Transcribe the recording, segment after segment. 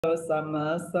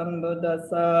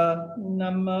Samaṇamuṇḍika.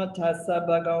 Namo tassa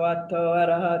bhagavato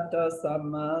arahato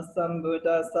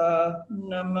Samaṇamuṇḍika.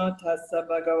 Namo tassa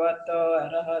bhagavato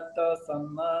arahato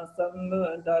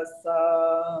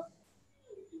Samaṇamuṇḍika.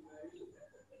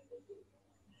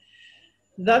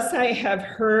 Thus I have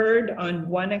heard on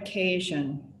one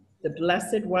occasion, the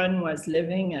Blessed One was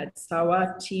living at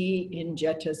Savatthi in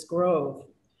Jeta's Grove,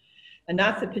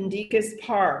 Anathapindika's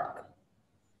park.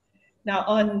 Now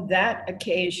on that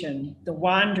occasion, the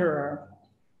wanderer,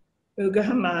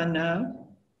 Ugahamana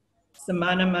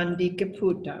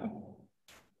Samaṇamuṇḍika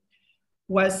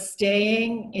was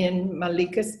staying in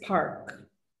Malika's park,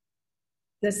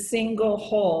 the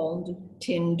single-holed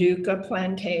Tinduka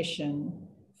plantation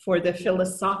for the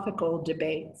philosophical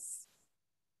debates.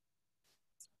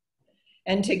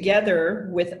 And together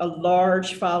with a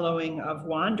large following of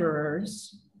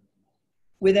wanderers,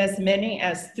 with as many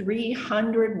as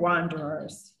 300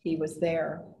 wanderers, he was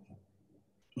there.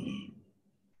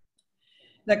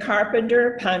 The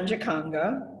carpenter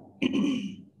Panjakanga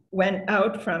went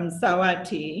out from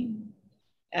Savatthi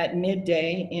at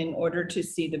midday in order to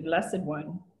see the Blessed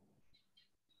One.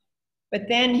 But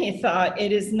then he thought,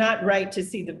 it is not right to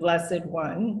see the Blessed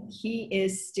One. He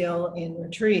is still in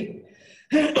retreat.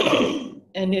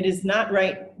 And it is not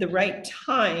the right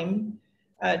time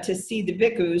to see the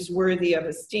bhikkhus worthy of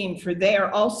esteem, for they are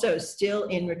also still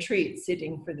in retreat,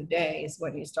 sitting for the day, is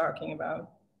what he's talking about.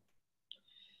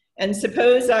 And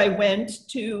suppose I went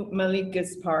to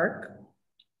Malika's park,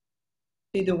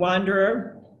 to the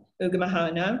wanderer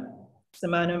Ugamahana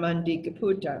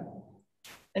Samaṇamuṇḍika.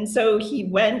 And so he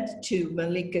went to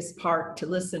Malika's park to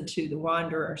listen to the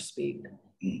wanderer speak.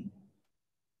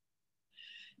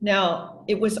 Now,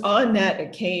 it was on that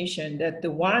occasion that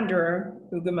the wanderer,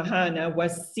 Ugamahana,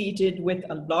 was seated with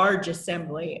a large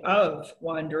assembly of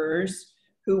wanderers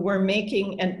who were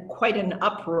making quite an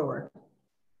uproar,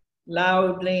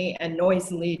 loudly and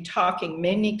noisily talking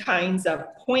many kinds of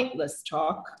pointless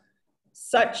talk,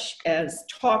 such as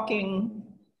talking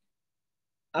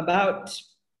about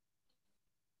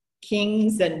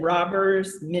kings and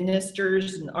robbers,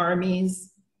 ministers and armies,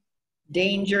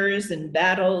 dangers and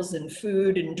battles and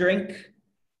food and drink,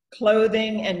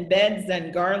 clothing and beds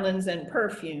and garlands and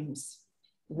perfumes,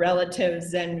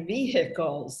 relatives and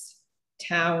vehicles,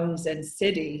 towns and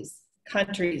cities,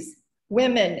 countries,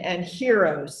 women and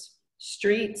heroes,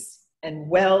 streets and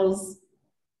wells,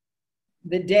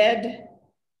 the dead,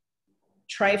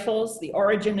 trifles, the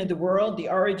origin of the world, the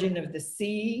origin of the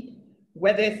sea,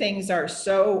 whether things are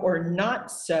so or not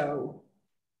so.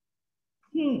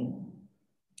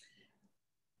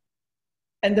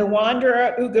 And the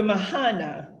wanderer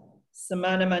Ugamahana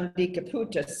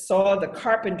Samaṇamuṇḍika saw the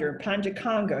carpenter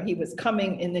Panjakanga. He was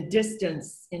coming in the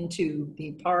distance into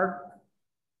the park,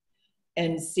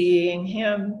 and seeing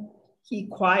him, he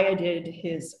quieted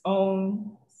his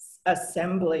own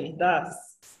assembly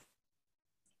thus.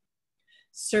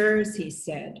 Sirs, he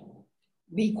said,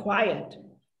 be quiet.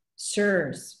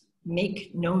 Sirs,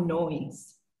 make no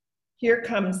noise. Here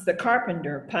comes the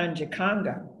carpenter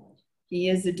Panjakanga. He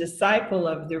is a disciple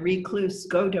of the recluse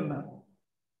Gotama.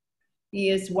 He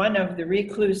is one of the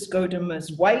recluse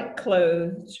Gotama's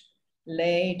white-clothed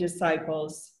lay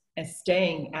disciples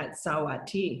staying at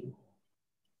Savatthi.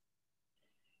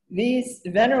 These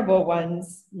venerable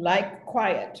ones like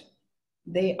quiet.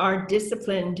 They are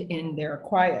disciplined in their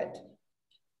quiet.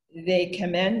 They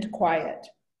commend quiet.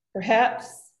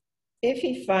 Perhaps if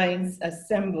he finds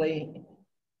assembly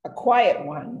a quiet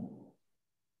one,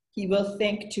 he will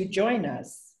think to join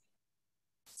us.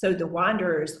 So the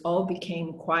wanderers all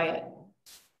became quiet.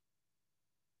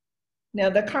 Now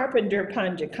the carpenter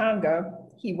Panjakanga,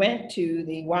 he went to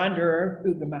the wanderer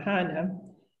Ugamahana,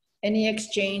 and he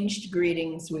exchanged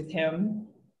greetings with him.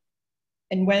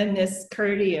 And when this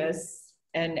courteous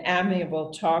and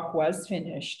amiable talk was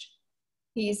finished,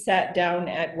 he sat down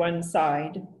at one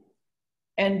side,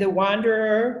 and the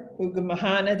wanderer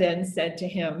Ugamahana then said to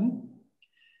him,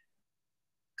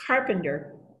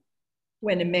 Carpenter,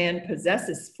 when a man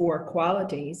possesses 4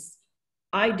 qualities,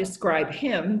 I describe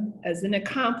him as an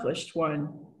accomplished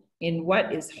one in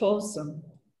what is wholesome,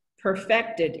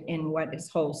 perfected in what is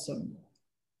wholesome,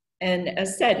 an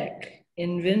ascetic,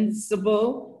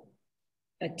 invincible,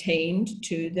 attained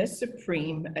to the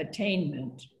supreme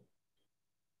attainment.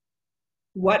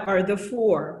 What are the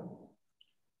 4?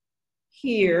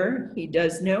 Here, he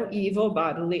does no evil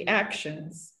bodily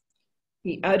actions.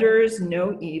 He utters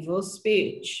no evil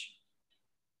speech.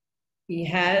 He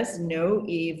has no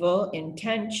evil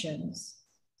intentions,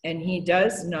 and he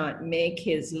does not make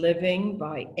his living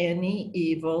by any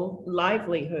evil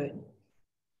livelihood.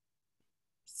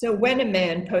 So when a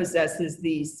man possesses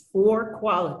these four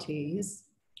qualities,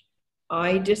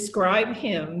 I describe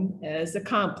him as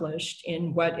accomplished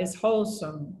in what is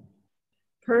wholesome,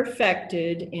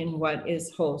 perfected in what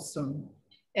is wholesome,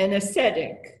 an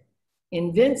ascetic,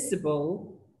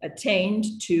 invincible,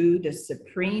 attained to the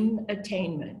supreme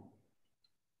attainment.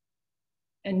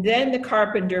 And then the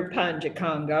carpenter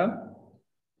Panjakanga,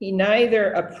 he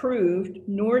neither approved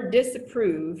nor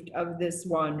disapproved of this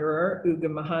wanderer,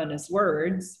 Ugamahana's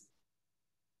words.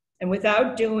 And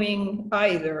without doing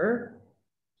either,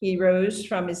 he rose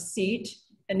from his seat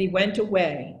and he went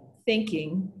away,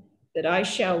 thinking that I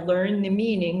shall learn the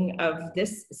meaning of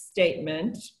this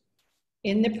statement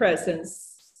in the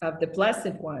presence of the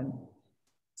Blessed One.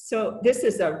 So this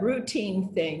is a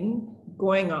routine thing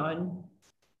going on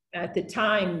at the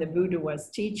time the Buddha was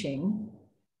teaching.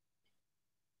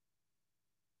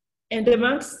 And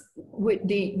amongst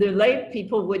the lay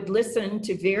people would listen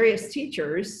to various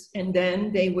teachers, and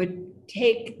then they would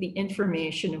take the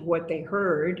information of what they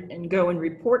heard and go and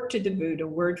report to the Buddha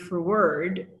word for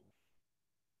word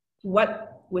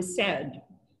what was said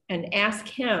and ask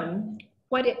him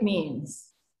what it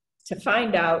means to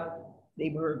find out.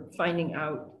 They were finding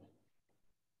out,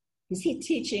 is he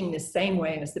teaching the same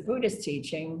way as the Buddha's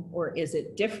teaching, or is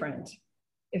it different?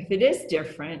 If it is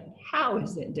different, how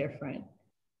is it different?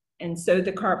 And so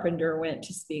the carpenter went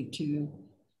to speak to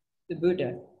the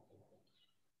Buddha.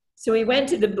 So he went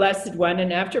to the Blessed One,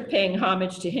 and after paying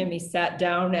homage to him, he sat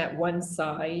down at one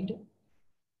side,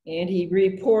 and he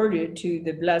reported to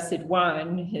the Blessed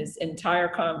One his entire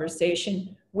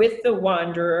conversation with the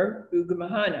wanderer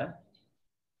Ugamahana.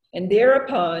 And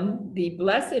thereupon the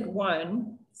Blessed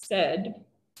One said,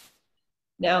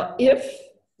 now if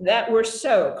that were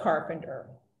so, carpenter,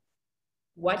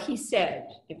 what he said,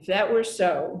 if that were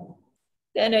so,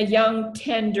 then a young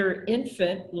tender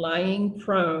infant lying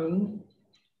prone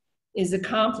is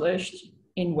accomplished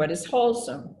in what is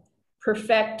wholesome,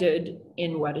 perfected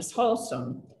in what is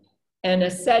wholesome, an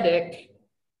ascetic,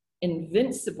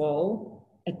 invincible,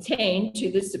 attained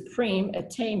to the supreme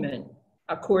attainment,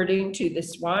 according to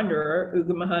this wanderer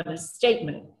Ugamahana's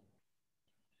statement.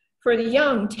 For the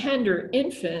young tender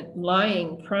infant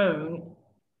lying prone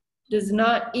does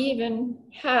not even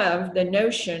have the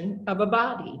notion of a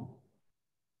body.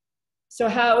 So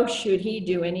how should he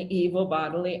do any evil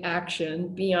bodily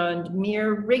action beyond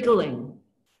mere wriggling?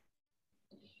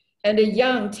 And a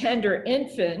young tender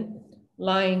infant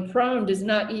lying prone does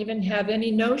not even have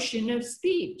any notion of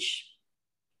speech.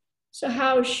 So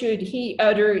how should he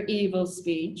utter evil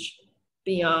speech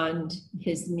beyond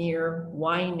his mere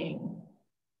whining?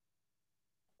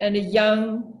 And a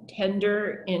young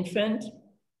tender infant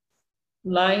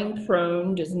lying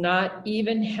prone does not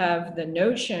even have the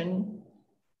notion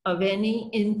of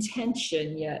any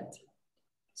intention yet.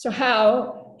 So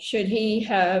how should he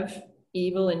have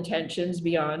evil intentions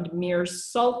beyond mere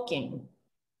sulking?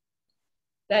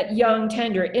 That young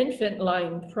tender infant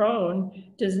lying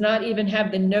prone does not even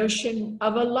have the notion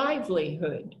of a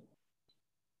livelihood.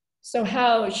 So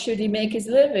how should he make his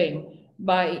living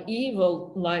by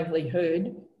evil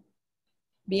livelihood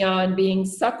beyond being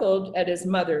suckled at his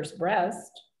mother's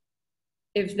breast?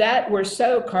 If that were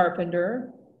so,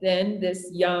 carpenter, then this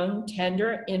young,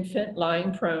 tender infant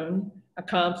lying prone,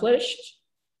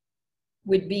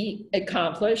 would be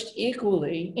accomplished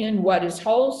equally in what is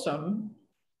wholesome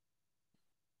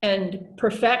and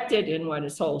perfected in what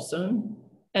is wholesome,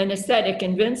 and ascetic,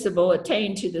 invincible,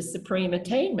 attained to the supreme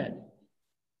attainment,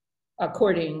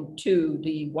 according to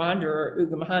the wanderer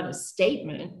Ugamahana's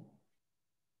statement.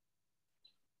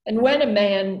 And when a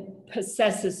man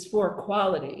possesses four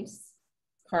qualities,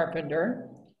 carpenter,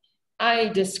 I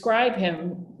describe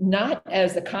him not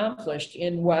as accomplished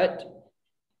in what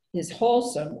is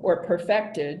wholesome or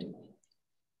perfected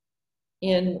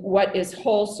in what is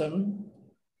wholesome,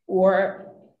 or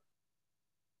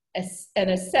an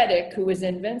ascetic who is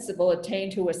invincible,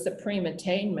 attained to a supreme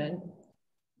attainment,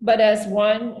 but as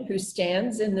one who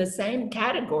stands in the same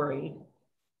category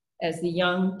as the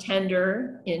young,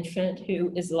 tender infant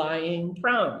who is lying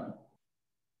prone.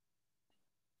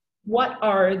 What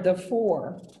are the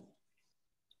four?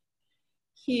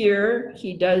 Here,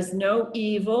 he does no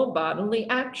evil bodily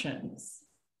actions.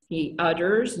 He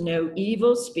utters no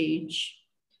evil speech.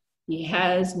 He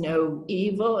has no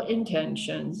evil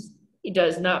intentions. He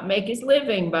does not make his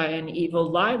living by an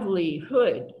evil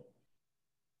livelihood.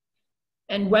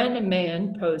 And when a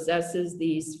man possesses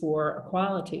these four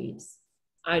qualities,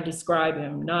 I describe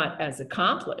him not as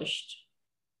accomplished,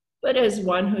 but as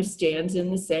one who stands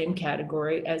in the same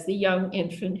category as the young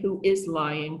infant who is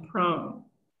lying prone.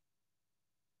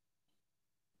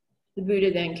 The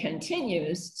Buddha then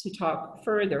continues to talk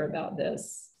further about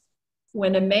this.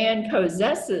 When a man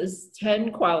possesses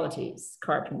 10 qualities,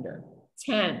 carpenter,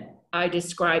 10, I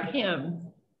describe him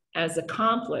as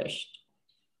accomplished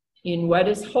in what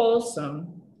is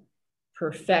wholesome,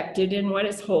 perfected in what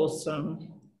is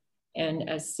wholesome, and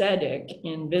ascetic,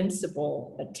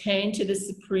 invincible, attained to the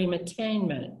supreme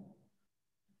attainment.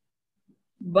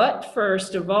 But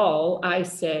first of all, I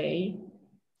say,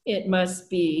 it must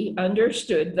be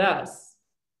understood thus.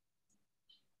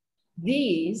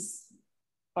 These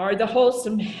are the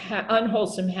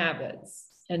unwholesome habits,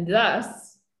 and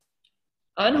thus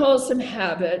unwholesome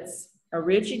habits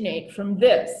originate from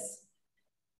this,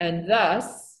 and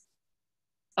thus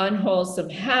unwholesome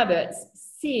habits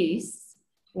cease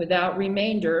without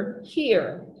remainder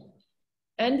here,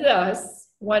 and thus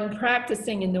one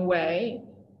practicing in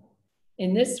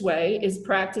this way is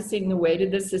practicing the way to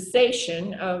the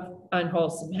cessation of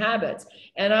unwholesome habits.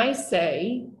 And I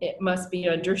say it must be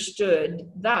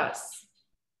understood thus.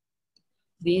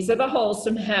 These are the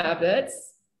wholesome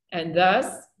habits, and thus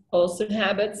wholesome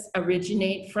habits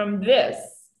originate from this.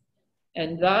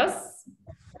 And thus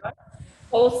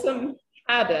wholesome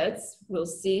habits will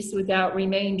cease without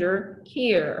remainder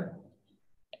here.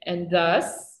 And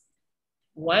thus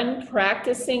one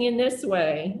practicing in this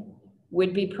way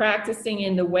would be practicing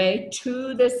in the way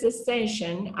to the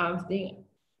cessation of the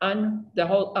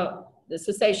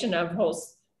cessation of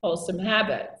wholesome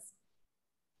habits.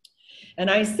 And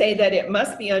I say that it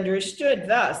must be understood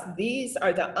thus. These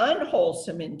are the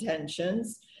unwholesome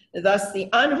intentions. Thus the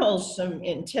unwholesome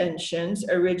intentions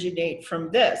originate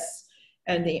from this.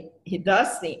 And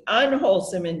thus the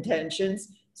unwholesome intentions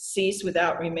cease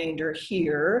without remainder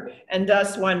here. And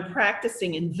thus one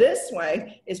practicing in this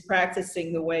way is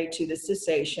practicing the way to the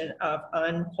cessation of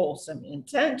unwholesome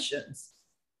intentions.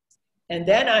 And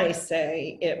then I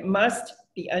say it must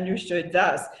be understood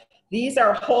thus. These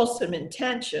are wholesome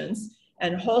intentions,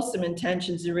 and wholesome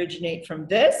intentions originate from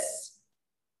this,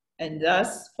 and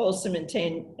thus wholesome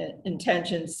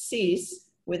intentions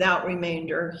cease without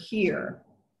remainder here.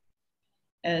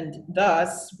 And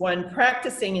thus, one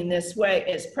practicing in this way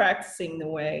is practicing the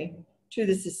way to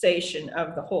the cessation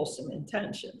of the wholesome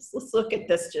intentions. Let's look at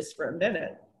this just for a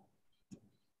minute.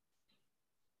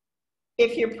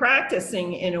 If you're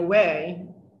practicing in a way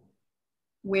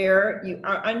where you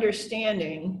are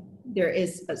understanding there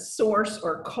is a source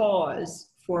or cause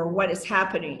for what is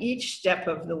happening each step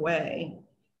of the way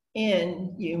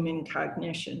in human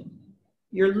cognition,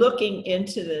 you're looking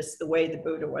into this the way the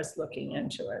Buddha was looking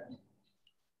into it.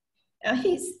 Now,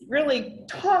 he's really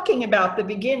talking about the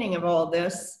beginning of all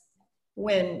this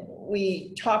when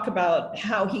we talk about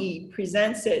how he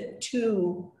presents it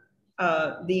to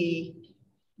the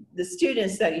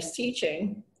students that he's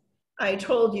teaching. I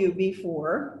told you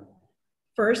before,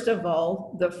 first of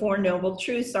all, the Four Noble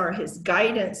Truths are his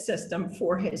guidance system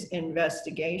for his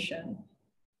investigation.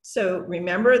 So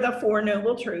remember the Four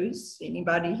Noble Truths.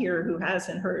 Anybody here who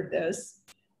hasn't heard this,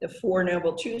 the Four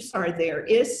Noble Truths are: there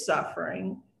is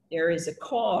suffering, there is a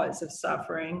cause of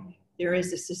suffering, there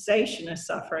is a cessation of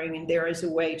suffering, and there is a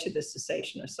way to the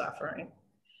cessation of suffering.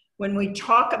 When we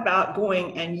talk about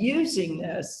going and using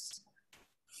this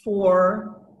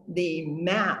for the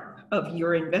map of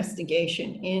your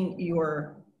investigation in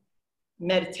your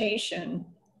meditation,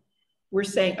 we're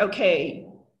saying, okay,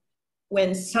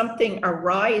 when something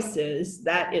arises,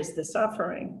 that is the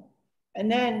suffering. And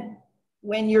then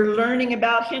when you're learning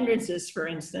about hindrances, for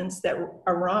instance, that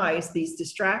arise, these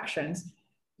distractions,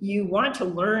 you want to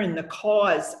learn the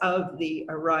cause of the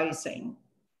arising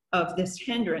of this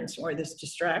hindrance or this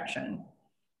distraction.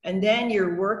 And then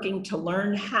you're working to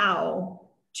learn how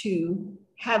to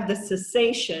have the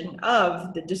cessation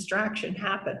of the distraction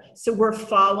happen. So we're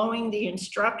following the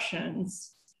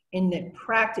instructions in the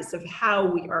practice of how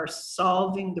we are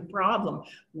solving the problem.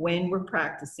 When we're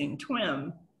practicing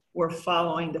TWIM, we're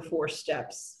following the 4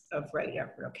 steps of right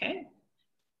effort, okay?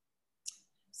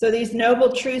 So these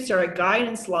noble truths are a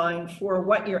guidance line for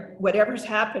whatever's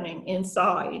happening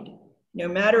inside, no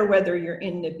matter whether you're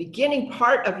in the beginning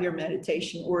part of your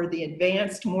meditation or the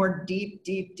advanced, more deep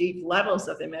levels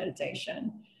of the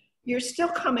meditation. You're still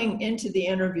coming into the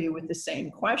interview with the same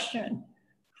question.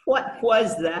 What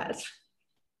was that?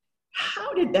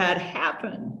 How did that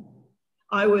happen?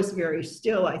 I was very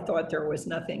still. I thought there was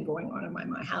nothing going on in my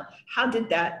mind. How did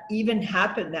that even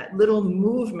happen? That little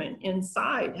movement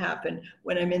inside happen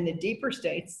when I'm in the deeper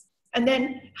states? And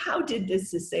then how did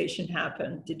this cessation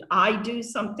happen? Did I do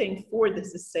something for the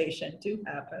cessation to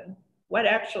happen? What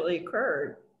actually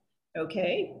occurred?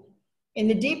 Okay. In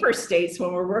the deeper states,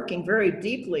 when we're working very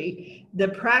deeply, the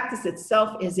practice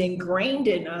itself is ingrained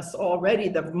in us already.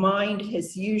 The mind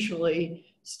has usually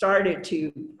started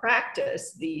to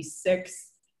practice the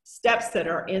 6 steps that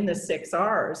are in the 6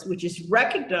 R's, which is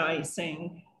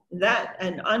recognizing that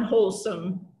an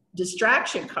unwholesome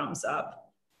distraction comes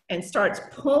up and starts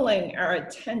pulling our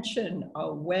attention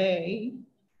away.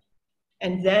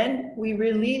 And then we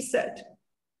release it.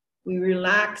 We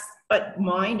relax, but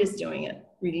mind is doing it.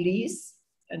 Release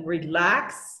and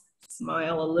relax,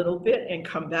 smile a little bit, and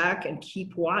come back and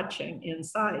keep watching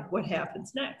inside what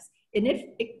happens next. And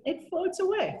it floats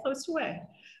away, floats away.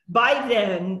 By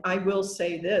then, I will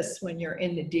say this, when you're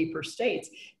in the deeper states,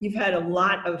 you've had a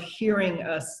lot of hearing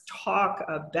us talk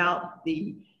about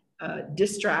the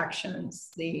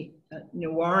distractions, the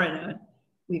nivarana.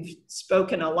 We've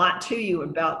spoken a lot to you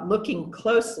about looking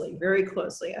closely, very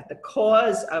closely at the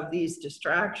cause of these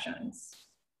distractions,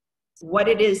 what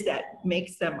it is that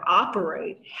makes them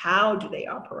operate, how do they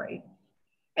operate.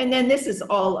 And then this is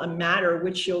all a matter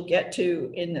which you'll get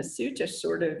to in the sutta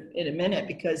sort of in a minute,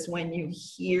 because when you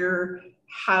hear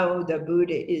how the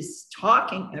Buddha is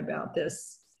talking about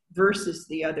this versus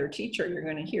the other teacher, you're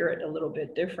going to hear it a little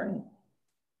bit different.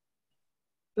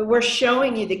 But we're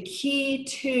showing you the key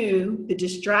to the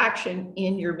distraction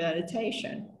in your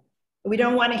meditation. We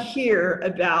don't want to hear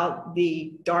about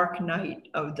the dark night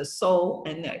of the soul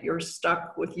and that you're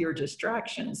stuck with your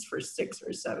distractions for 6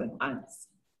 or 7 months.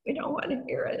 We don't want to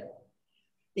hear it.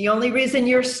 The only reason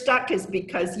you're stuck is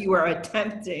because you are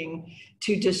attempting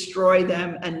to destroy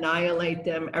them, annihilate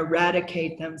them,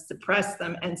 eradicate them, suppress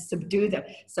them, and subdue them.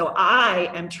 So I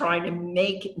am trying to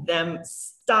make them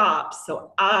stop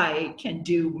so I can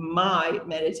do my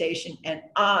meditation and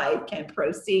I can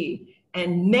proceed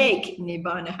and make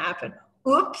Nibbana happen.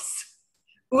 Oops,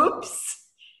 oops,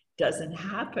 doesn't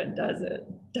happen, does it?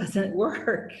 Doesn't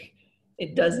work.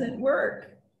 It doesn't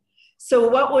work. So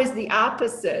what was the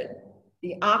opposite?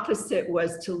 The opposite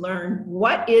was to learn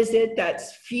what is it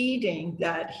that's feeding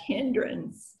that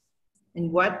hindrance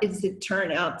and what does it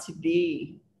turn out to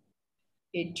be?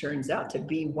 It turns out to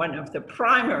be one of the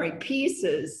primary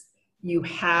pieces you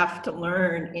have to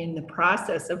learn in the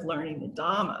process of learning the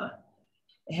Dhamma.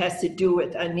 It has to do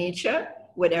with anicca.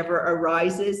 Whatever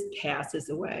arises passes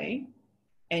away.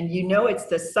 And you know it's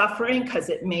the suffering because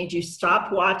it made you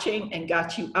stop watching and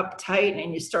got you uptight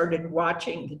and you started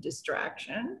watching the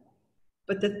distraction.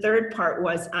 But the third part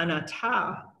was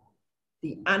anatta.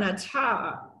 The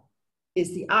anatta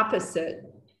is the opposite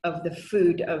of the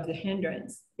food of the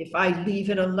hindrance. If I leave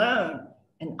it alone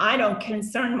and I don't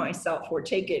concern myself or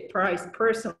take it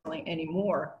personally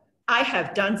anymore, I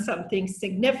have done something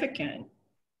significant.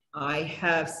 I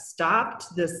have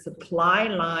stopped the supply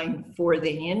line for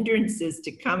the hindrances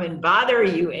to come and bother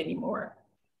you anymore.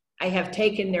 I have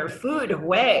taken their food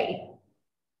away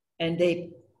and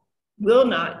they will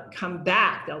not come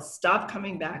back. They'll stop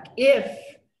coming back if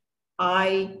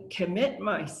I commit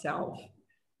myself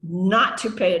not to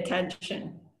pay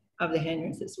attention of the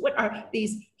hindrances. What are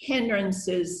these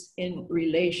hindrances in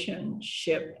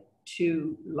relationship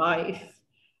to life?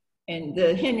 And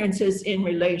the hindrances in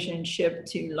relationship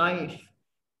to life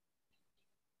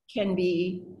can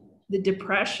be the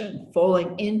depression,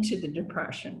 falling into the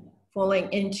depression,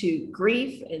 falling into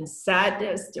grief and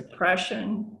sadness,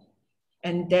 depression,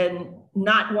 and then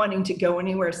not wanting to go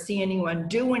anywhere, see anyone,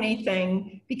 do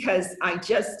anything, because I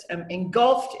just am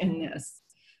engulfed in this.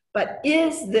 But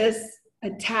is this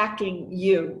attacking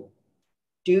you?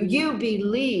 Do you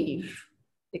believe?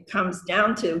 It comes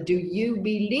down to, do you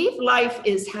believe life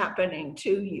is happening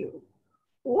to you?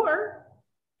 Or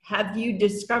have you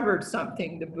discovered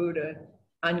something the Buddha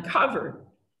uncovered?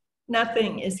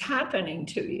 Nothing is happening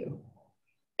to you.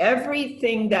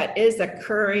 Everything that is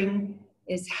occurring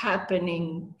is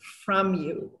happening from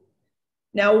you.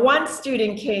 Now, one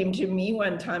student came to me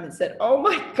one time and said, oh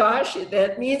my gosh,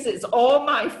 that means it's all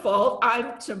my fault.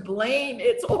 I'm to blame.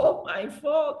 It's all my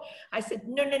fault. I said,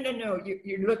 no,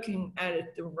 you're looking at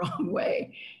it the wrong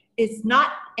way. It's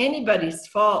not anybody's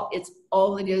fault. It's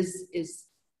all it is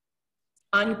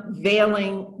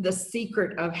unveiling the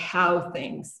secret of how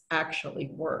things actually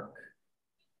work.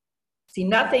 See,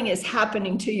 nothing is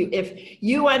happening to you. If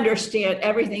you understand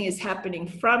everything is happening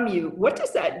from you, what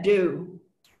does that do?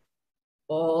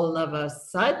 All of a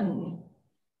sudden,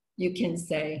 you can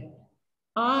say,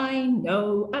 I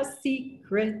know a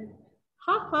secret.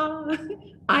 Ha ha,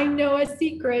 I know a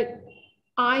secret.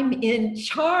 I'm in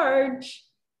charge.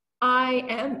 I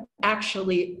am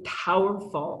actually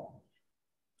powerful.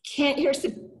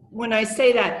 When I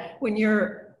say that, when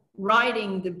you're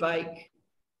riding the bike,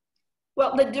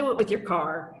 well, do it with your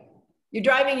car. You're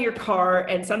driving your car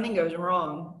and something goes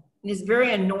wrong. And it's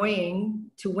very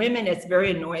annoying. To women, it's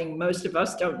very annoying. Most of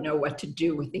us don't know what to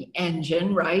do with the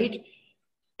engine, right?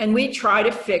 And we try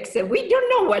to fix it. We don't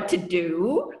know what to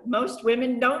do. Most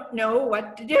women don't know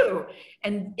what to do.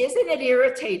 And isn't it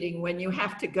irritating when you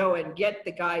have to go and get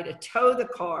the guy to tow the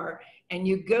car and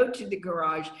you go to the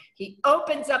garage, he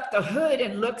opens up the hood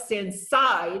and looks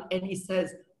inside and he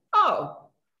says, oh,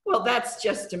 well, that's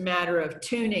just a matter of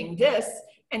tuning this.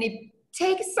 And he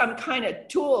takes some kind of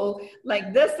tool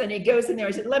like this and he goes in there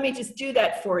and says, let me just do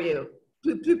that for you.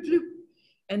 Bloop, bloop, bloop.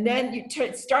 And then you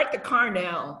start the car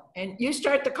now, and you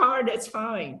start the car and it's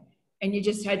fine. And you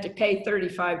just had to pay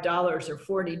 $35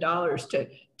 or $40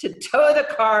 to tow the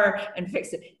car and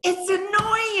fix it. It's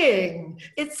annoying.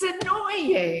 It's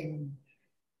annoying.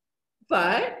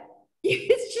 But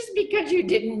it's just because you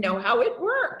didn't know how it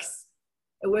works.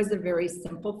 It was a very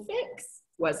simple fix.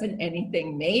 It wasn't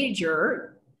anything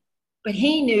major. But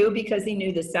he knew, because he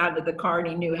knew the sound of the car and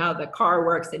he knew how the car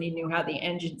works and he knew how the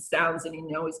engine sounds and he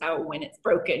knows how when it's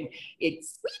broken, it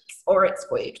squeaks or it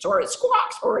squeaks or it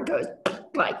squawks or it goes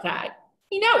like that.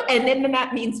 You know, and then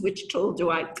that means which tool do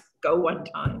I go one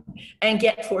time and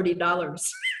get $40.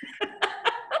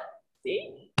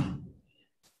 See?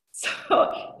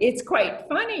 So it's quite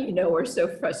funny, you know, we're so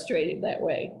frustrated that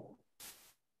way.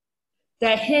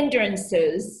 The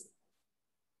hindrances,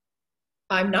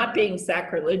 I'm not being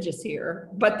sacrilegious here,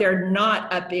 but they're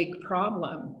not a big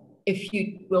problem. If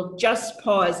you will just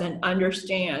pause and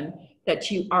understand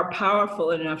that you are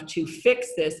powerful enough to fix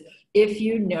this if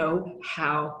you know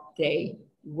how they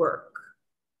work.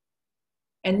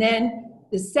 And then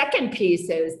the second piece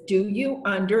is, do you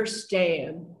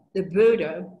understand the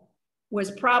Buddha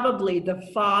was probably the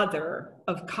father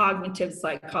of cognitive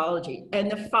psychology and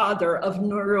the father of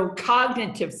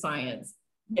neurocognitive science?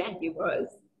 Yeah, he was.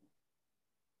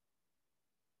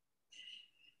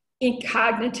 In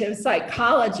cognitive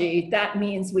psychology, that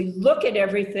means we look at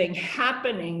everything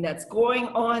happening that's going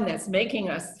on, that's making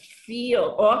us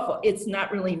feel awful. It's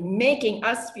not really making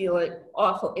us feel it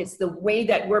awful. It's the way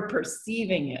that we're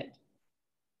perceiving it.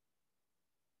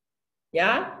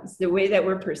 Yeah, it's the way that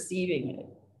we're perceiving it.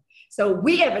 So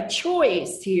we have a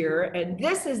choice here, and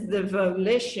this is the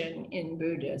volition in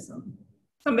Buddhism.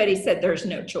 Somebody said there's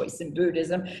no choice in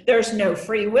Buddhism. There's no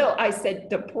free will. I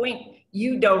said the point,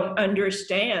 you don't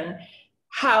understand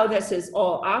how this is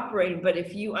all operating, but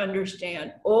if you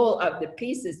understand all of the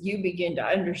pieces, you begin to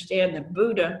understand the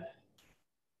Buddha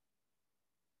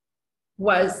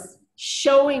was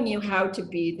showing you how to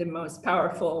be the most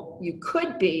powerful you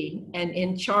could be and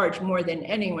in charge more than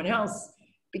anyone else,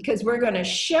 because we're going to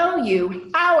show you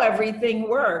how everything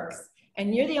works.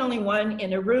 And you're the only one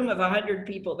in a room of 100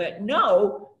 people that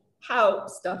know how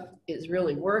stuff is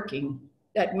really working.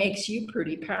 That makes you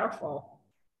pretty powerful,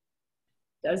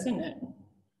 doesn't it?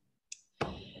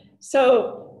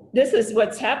 So this is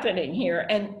what's happening here.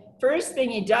 And first thing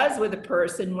he does with a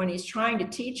person when he's trying to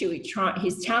teach you,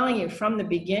 he's telling you from the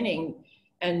beginning.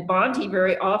 And Bhante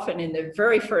very often in the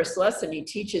very first lesson, he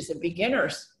teaches a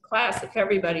beginner's class if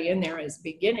everybody in there is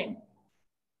beginning.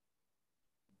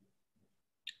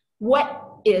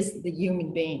 What is the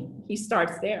human being? He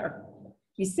starts there.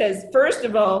 He says, first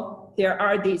of all, there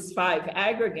are these 5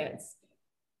 aggregates.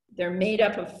 They're made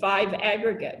up of 5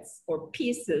 aggregates or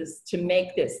pieces to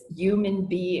make this human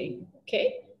being,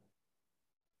 okay?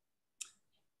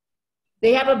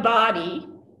 They have a body,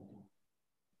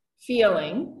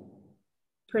 feeling,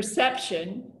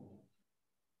 perception,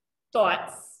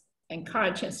 thoughts, and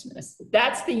consciousness.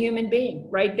 That's the human being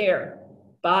right there.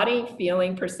 Body,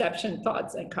 feeling, perception,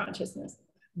 thoughts, and consciousness.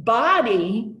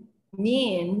 Body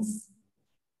means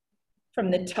from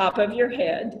the top of your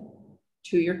head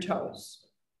to your toes.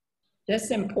 That's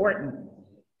important.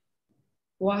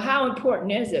 Well, how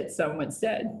important is it? Someone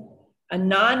said.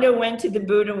 Ananda went to the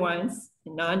Buddha once.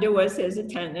 Ananda was his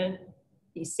attendant.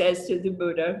 He says to the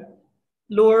Buddha,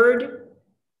 Lord,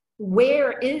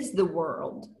 where is the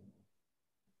world?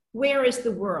 Where is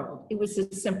the world? It was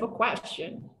a simple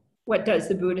question. What does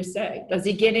the Buddha say? Does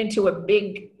he get into a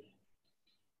big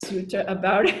sutta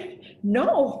about it?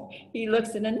 No, he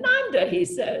looks at Ananda, he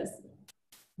says,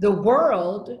 the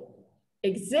world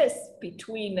exists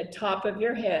between the top of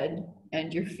your head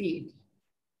and your feet.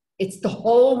 It's the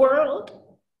whole world.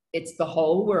 It's the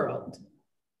whole world.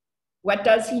 What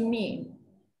does he mean?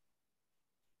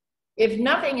 If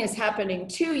nothing is happening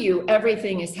to you,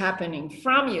 everything is happening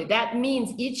from you. That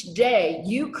means each day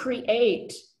you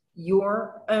create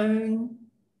your own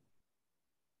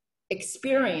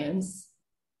experience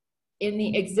in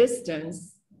the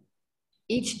existence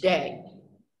each day.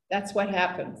 That's what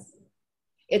happens.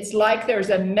 It's like there's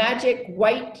a magic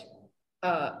white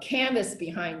canvas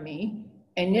behind me,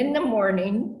 and in the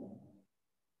morning,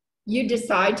 you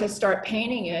decide to start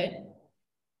painting it.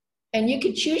 And you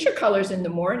could choose your colors in the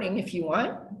morning if you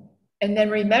want. And then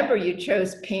remember, you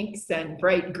chose pinks and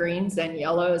bright greens and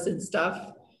yellows and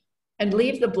stuff. And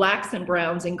leave the blacks and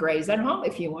browns and grays at home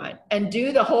if you want. And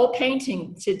do the whole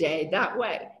painting today that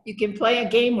way. You can play a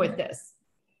game with this.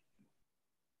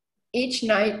 Each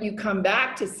night you come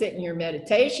back to sit in your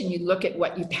meditation, you look at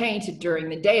what you painted during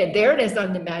the day, and there it is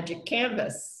on the magic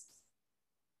canvas.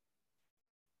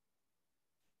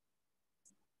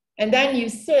 And then you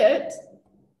sit,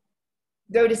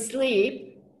 go to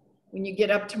sleep. When you get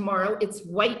up tomorrow, it's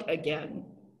white again.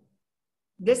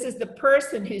 This is the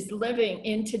person who's living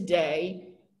in today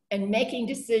and making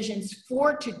decisions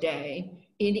for today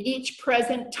in each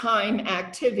present time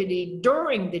activity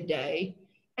during the day.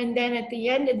 And then at the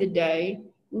end of the day,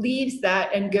 leaves that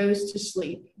and goes to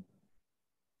sleep.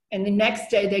 And the next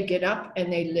day they get up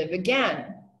and they live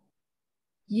again.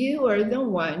 You are the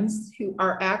ones who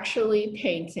are actually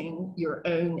painting your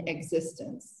own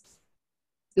existence.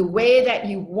 The way that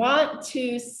you want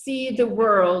to see the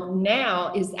world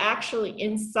now is actually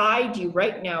inside you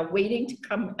right now, waiting to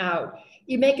come out.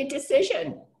 You make a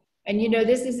decision. And you know,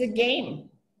 this is a game.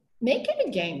 Make it a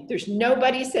game. There's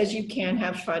nobody says you can't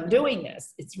have fun doing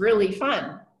this. It's really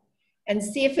fun. And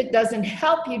see if it doesn't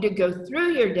help you to go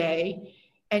through your day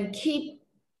and keep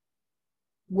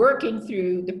working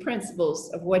through the principles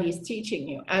of what he's teaching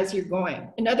you as you're going.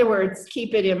 In other words,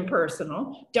 keep it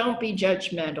impersonal. Don't be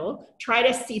judgmental. Try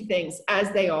to see things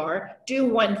as they are. Do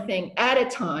one thing at a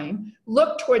time.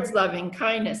 Look towards loving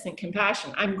kindness and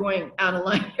compassion. I'm going out of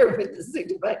line here with the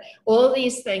Sutta, but all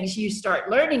these things you start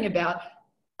learning about,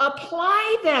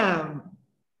 apply them.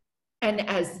 And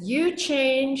as you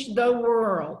change the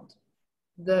world,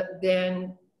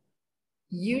 then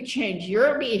you change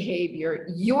your behavior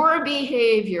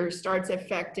starts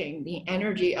affecting the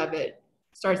energy of it,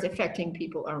 starts affecting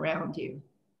people around you.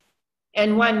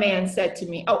 And one man said to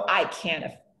me, "Oh, I can't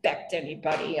affect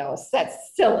anybody else.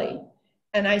 That's silly."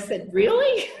 And I said,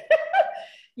 "Really?"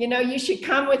 You know, you should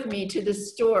come with me to the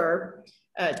store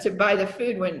to buy the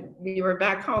food when we were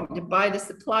back home, to buy the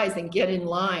supplies and get in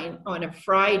line on a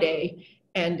Friday.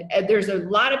 And there's a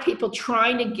lot of people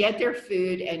trying to get their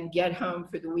food and get home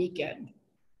for the weekend.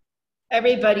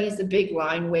 Everybody's a big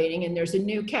line waiting, and there's a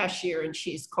new cashier and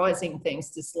she's causing things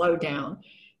to slow down.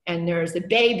 And there's a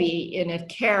baby in a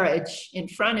carriage in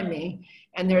front of me,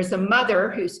 and there's a mother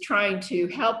who's trying to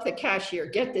help the cashier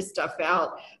get this stuff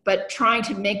out, but trying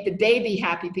to make the baby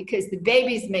happy because the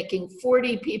baby's making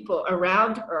 40 people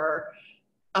around her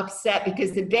upset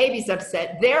because the baby's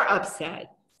upset. They're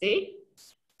upset, see?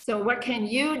 So what can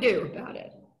you do about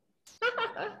it?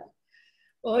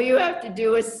 All you have to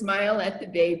do is smile at the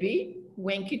baby,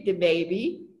 wink at the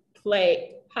baby,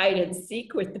 play hide and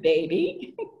seek with the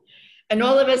baby, and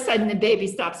all of a sudden the baby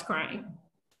stops crying.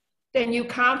 Then you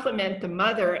compliment the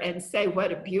mother and say,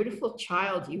 "What a beautiful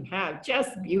child you have,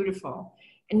 just beautiful."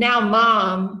 And now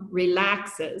mom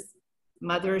relaxes.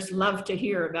 Mothers love to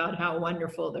hear about how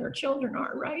wonderful their children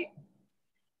are, right?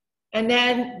 And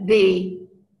then the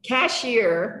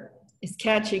cashier is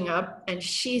catching up and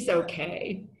she's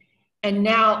okay. And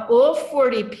now all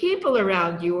 40 people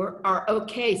around you are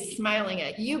okay smiling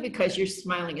at you because you're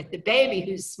smiling at the baby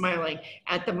who's smiling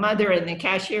at the mother and the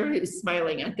cashier who's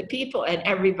smiling at the people, and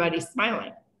everybody's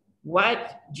smiling.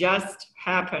 What just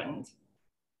happened?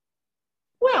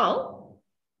 Well,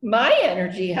 my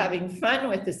energy having fun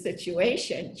with the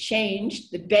situation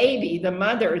changed the baby, the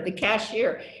mother, the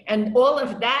cashier, and all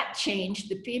of that changed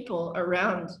the people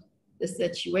around the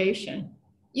situation.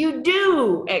 You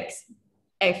do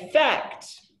affect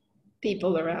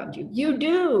people around you. You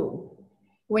do.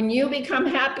 When you become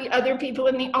happy, other people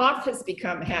in the office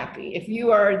become happy. If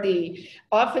you are the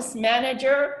office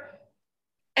manager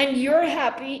and you're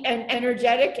happy and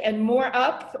energetic and more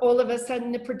up, all of a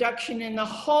sudden the production in the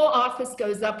whole office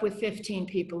goes up with 15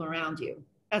 people around you.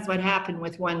 That's what happened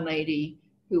with one lady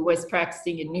who was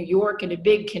practicing in New York in a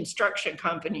big construction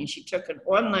company. She took an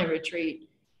online retreat,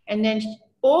 and then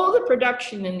all the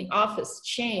production in the office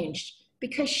changed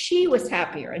because she was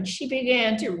happier, and she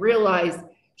began to realize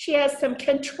she has some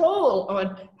control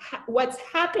on what's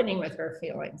happening with her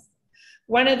feelings.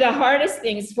 One of the hardest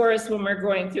things for us when we're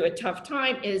going through a tough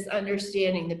time is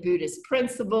understanding the Buddhist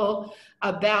principle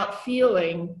about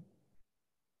feeling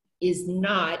is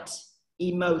not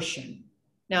emotion.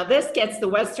 Now this gets the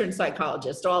Western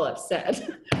psychologist all upset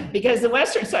because the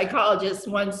Western psychologist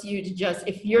wants you to just,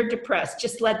 if you're depressed,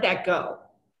 just let that go.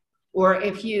 Or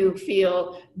if you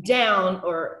feel down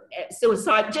or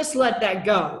suicide, just let that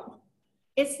go.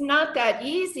 It's not that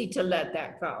easy to let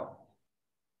that go.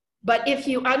 But if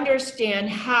you understand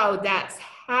how that's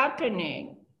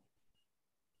happening,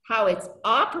 how it's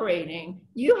operating,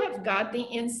 you have got the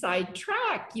inside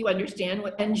track. You understand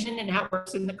what engine and how it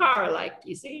works in the car. Like,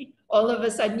 you see, all of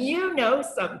a sudden you know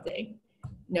something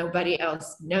nobody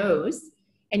else knows.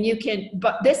 And you can,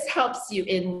 but this helps you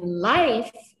in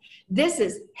life. This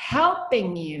is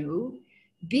helping you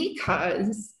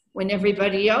because when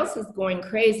everybody else is going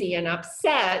crazy and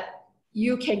upset,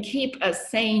 you can keep a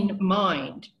sane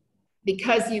mind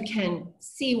because you can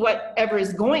see whatever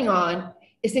is going on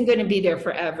isn't going to be there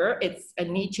forever. It's a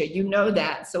Nietzsche, you know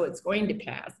that, so it's going to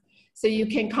pass. So you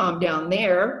can calm down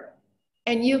there,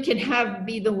 and you can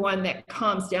be the one that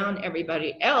calms down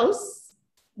everybody else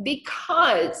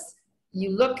because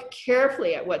you look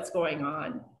carefully at what's going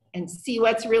on and see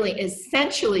what's really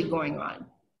essentially going on.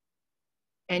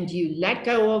 And you let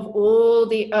go of all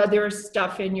the other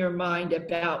stuff in your mind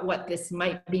about what this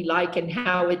might be like and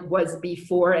how it was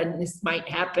before, and this might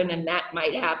happen and that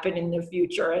might happen in the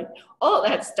future, and all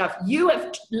that stuff. You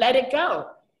have let it go.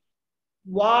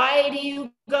 Why do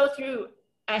you go through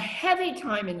a heavy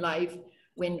time in life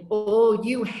when all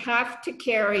you have to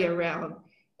carry around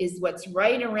is what's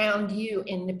right around you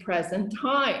in the present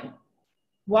time?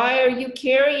 Why are you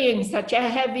carrying such a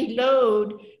heavy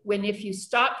load when if you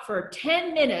stop for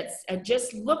 10 minutes and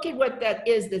just look at what that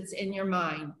is that's in your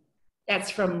mind, that's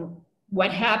from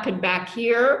what happened back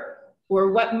here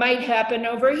or what might happen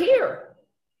over here.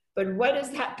 But what is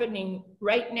happening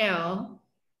right now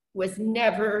was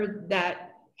never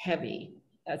that heavy.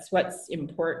 That's what's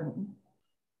important.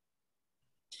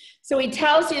 So he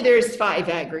tells you there's 5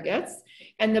 aggregates,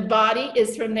 and the body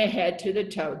is from the head to the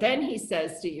toe. Then he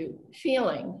says to you,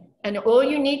 feeling. And all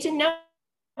you need to know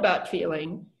about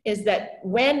feeling is that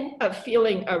when a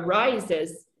feeling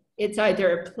arises, it's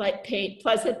either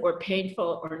pleasant or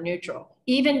painful or neutral.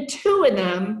 Even 2 of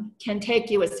them can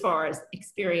take you as far as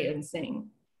experiencing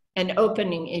an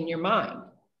opening in your mind,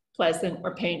 pleasant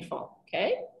or painful,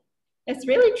 okay? That's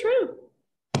really true.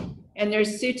 And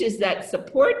there's suttas that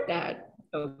support that,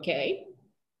 okay?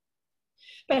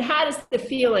 But how does the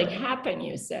feeling happen,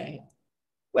 you say?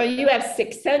 Well, you have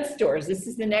 6 sense doors. This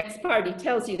is the next part. He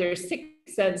tells you there's 6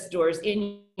 sense doors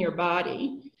in your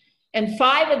body. And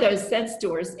 5 of those sense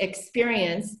doors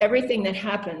experience everything that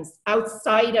happens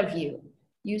outside of you.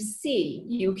 You see,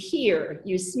 you hear,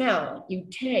 you smell, you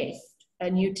taste,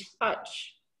 and you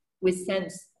touch with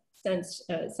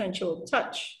sensual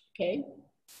touch, okay?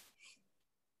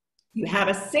 You have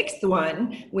a 6th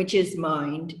one, which is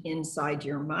mind inside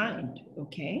your mind,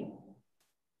 okay?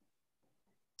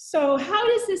 So how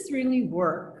does this really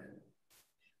work?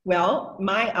 Well,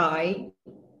 my eye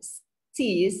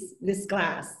sees this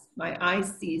glass. My eye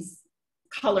sees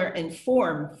color and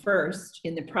form first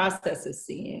in the process of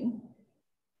seeing.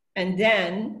 And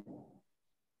then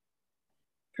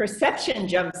perception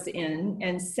jumps in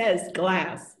and says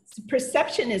glass. So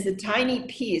perception is a tiny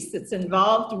piece that's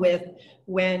involved with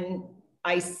when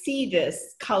I see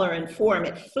this color and form.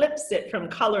 It flips it from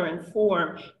color and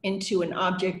form into an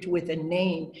object with a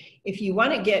name. If you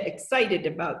want to get excited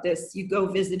about this, you go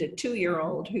visit a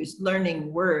 2-year-old who's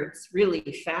learning words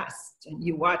really fast, and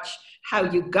you watch how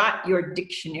you got your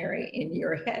dictionary in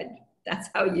your head. That's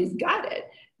how you got it.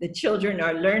 The children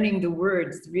are learning the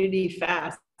words really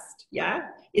fast, yeah?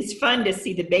 It's fun to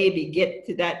see the baby get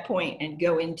to that point and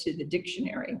go into the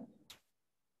dictionary.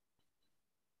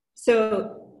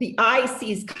 So the eye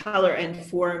sees color and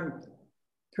form.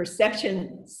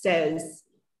 Perception says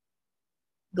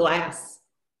glass.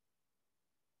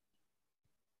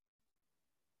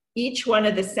 Each one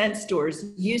of the sense doors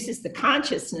uses the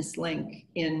consciousness link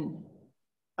in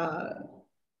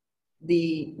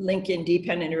the link in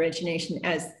dependent origination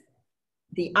as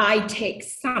the eye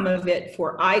takes some of it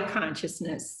for eye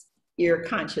consciousness, ear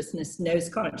consciousness, nose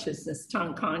consciousness,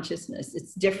 tongue consciousness.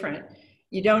 It's different.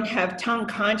 You don't have tongue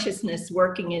consciousness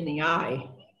working in the eye.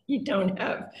 You don't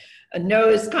have a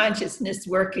nose consciousness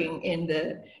working in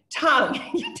the tongue.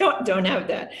 You don't have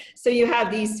that. So you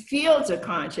have these fields of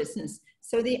consciousness.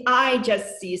 So the eye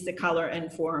just sees the color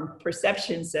and form.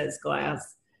 Perception says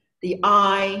glass. The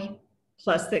eye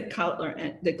plus the color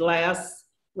and the glass,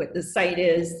 what the sight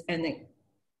is, and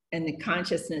the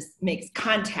consciousness makes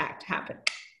contact happen.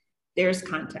 There's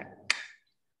contact.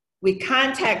 We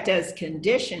contact as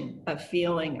condition of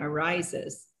feeling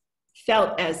arises,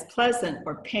 felt as pleasant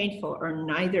or painful or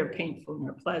neither painful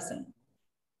nor pleasant.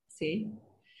 See?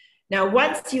 Now,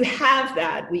 once you have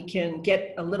that, we can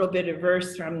get a little bit of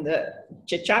verse from the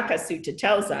Chichaka Sutta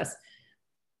tells us,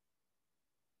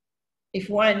 if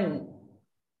one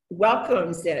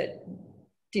welcomes it,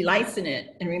 delights in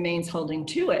it, and remains holding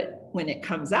to it when it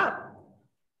comes up,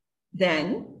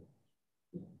 then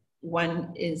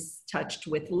one is touched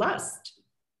with lust.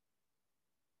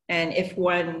 And if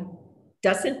one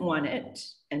doesn't want it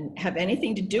and have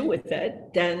anything to do with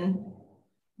it, then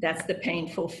that's the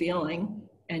painful feeling,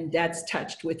 and that's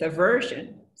touched with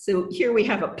aversion. So here we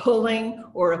have a pulling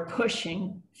or a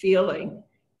pushing feeling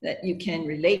that you can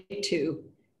relate to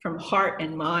from heart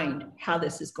and mind, how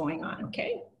this is going on,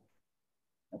 okay?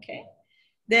 Okay.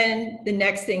 Then the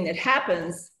next thing that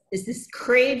happens is this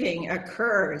craving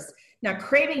occurs. Now,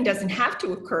 craving doesn't have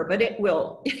to occur, but it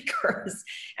will, it occurs.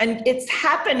 And it's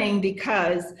happening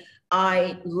because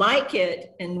I like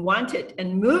it and want it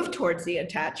and move towards the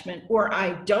attachment, or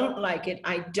I don't like it,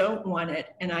 I don't want it,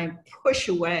 and I push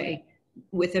away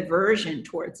with aversion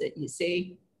towards it, you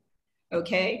see?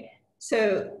 Okay,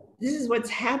 so this is what's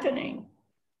happening.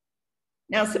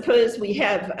 Now, suppose we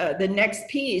have the next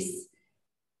piece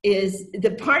is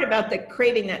the part about the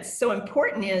craving that's so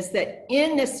important is that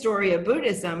in the story of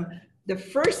Buddhism, the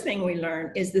first thing we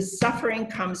learn is the suffering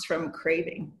comes from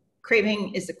craving.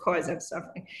 Craving is the cause of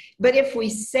suffering. But if we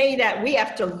say that, we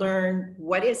have to learn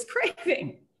what is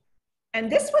craving.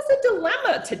 And this was a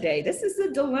dilemma today. This is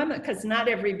a dilemma because not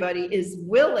everybody is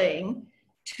willing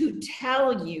to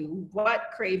tell you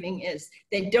what craving is.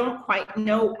 They don't quite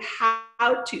know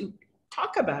how to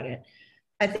talk about it.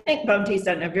 I think Bhakti's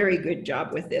done a very good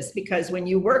job with this, because when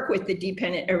you work with the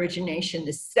dependent origination,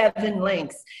 the 7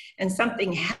 links, and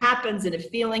something happens and a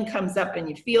feeling comes up and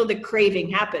you feel the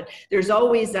craving happen, there's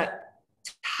always a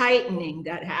tightening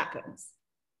that happens.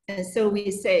 And so we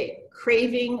say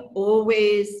craving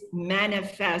always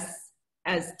manifests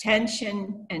as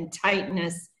tension and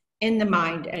tightness in the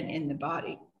mind and in the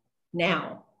body.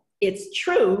 Now, it's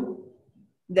true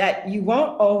that you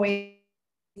won't always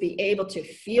be able to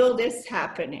feel this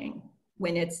happening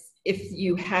if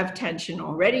you have tension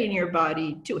already in your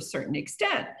body to a certain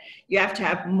extent. You have to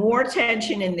have more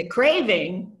tension in the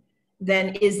craving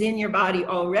than is in your body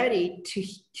already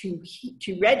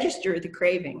to register the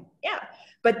craving. Yeah,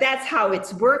 but that's how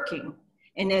it's working.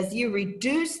 And as you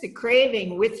reduce the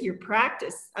craving with your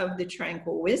practice of the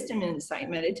tranquil wisdom insight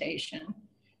meditation,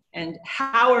 and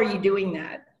how are you doing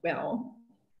that? Well,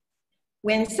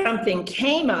 when something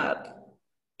came up,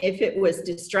 if it was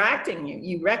distracting you,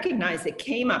 you recognize it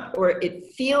came up or it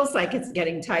feels like it's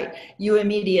getting tight, you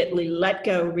immediately let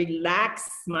go, relax,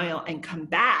 smile, and come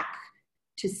back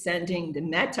to sending the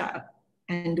metta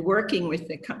and working with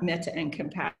the metta and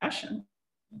compassion.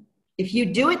 If you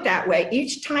do it that way,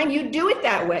 each time you do it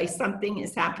that way, something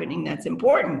is happening that's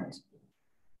important.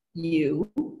 You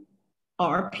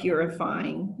are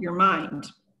purifying your mind.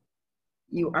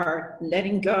 You are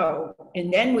letting go.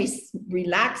 And then we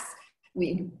relax,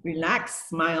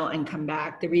 smile, and come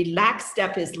back. The relaxed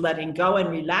step is letting go and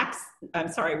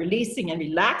releasing and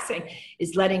relaxing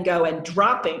is letting go and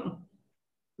dropping,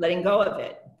 letting go of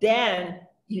it. Then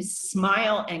you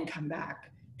smile and come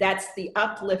back. That's the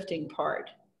uplifting part.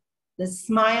 The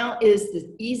smile is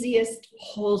the easiest,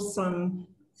 wholesome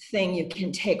thing you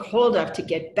can take hold of to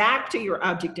get back to your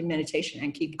object of meditation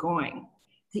and keep going.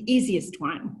 The easiest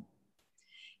one.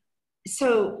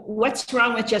 So what's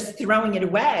wrong with just throwing it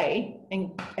away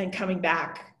and coming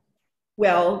back?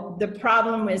 Well, the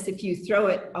problem is if you throw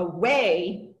it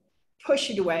away, push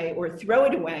it away, or throw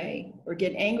it away, or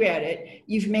get angry at it,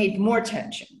 you've made more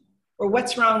tension. Or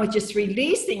what's wrong with just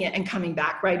releasing it and coming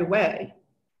back right away?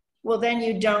 Well, then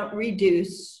you don't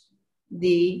reduce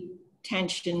the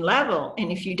tension level.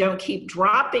 And if you don't keep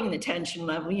dropping the tension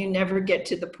level, you never get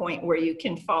to the point where you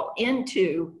can fall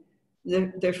into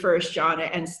the first jhana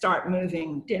and start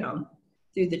moving down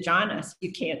through the jhanas.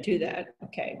 You can't do that,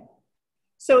 okay?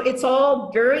 So it's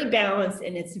all very balanced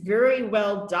and it's very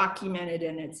well documented,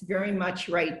 and it's very much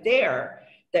right there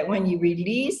that when you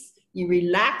release, you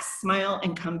relax, smile,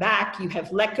 and come back, you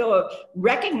have let go of,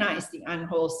 recognize the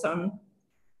unwholesome,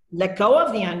 let go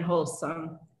of the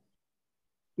unwholesome,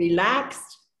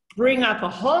 relaxed, bring up a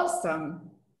wholesome,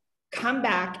 come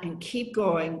back and keep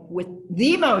going with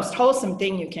the most wholesome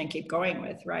thing you can keep going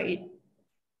with, right?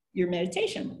 Your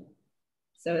meditation.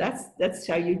 So that's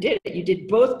how you did it. You did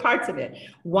both parts of it.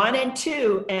 1 and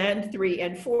 2 and 3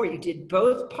 and 4. You did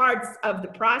both parts of the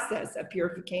process of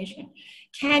purification.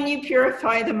 Can you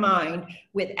purify the mind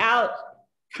without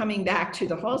coming back to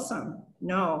the wholesome?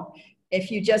 No.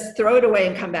 If you just throw it away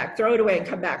and come back, throw it away and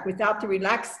come back, without the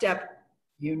relaxed step,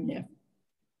 you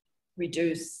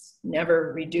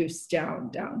never reduce down,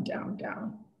 down, down,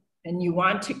 down. And you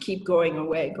want to keep going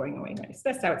away. So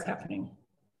that's how it's happening.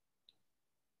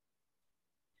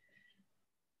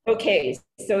 Okay,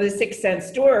 so the 6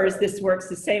 sense doors, this works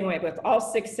the same way with all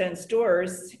 6 sense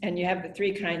doors, and you have the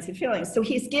 3 kinds of feelings. So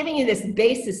he's giving you this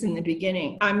basis in the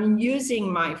beginning. I'm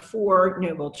using my 4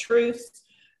 noble truths.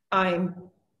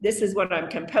 This is what I'm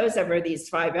composed of, are these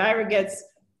 5 aggregates.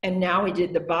 And now we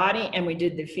did the body and we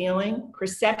did the feeling.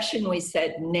 Perception, we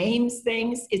said, names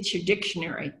things. It's your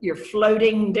dictionary, your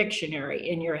floating dictionary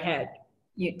in your head.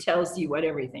 It tells you what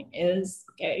everything is,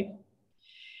 okay?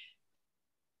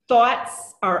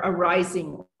 Thoughts are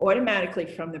arising automatically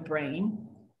from the brain.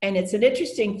 And it's an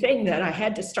interesting thing that I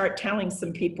had to start telling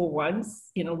some people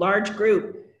once in a large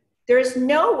group. There's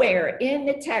nowhere in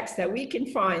the text that we can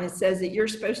find that says that you're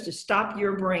supposed to stop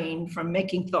your brain from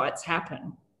making thoughts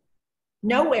happen.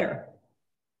 Nowhere.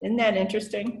 Isn't that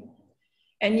interesting?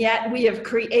 And yet we have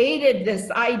created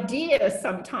this idea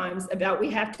sometimes about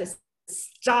we have to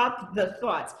stop the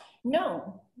thoughts.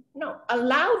 No,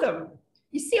 allow them.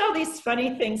 You see all these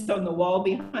funny things on the wall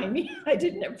behind me? I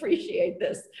didn't appreciate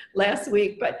this last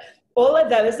week, but all of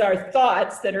those are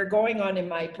thoughts that are going on in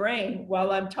my brain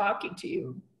while I'm talking to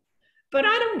you. But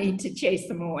I don't need to chase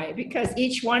them away, because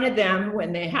each one of them,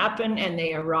 when they happen and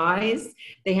they arise,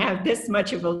 they have this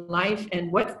much of a life,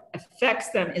 and what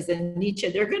affects them is a niche.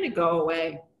 They're going to go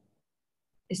away.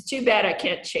 It's too bad I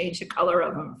can't change the color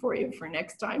of them for you for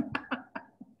next time.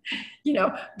 You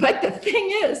know, but the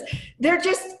thing is, they're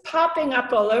just popping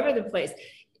up all over the place.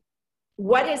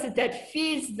 What is it that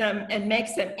feeds them and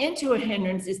makes them into a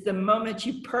hindrance is the moment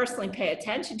you personally pay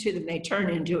attention to them, they turn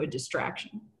into a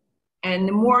distraction. And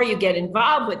the more you get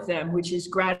involved with them, which is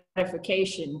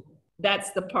gratification,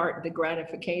 that's the part, the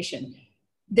gratification,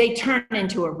 they turn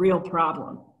into a real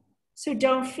problem. So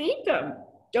don't feed them.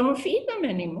 Don't feed them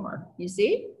anymore, you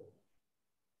see?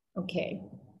 Okay.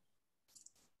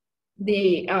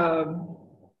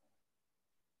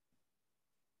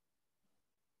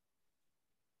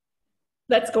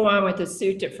 Let's go on with the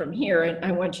sutta from here, and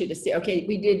I want you to see, okay,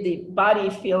 we did the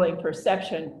body, feeling,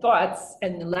 perception, thoughts,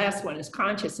 and the last one is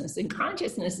consciousness. And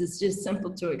consciousness is just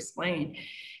simple to explain.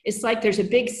 It's like there's a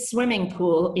big swimming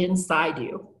pool inside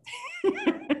you.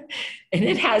 And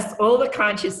it has all the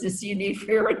consciousness you need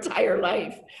for your entire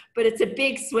life, but it's a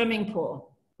big swimming pool.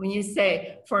 When you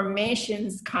say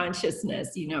formations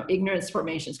consciousness, you know, ignorance,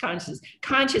 formations consciousness,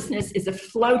 consciousness is a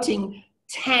floating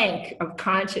tank of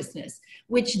consciousness,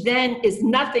 which then is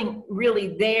nothing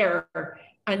really there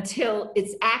until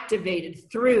it's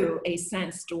activated through a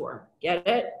sense door. Get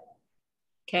it?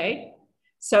 Okay.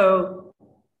 So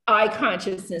eye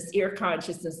consciousness, ear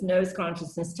consciousness, nose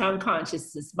consciousness, tongue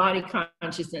consciousness, body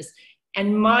consciousness,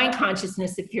 and mind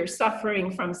consciousness. If you're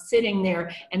suffering from sitting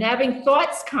there and having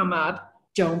thoughts come up,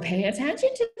 don't pay attention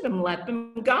to them, let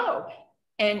them go.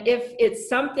 And if it's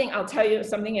something, I'll tell you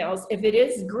something else. If it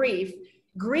is grief,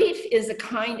 grief is a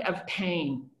kind of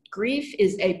pain. Grief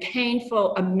is a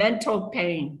painful, a mental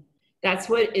pain. That's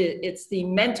what it's the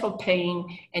mental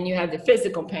pain, and you have the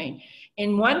physical pain.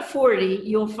 In 140,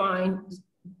 you'll find,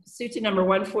 Sutta number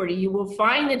 140, you will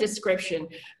find the description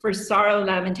for sorrow,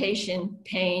 lamentation,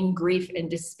 pain, grief, and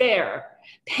despair.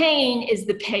 Pain is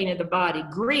the pain of the body.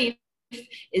 Grief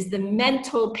is the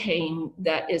mental pain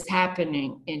that is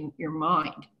happening in your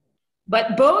mind.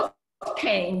 But both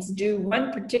pains do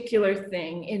one particular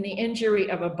thing in the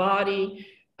injury of a body.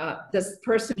 This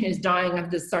person who's dying of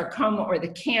the sarcoma or the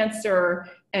cancer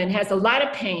and has a lot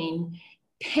of pain,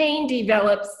 pain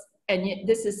develops, and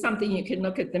this is something you can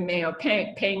look at the Mayo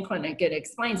Pain Clinic, it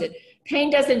explains it. Pain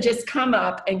doesn't just come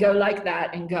up and go like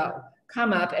that and go,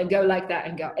 come up and go like that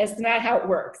and go. It's not how it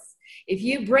works. If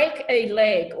you break a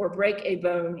leg or break a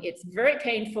bone, it's very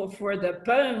painful for the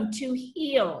bone to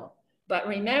heal. But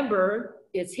remember,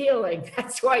 it's healing.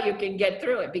 That's why you can get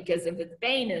through it, because if the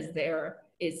pain is there,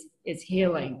 it's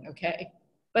healing, okay?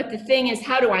 But the thing is,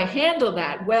 how do I handle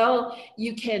that? Well,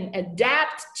 you can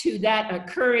adapt to that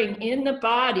occurring in the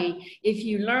body if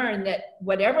you learn that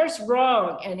whatever's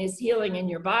wrong and is healing in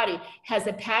your body has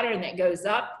a pattern that goes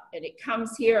up and it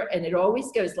comes here and it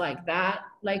always goes like that,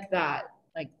 like that,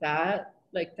 like that,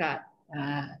 like that,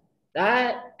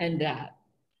 that, and that.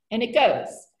 And it goes.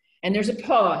 And there's a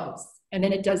pause. And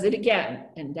then it does it again.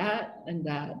 And that, and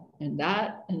that, and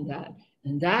that, and that,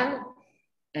 and that,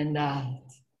 and that.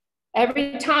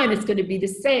 Every time it's going to be the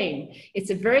same. It's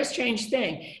a very strange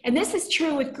thing. And this is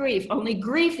true with grief, only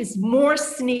grief is more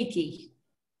sneaky.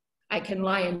 I can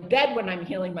lie in bed when I'm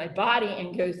healing my body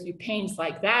and go through pains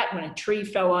like that when a tree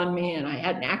fell on me and I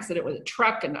had an accident with a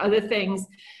truck and other things,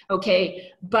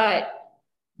 okay? But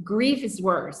grief is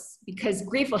worse because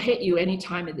grief will hit you any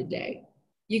time of the day.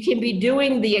 You can be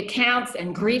doing the accounts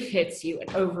and grief hits you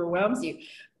and overwhelms you.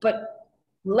 But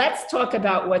Let's talk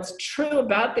about what's true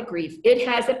about the grief. It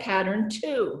has a pattern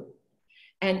too.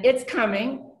 And it's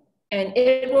coming, and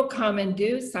it will come and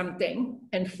do something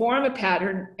and form a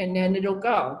pattern, and then it'll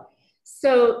go.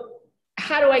 So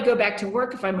how do I go back to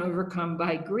work if I'm overcome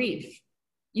by grief?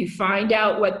 You find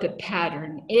out what the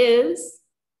pattern is,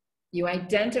 you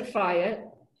identify it,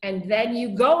 and then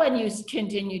you go and you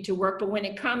continue to work. But when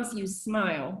it comes, you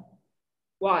smile.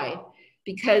 Why?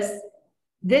 Because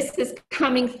this is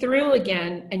coming through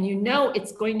again, and you know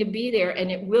it's going to be there,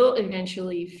 and it will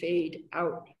eventually fade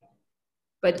out.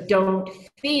 But don't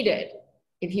feed it.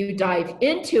 If you dive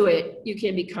into it, you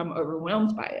can become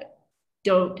overwhelmed by it.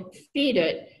 Don't feed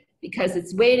it, because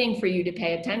it's waiting for you to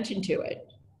pay attention to it.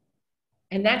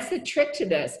 And that's the trick to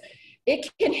this.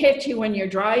 It can hit you when you're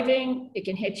driving. It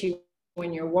can hit you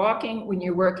when you're walking, when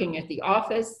you're working at the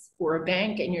office or a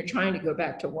bank and you're trying to go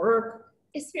back to work.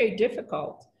 It's very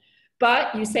difficult.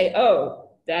 But you say,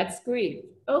 oh, that's grief.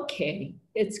 Okay,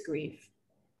 it's grief.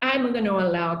 I'm going to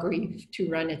allow grief to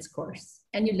run its course,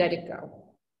 and you let it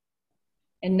go.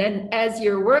 And then as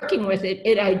you're working with it,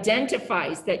 it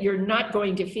identifies that you're not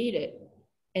going to feed it,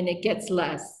 and it gets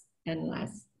less and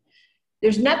less.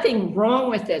 There's nothing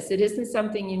wrong with this. It isn't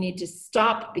something you need to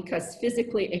stop, because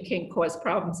physically it can cause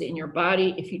problems in your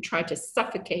body if you try to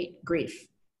suffocate grief.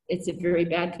 It's a very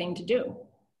bad thing to do.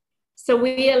 So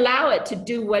we allow it to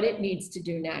do what it needs to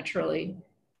do naturally.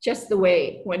 Just the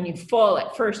way when you fall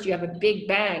at first, you have a big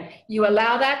bang. You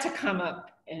allow that to come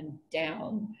up and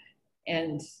down.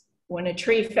 And when a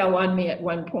tree fell on me at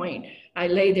one point, I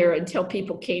lay there until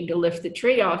people came to lift the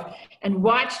tree off and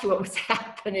watched what was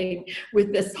happening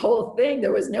with this whole thing.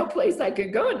 There was no place I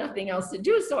could go, nothing else to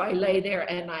do. So I lay there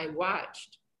and I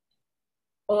watched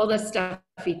all the stuff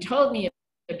he told me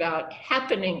about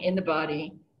happening in the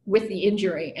body with the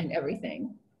injury and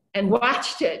everything, and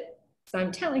watched it. So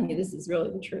I'm telling you, this is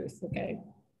really the truth, okay?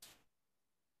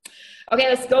 Okay,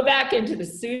 let's go back into the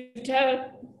sutta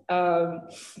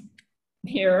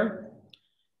here.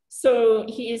 So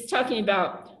he is talking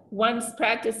about once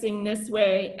practicing this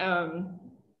way,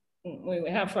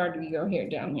 how far do we go here,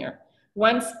 down here?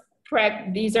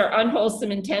 These are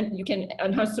unwholesome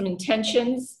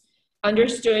intentions,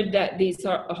 understood that these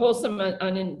are wholesome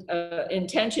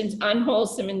intentions.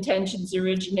 Unwholesome intentions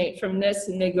originate from this,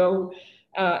 and they go,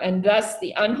 and thus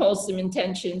the unwholesome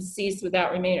intentions cease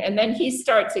without remainder. And then he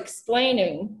starts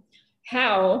explaining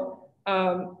how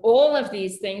all of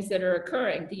these things that are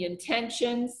occurring, the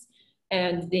intentions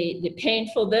and the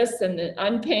painful this and the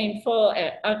unpainful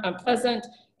and unpleasant,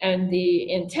 and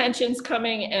the intentions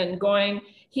coming and going,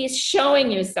 he's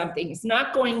showing you something. He's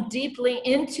not going deeply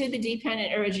into the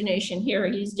dependent origination here.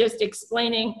 He's just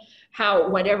explaining how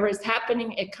whatever is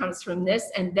happening, it comes from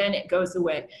this and then it goes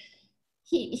away.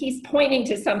 He's pointing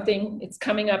to something. It's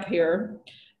coming up here.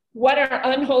 What are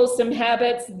unwholesome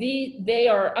habits? They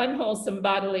are unwholesome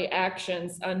bodily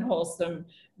actions, unwholesome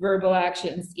verbal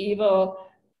actions, evil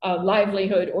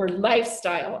livelihood or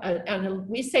lifestyle. And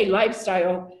we say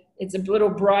lifestyle, it's a little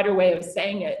broader way of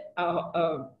saying it.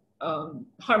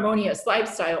 Harmonious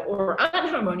lifestyle or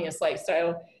unharmonious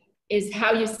lifestyle is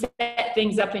how you set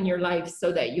things up in your life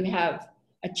so that you have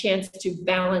a chance to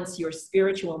balance your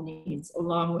spiritual needs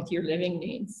along with your living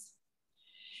needs.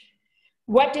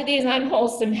 What do these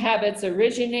unwholesome habits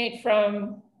originate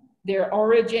from? Their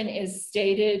origin is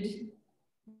stated.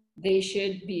 They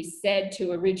should be said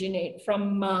to originate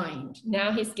from mind.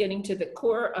 Now he's getting to the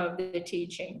core of the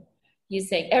teaching. He's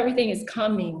saying everything is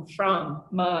coming from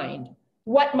mind.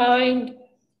 What mind?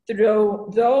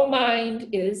 Though mind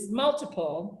is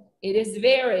multiple, it is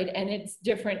varied and it's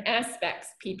different aspects,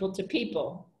 people to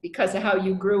people, because of how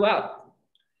you grew up.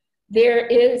 There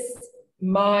is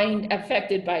mind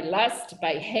affected by lust,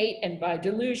 by hate, and by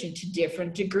delusion to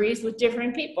different degrees with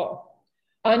different people.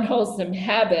 Unwholesome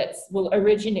habits will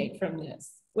originate from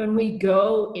this. When we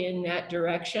go in that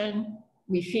direction,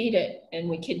 we feed it and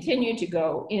we continue to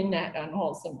go in that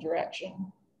unwholesome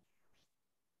direction.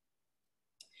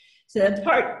 So the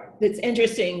part that's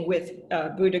interesting with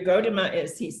Buddha Gautama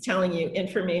is he's telling you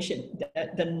information,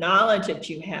 that the knowledge that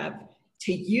you have,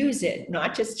 to use it,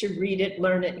 not just to read it,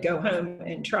 learn it, go home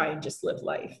and try and just live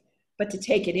life, but to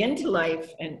take it into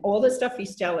life, and all the stuff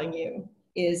he's telling you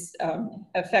is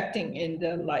affecting in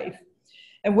the life.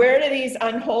 And where do these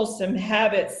unwholesome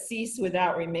habits cease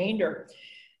without remainder?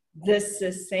 The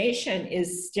cessation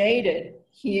is stated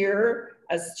here.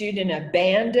 A student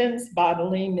abandons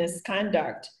bodily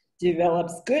misconduct,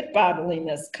 develops good bodily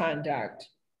misconduct.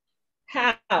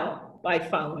 How? By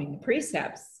following the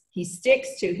precepts. He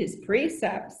sticks to his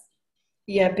precepts.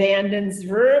 He abandons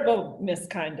verbal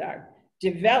misconduct,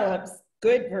 develops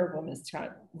good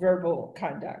verbal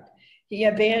conduct. He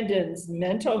abandons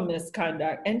mental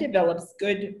misconduct and develops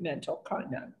good mental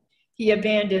conduct. He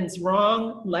abandons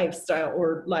wrong lifestyle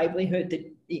or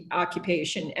livelihood, the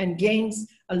occupation, and gains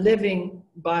a living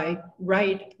by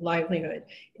right livelihood.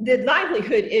 The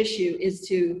livelihood issue is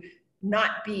to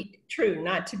not be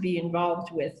not to be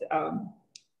involved with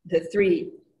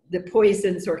the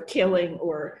poisons or killing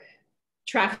or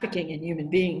trafficking in human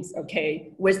beings,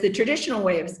 okay, was the traditional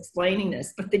way of explaining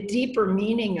this. But the deeper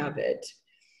meaning of it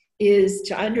is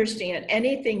to understand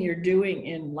anything you're doing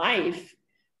in life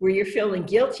where you're feeling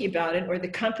guilty about it, or the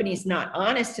company's not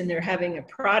honest and they're having a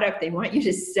product they want you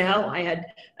to sell. I had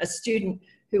a student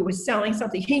who was selling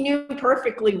something. He knew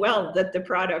perfectly well that the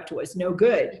product was no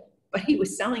good, but he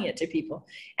was selling it to people.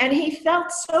 And he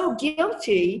felt so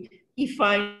guilty, he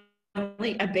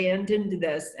finally abandoned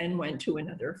this and went to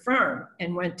another firm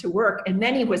and went to work. And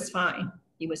then he was fine.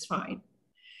 He was fine.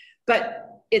 But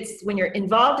it's when you're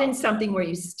involved in something where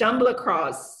you stumble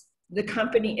across the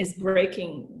company is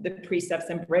breaking the precepts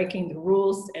and breaking the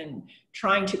rules and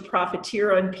trying to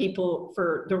profiteer on people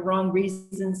for the wrong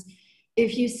reasons.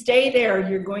 If you stay there,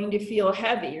 you're going to feel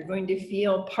heavy. You're going to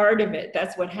feel part of it.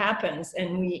 That's what happens.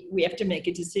 And we have to make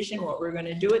a decision what we're going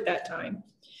to do at that time.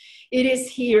 It is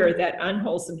here that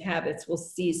unwholesome habits will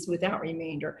cease without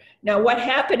remainder. Now, what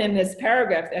happened in this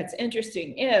paragraph that's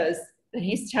interesting is that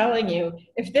he's telling you,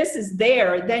 if this is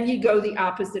there, then you go the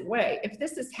opposite way. If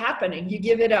this is happening, you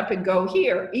give it up and go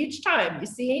here. Each time, you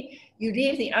see, you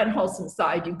leave the unwholesome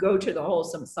side, you go to the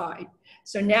wholesome side.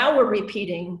 So now we're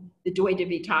repeating the Dvaita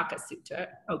Vitakka Sutta,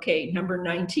 okay, number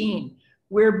 19,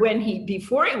 where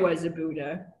before he was a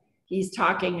Buddha, he's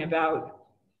talking about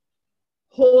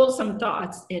wholesome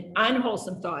thoughts and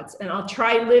unwholesome thoughts. And I'll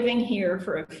try living here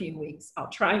for a few weeks. I'll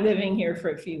try living here for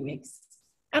a few weeks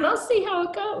and I'll see how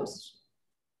it goes.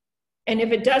 And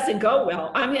if it doesn't go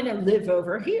well, I'm going to live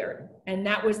over here. And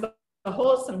that was the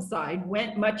wholesome side,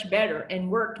 went much better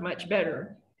and worked much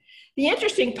better. The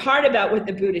interesting part about what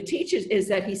the Buddha teaches is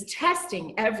that he's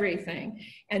testing everything.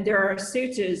 And there are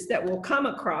suttas that will come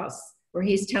across where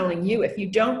he's telling you, if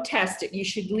you don't test it, you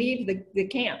should leave the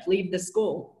camp, leave the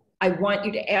school. I want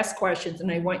you to ask questions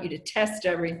and I want you to test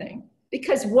everything.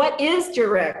 Because what is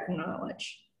direct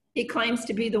knowledge? He claims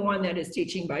to be the one that is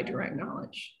teaching by direct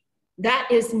knowledge. That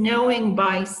is knowing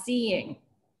by seeing.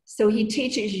 So he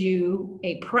teaches you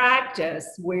a practice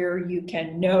where you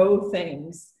can know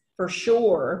things for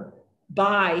sure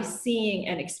by seeing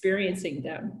and experiencing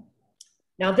them.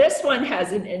 Now this one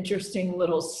has an interesting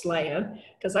little slant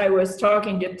because I was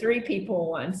talking to 3 people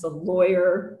once, a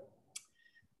lawyer,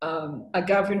 a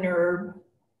governor,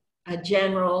 a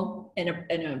general, and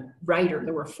a writer.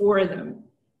 There were 4 of them.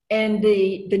 And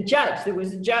the judge, there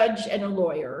was a judge and a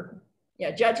lawyer. Yeah,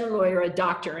 judge, a lawyer, a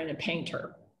doctor, and a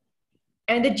painter.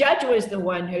 And the judge was the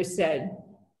one who said,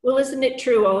 well, isn't it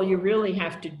true all you really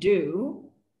have to do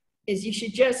is you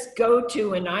should just go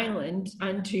to an island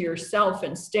unto yourself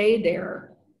and stay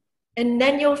there, and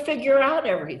then you'll figure out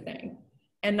everything.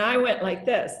 And I went like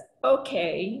this,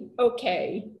 okay,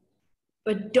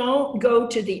 but don't go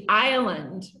to the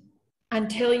island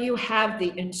until you have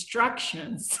the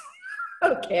instructions.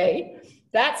 Okay,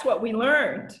 that's what we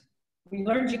learned. We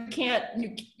learned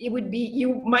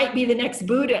you might be the next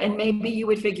Buddha and maybe you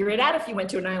would figure it out if you went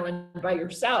to an island by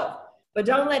yourself. But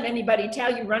don't let anybody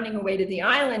tell you running away to the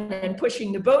island and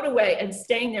pushing the boat away and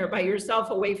staying there by yourself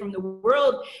away from the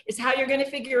world is how you're going to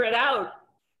figure it out.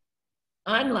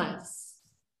 Unless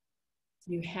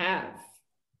you have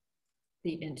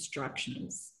the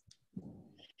instructions.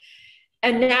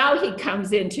 And now he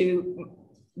comes into,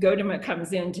 Gautama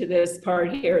comes into this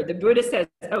part here. The Buddha says,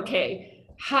 okay,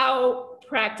 how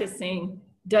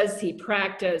does he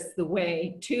practice the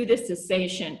way to the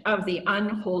cessation of the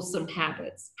unwholesome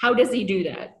habits? How does he do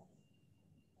that?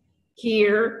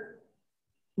 Here,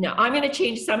 now I'm going to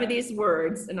change some of these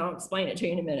words and I'll explain it to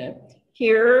you in a minute.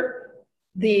 Here,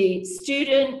 the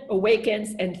student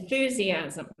awakens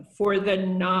enthusiasm for the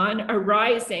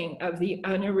non-arising of the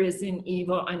unarisen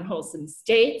evil unwholesome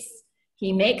states.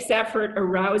 He makes effort,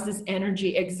 arouses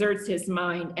energy, exerts his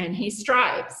mind, and he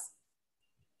strives.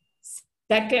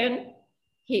 Second,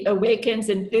 he awakens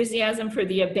enthusiasm for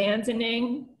the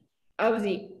abandoning of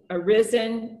the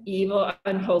arisen, evil,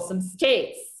 unwholesome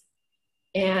states.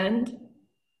 And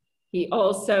he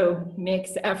also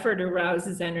makes effort,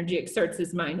 arouses energy, exerts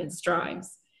his mind, and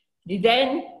strives.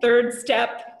 Then, third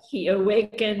step, he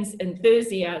awakens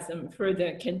enthusiasm for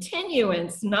the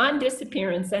continuance,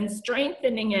 non-disappearance, and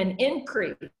strengthening and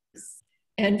increase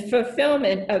and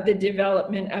fulfillment of the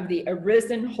development of the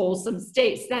arisen wholesome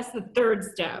states. That's the third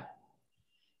step.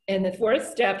 And the fourth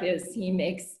step is he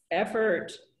makes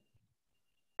effort,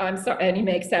 I'm sorry, and he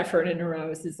makes effort and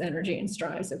arouses energy and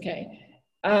strives, okay.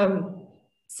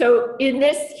 So in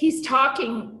this, he's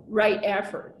talking right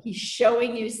effort. He's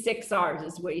showing you 6 R's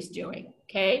is what he's doing,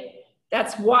 okay?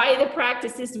 That's why the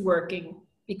practice is working,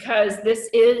 because this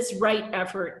is right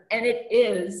effort and it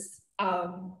is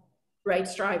right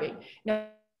striving. Now,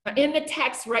 in the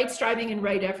text, right striving and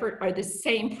right effort are the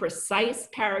same precise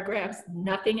paragraphs.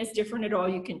 Nothing is different at all.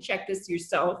 You can check this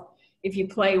yourself if you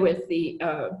play with the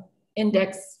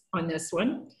index on this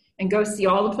one, and go see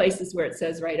all the places where it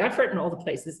says right effort and all the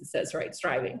places it says right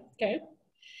striving, okay?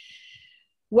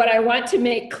 What I want to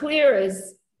make clear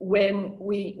is when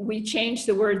we change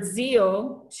the word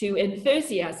zeal to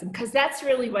enthusiasm, because that's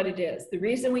really what it is. The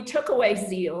reason we took away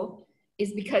zeal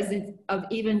is because of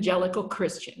evangelical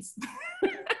Christians.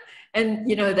 And,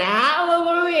 you know, the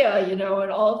hallelujah, you know,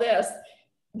 and all this.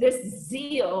 This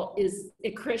zeal is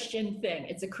a Christian thing.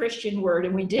 It's a Christian word,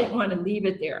 and we didn't want to leave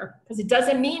it there because it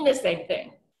doesn't mean the same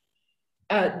thing.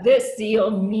 This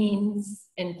zeal means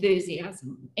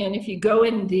enthusiasm. And if you go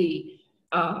in the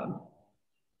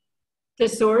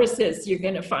thesauruses, you're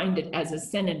going to find it as a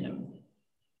synonym.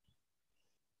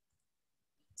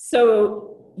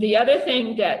 So the other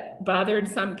thing that bothered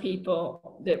some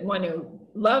people that want to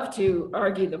love to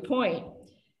argue the point,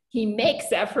 he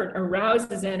makes effort,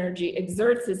 arouses energy,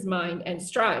 exerts his mind, and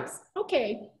strives.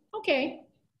 Okay.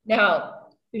 Now,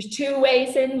 there's 2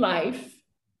 ways in life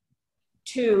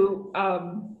to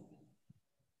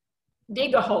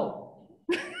dig a hole.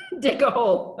 Dig a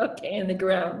hole, okay, in the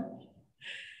ground.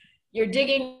 You're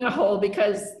digging a hole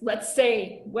because, let's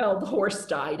say, well, the horse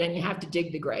died and you have to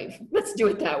dig the grave. Let's do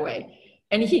it that way.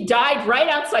 And he died right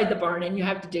outside the barn and you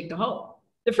have to dig the hole.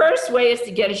 The first way is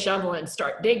to get a shovel and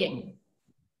start digging.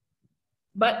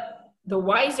 But the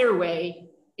wiser way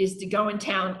is to go in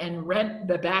town and rent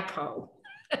the backhoe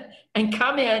and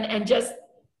come in and just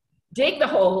dig the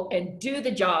hole and do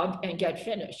the job and get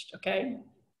finished, okay?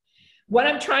 What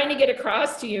I'm trying to get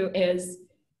across to you is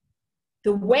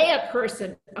the way a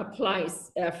person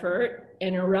applies effort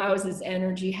and arouses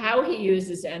energy, how he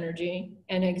uses energy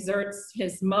and exerts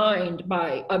his mind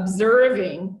by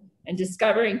observing and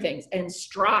discovering things and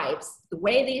strives. The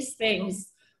way these things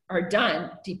are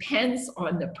done depends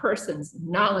on the person's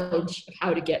knowledge of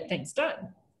how to get things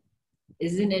done.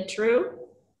 Isn't it true?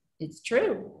 It's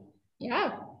true.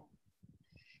 Yeah.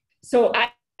 So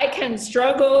I can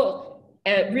struggle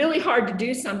really hard to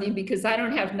do something because I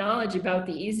don't have knowledge about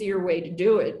the easier way to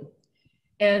do it.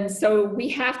 And so we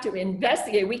have to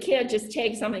investigate. We can't just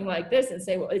take something like this and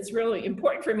say, well, it's really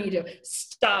important for me to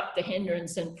stop the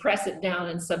hindrance and press it down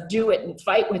and subdue it and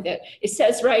fight with it. It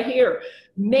says right here,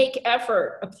 make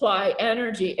effort, apply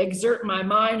energy, exert my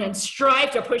mind, and strive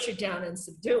to push it down and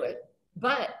subdue it.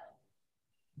 But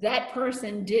that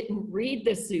person didn't read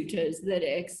the suttas that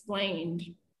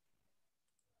explained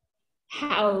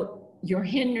how your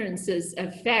hindrances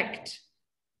affect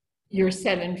your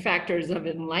 7 factors of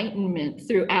enlightenment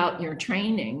throughout your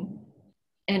training,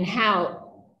 and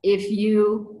how if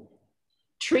you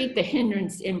treat the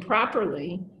hindrance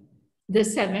improperly, the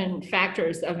 7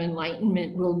 factors of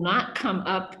enlightenment will not come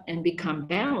up and become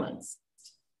balanced.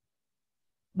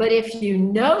 But if you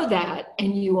know that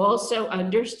and you also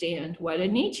understand what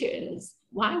anicca is,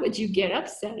 why would you get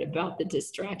upset about the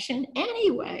distraction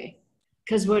anyway?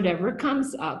 Because whatever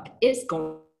comes up is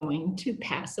going to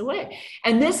pass away.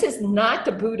 And this is not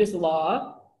the Buddha's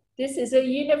law. This is a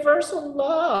universal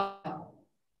law.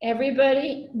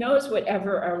 Everybody knows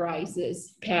whatever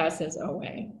arises passes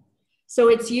away. So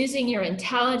it's using your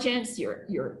intelligence,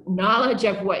 your knowledge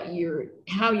of what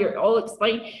how you're all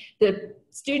explained. The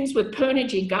students with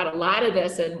Punaji got a lot of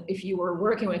this, and if you were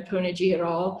working with Punaji at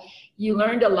all, you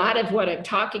learned a lot of what I'm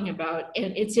talking about.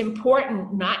 And it's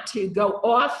important not to go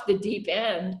off the deep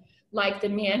end like the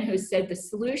man who said the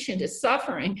solution to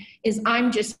suffering is I'm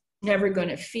just never going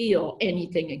to feel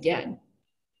anything again.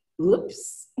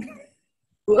 Oops.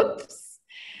 Oops.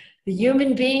 The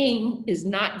human being is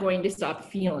not going to stop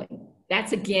feeling.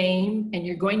 That's a game, and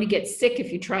you're going to get sick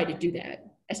if you try to do that.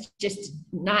 That's just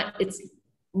not, it's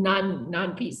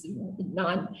non-knowledge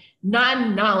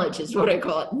is what I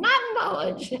call it.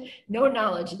 Non-knowledge, no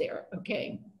knowledge there,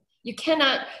 okay? You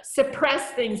cannot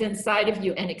suppress things inside of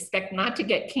you and expect not to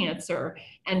get cancer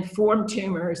and form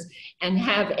tumors and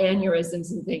have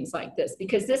aneurysms and things like this,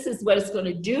 because this is what it's going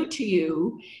to do to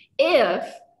you if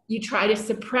you try to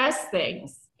suppress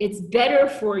things. It's better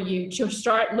for you to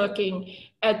start looking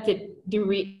at the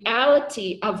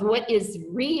reality of what is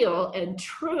real and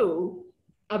true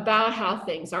about how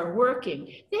things are working.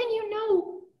 Then you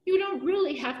know you don't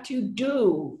really have to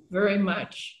do very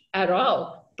much at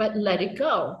all, but let it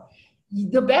go.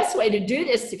 the best way to do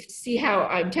this to see how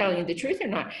I'm telling you the truth or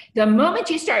not, the moment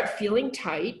you start feeling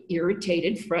tight,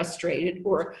 irritated, frustrated,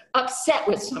 or upset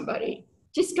with somebody,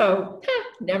 just go,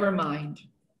 never mind.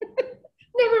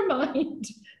 Never mind.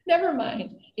 Never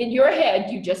mind. In your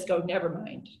head, you just go, never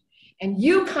mind. And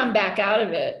you come back out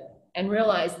of it and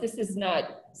realize this is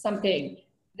not something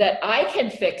that I can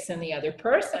fix in the other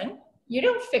person. You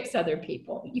don't fix other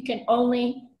people. You can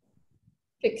only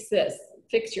fix this.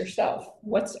 Fix yourself,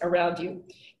 what's around you.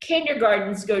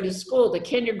 Kindergartens go to school. The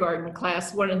kindergarten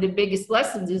class, one of the biggest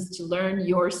lessons is to learn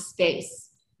your space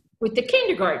with the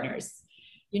kindergartners.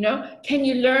 You know, can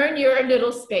you learn your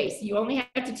little space? You only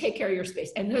have to take care of your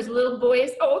space. And those little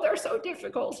boys, oh, they're so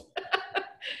difficult.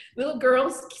 Little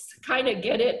girls kind of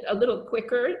get it a little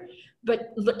quicker,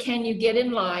 but look, can you get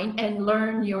in line and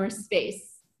learn your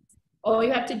space? All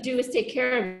you have to do is take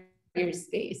care of your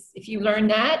space. If you learn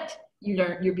that,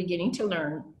 you're beginning to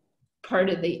learn part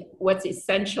of what's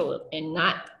essential and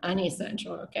not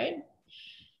unessential, okay?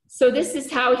 So this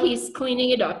is how he's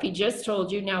cleaning it up. He just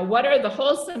told you. Now, what are the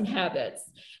wholesome habits?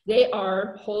 They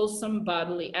are wholesome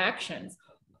bodily actions,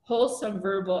 wholesome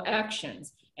verbal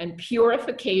actions, and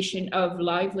purification of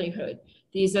livelihood.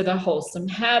 These are the wholesome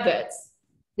habits.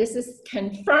 This is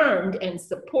confirmed and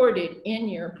supported in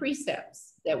your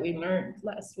precepts that we learned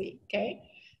last week, okay?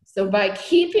 So by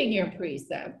keeping your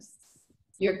precepts,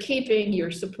 you're keeping your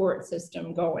support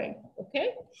system going,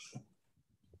 okay?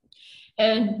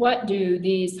 And what do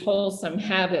these wholesome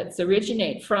habits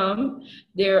originate from?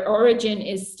 Their origin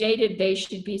is stated they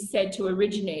should be said to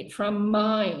originate from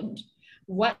mind.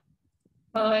 What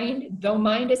mind? Though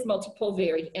mind is multiple,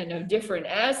 varied, and of different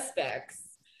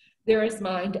aspects, there is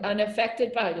mind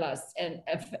unaffected by lust and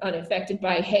unaffected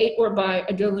by hate or by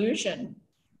a delusion.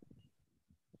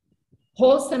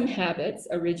 Wholesome habits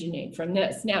originate from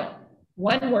this. Now,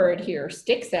 one word here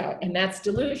sticks out, and that's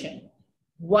delusion.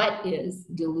 What is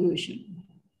delusion?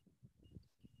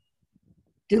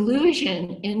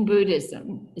 Delusion in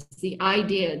Buddhism is the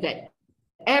idea that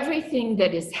everything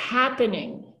that is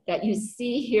happening, that you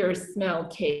see, hear, smell,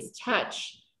 taste,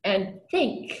 touch, and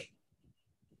think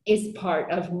is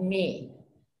part of me.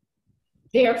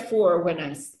 Therefore, when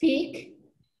I speak,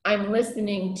 I'm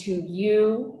listening to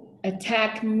you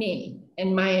attack me,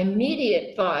 and my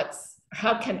immediate thoughts,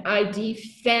 how can I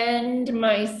defend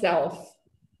myself?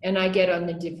 And I get on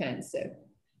the defensive.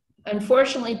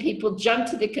 Unfortunately, people jump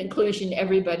to the conclusion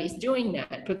everybody's doing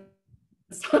that, but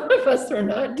some of us are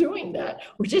not doing that.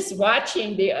 We're just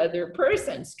watching the other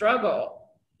person struggle,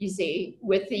 you see,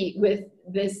 with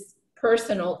this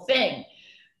personal thing.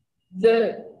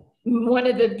 One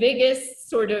of the biggest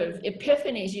sort of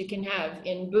epiphanies you can have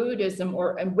in Buddhism,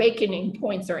 or awakening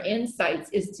points or insights,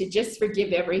 is to just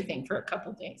forgive everything for a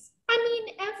couple days. I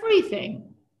mean,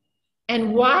 everything.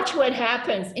 And watch what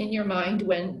happens in your mind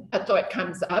when a thought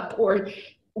comes up, or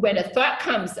when a thought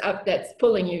comes up that's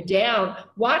pulling you down.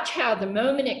 Watch how the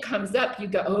moment it comes up, you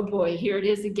go, oh boy, here it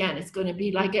is again. It's going to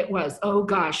be like it was. Oh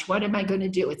gosh, what am I going to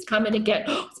do? It's coming again.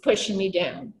 Oh, it's pushing me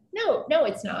down. No,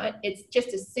 it's not. It's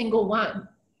just a single one.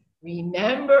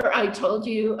 Remember, I told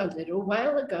you a little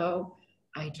while ago,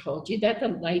 I told you that the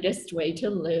lightest way to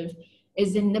live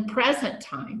is in the present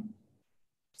time.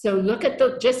 So look at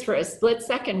just for a split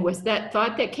second, was that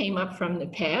thought that came up from the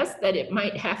past that it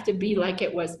might have to be like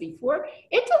it was before?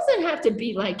 It doesn't have to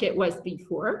be like it was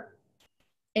before.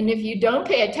 And if you don't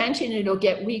pay attention, it'll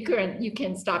get weaker and you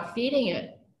can stop feeding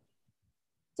it.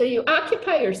 So you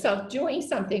occupy yourself doing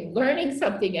something, learning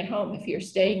something at home if you're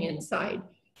staying inside.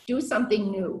 Do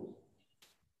something new.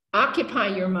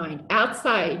 Occupy your mind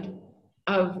outside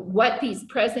of what these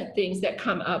present things that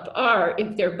come up are.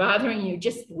 If they're bothering you,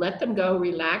 just let them go,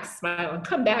 relax, smile, and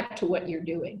come back to what you're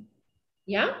doing.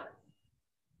 Yeah?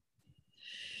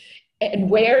 And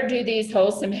where do these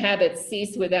wholesome habits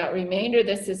cease without remainder?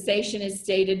 The cessation is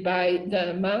stated by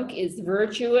the monk is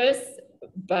virtuous,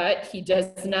 but he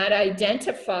does not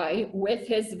identify with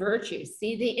his virtue.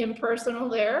 See the impersonal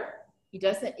there?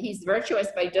 He's virtuous,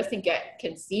 but he doesn't get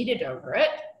conceited over it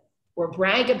or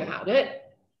brag about it.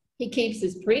 He keeps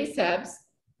his precepts,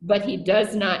 but he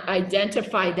does not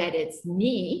identify that it's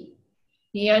me.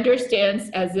 He understands,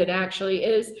 as it actually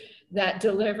is, that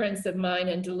deliverance of mind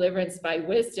and deliverance by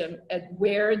wisdom,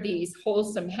 where these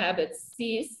wholesome habits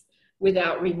cease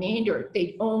without remainder.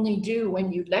 They only do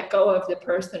when you let go of the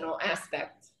personal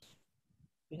aspect.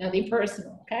 Nothing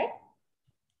personal, okay?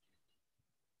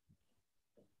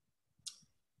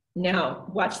 Now,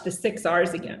 watch the 6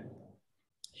 R's again.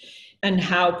 And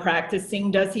how practicing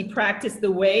does he practice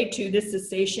the way to the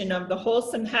cessation of the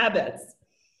wholesome habits?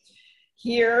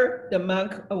 Here, the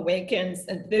monk awakens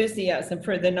enthusiasm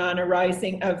for the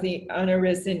non-arising of the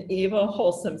unarisen evil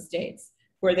wholesome states,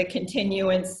 for the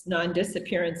continuance,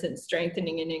 non-disappearance, and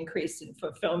strengthening and increase in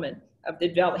fulfillment of the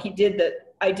development. He did the,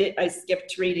 I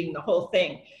skipped reading the whole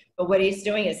thing, but what he's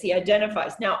doing is he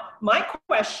identifies. Now, my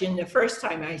question the first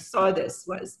time I saw this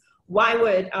was, why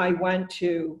would I want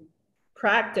to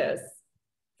practice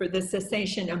for the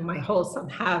cessation of my wholesome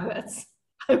habits?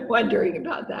 I'm wondering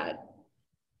about that.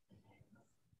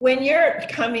 When you're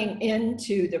coming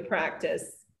into the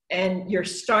practice and you're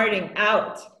starting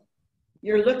out,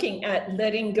 you're looking at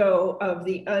letting go of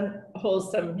the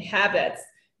unwholesome habits,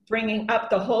 bringing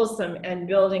up the wholesome and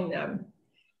building them.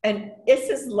 And this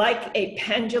is like a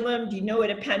pendulum. Do you know what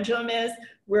a pendulum is?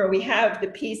 Where we have the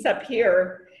piece up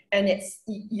here and it's,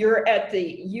 you're at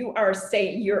the,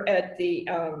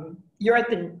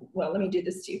 well, let me do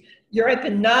this to you. You're at the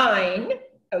 9,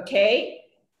 okay?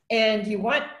 And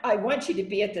I want you to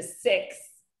be at the 6.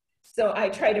 So I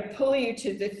try to pull you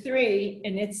to the 3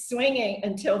 and it's swinging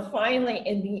until finally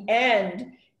in the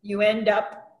end, you end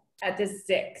up at the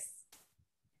 6.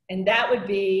 And that would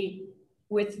be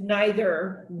with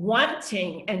neither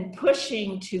wanting and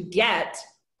pushing to get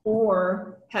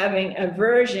or having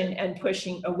aversion and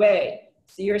pushing away.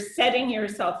 So you're setting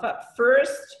yourself up.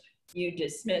 First, you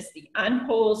dismiss the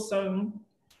unwholesome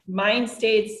mind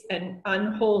states and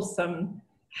unwholesome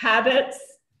habits,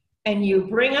 and you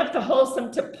bring up the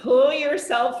wholesome to pull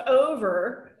yourself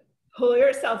over,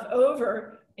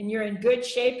 and you're in good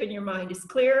shape and your mind is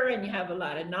clearer and you have a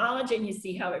lot of knowledge and you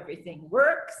see how everything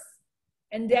works.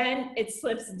 And then it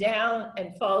slips down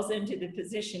and falls into the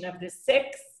position of the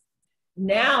 6.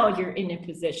 Now you're in a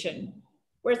position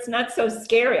where it's not so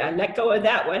scary. I let go of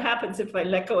that. What happens if I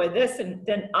let go of this? And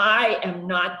then I am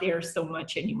not there so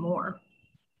much anymore.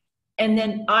 And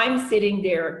then I'm sitting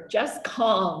there just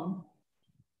calm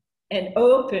and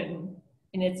open.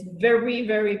 And it's very,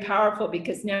 very powerful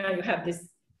because now you have this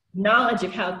knowledge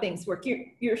of how things work.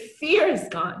 Your fear is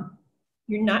gone.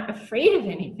 You're not afraid of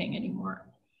anything anymore.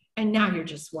 And now you're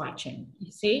just watching,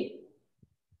 you see?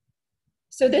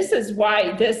 So this is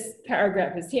why this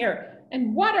paragraph is here.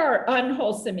 And what are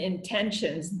unwholesome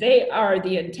intentions? They are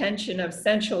the intention of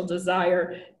sensual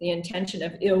desire, the intention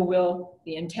of ill will,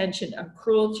 the intention of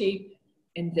cruelty,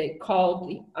 and they call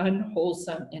the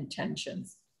unwholesome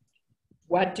intentions.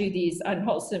 What do these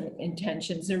unwholesome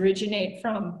intentions originate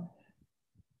from?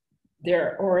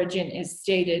 Their origin is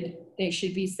stated. They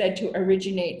should be said to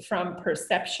originate from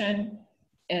perception.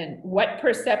 And what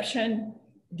perception?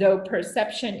 Though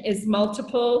perception is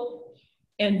multiple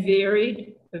and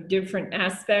varied of different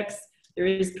aspects, there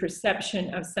is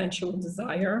perception of sensual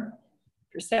desire,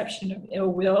 perception of ill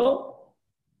will,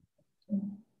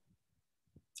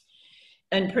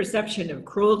 and perception of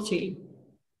cruelty.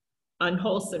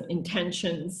 Unwholesome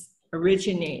intentions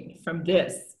originate from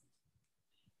this.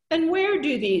 And where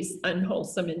do these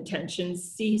unwholesome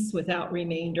intentions cease without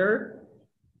remainder?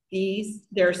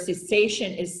 Their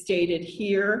cessation is stated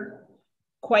here,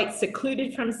 quite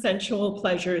secluded from sensual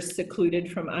pleasures,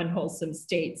 secluded from unwholesome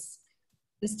states.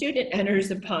 The student enters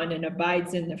upon and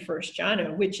abides in the first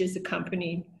jhana, which is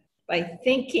accompanied by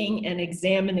thinking and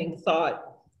examining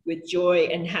thought with joy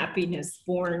and happiness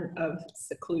born of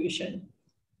seclusion.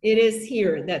 It is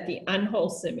here that the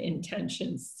unwholesome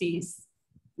intentions cease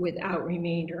without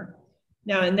remainder.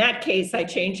 Now, in that case, I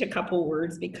changed a couple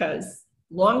words because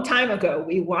long time ago,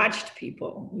 we watched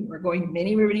people. We were going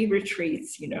many, many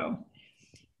retreats, you know.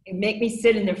 It make me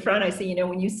sit in the front. I say, you know,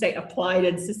 when you say applied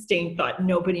and sustained thought,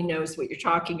 nobody knows what you're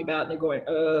talking about. And they're going,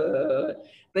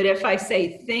 But if I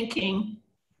say thinking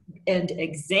and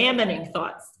examining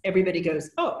thoughts, everybody goes,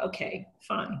 oh, okay,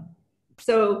 fine.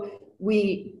 So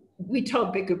we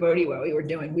told Bhikkhu Bodhi what we were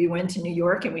doing. We went to New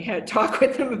York and we had a talk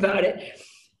with him about it.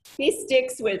 He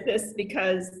sticks with this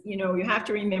because, you know, you have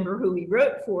to remember who he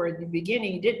wrote for in the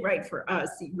beginning. He didn't write for us.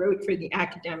 He wrote for the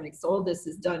academics. All this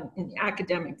is done in the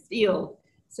academic field.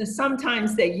 So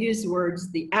sometimes they use words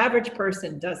the average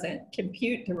person doesn't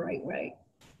compute the right way.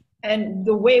 And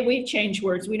the way we change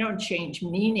words, we don't change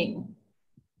meaning.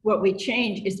 What we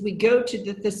change is we go to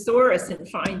the thesaurus and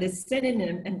find a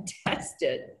synonym and test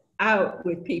it out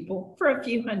with people for a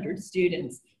few hundred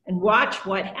students and watch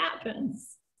what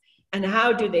happens and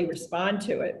how do they respond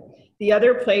to it. The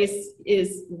other place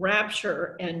is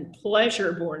rapture and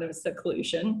pleasure born of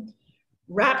seclusion.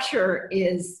 Rapture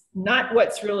is not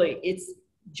what's really, it's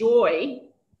joy,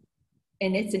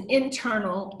 and it's an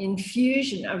internal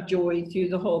infusion of joy through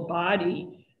the whole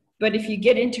body. But if you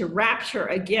get into rapture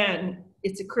again,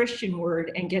 it's a Christian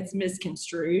word and gets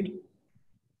misconstrued.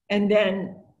 And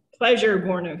then pleasure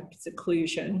born of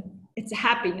seclusion, it's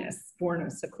happiness. born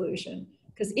of seclusion.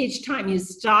 Because each time you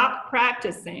stop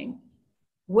practicing,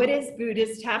 what is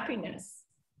Buddhist happiness?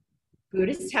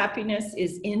 Buddhist happiness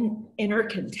is in inner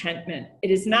contentment.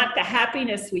 It is not the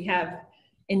happiness we have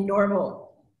in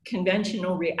normal,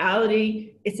 conventional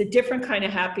reality. It's a different kind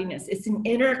of happiness. It's an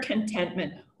inner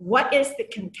contentment. What is the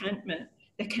contentment?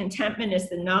 The contentment is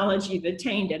the knowledge you've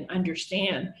attained and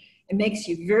understand. It makes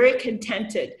you very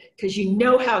contented because you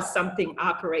know how something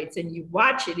operates and you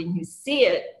watch it and you see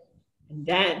it, and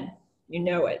then you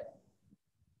know it.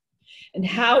 And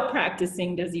how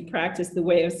practicing does he practice the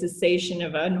way of cessation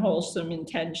of unwholesome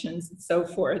intentions and so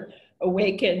forth,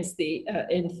 awakens the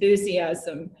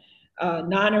enthusiasm,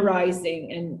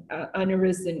 non-arising and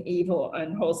unarisen evil,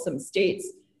 unwholesome states.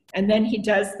 And then he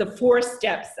does the 4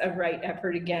 steps of right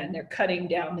effort again. They're cutting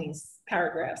down these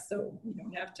paragraphs, so you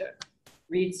don't have to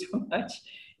read so much.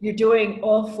 You're doing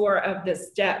all 4 of the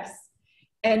steps.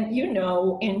 And you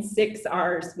know, in 6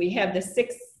 R's, we have the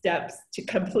 6 steps to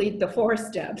complete the 4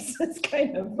 steps. It's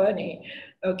kind of funny.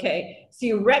 Okay, so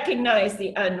you recognize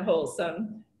the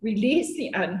unwholesome, release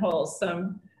the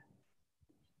unwholesome,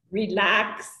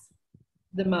 relax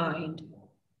the mind,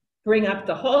 bring up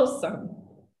the wholesome,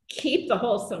 keep the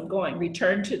wholesome going,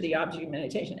 return to the object of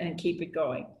meditation and keep it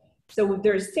going. So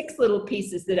there's 6 little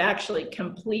pieces that actually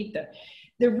complete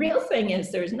the real thing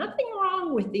is there's nothing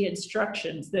wrong with the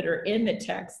instructions that are in the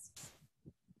text.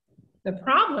 The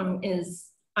problem is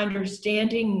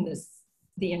understanding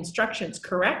the instructions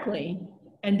correctly,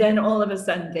 and then all of a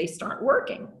sudden they start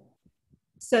working.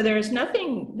 So there's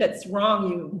nothing that's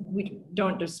wrong. We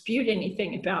don't dispute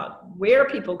anything about where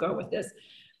people go with this,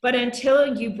 but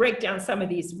until you break down some of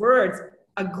these words,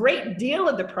 a great deal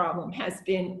of the problem has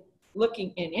been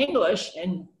looking in English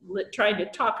and trying to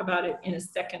talk about it in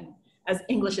as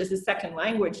English as a second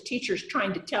language, teachers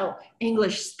trying to tell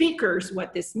English speakers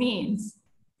what this means.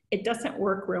 It doesn't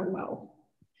work real well.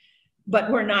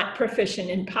 But we're not proficient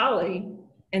in Pali,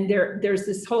 and there's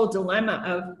this whole dilemma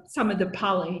of some of the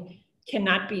Pali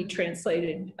cannot be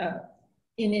translated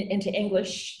into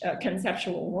English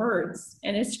conceptual words,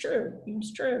 and it's true,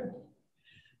 it's true.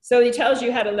 So he tells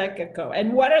you how to let it go.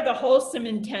 And what are the wholesome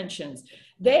intentions?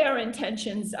 They are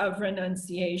intentions of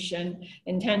renunciation,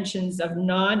 intentions of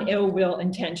non-ill will,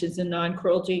 intentions of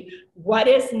non-cruelty. What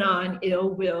is non-ill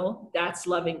will? That's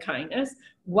loving kindness.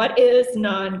 What is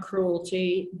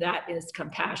non-cruelty? That is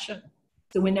compassion.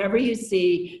 So whenever you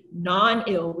see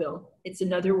non-ill will, it's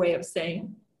another way of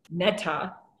saying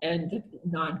metta, and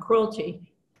non-cruelty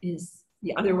is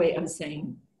the other way of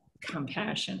saying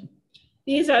compassion.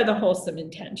 These are the wholesome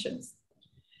intentions.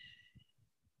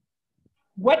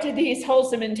 What do these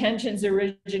wholesome intentions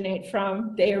originate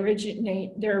from? Their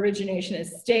origination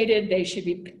is stated. They should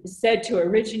be said to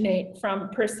originate from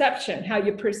perception, how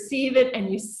you perceive it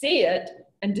and you see it.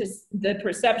 And just the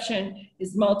perception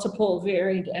is multiple,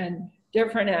 varied, and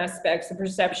different aspects. The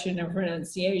perception of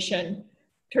renunciation,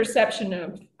 perception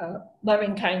of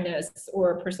loving kindness,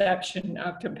 or perception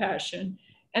of compassion.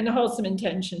 And the wholesome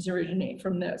intentions originate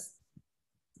from this.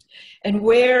 And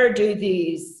where do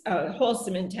these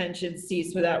wholesome intentions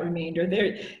cease without remainder?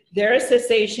 Their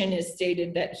cessation is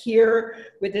stated that here,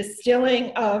 with the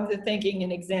stilling of the thinking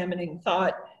and examining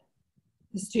thought,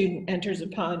 the student enters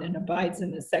upon and abides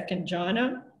in the 2nd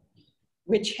jhana,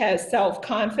 which has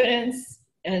self-confidence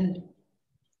and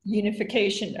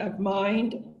unification of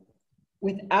mind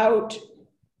without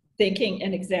thinking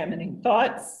and examining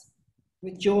thoughts,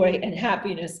 with joy and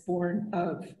happiness born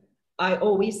of, I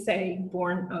always say,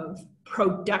 born of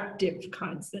productive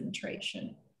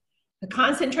concentration. The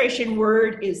concentration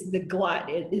word is the glut.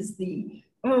 It is the,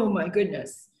 oh my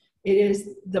goodness. It is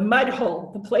the mud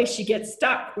hole, the place you get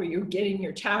stuck where you're getting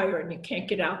your tire and you can't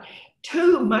get out.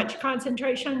 Too much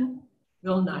concentration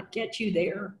will not get you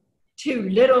there. Too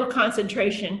little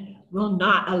concentration will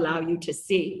not allow you to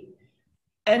see.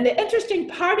 And the interesting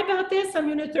part about this, I'm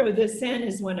going to throw this in,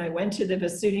 is when I went to the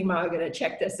Visuddhimagga to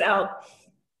check this out.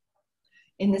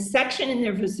 In the section in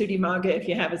the Visuddhimagga, if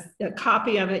you have a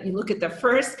copy of it, you look at the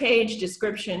first page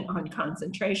description on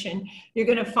concentration, you're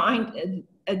going to find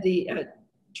the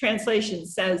translation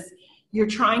says you're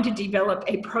trying to develop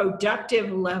a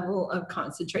productive level of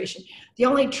concentration. The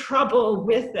only trouble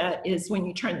with that is when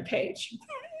you turn the page.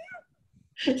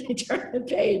 You turn the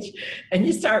page and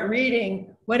you start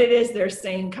reading what it is they're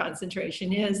saying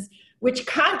concentration is, which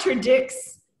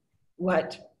contradicts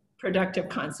what productive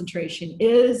concentration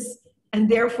is. And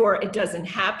therefore it doesn't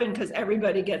happen because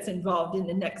everybody gets involved in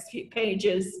the next few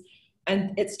pages.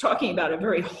 And it's talking about a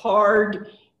very hard,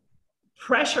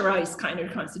 pressurized kind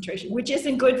of concentration, which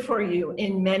isn't good for you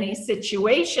in many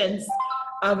situations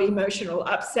of emotional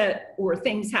upset or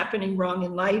things happening wrong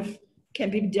in life. can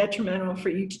be detrimental for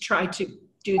you to try to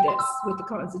do this with the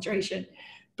concentration.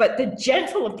 But the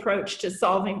gentle approach to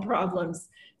solving problems,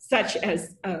 such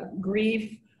as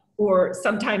grief, or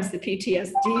sometimes the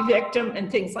PTSD victim and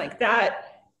things like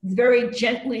that, very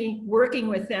gently working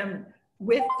with them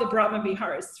with the Brahma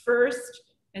Viharas first,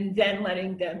 and then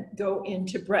letting them go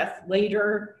into breath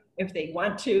later if they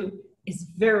want to, is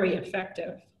very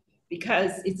effective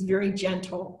because it's very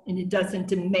gentle and it doesn't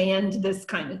demand this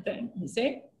kind of thing, you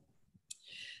see?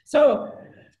 So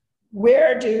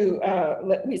where do,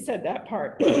 we said that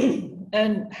part,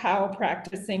 and how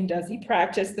practicing does he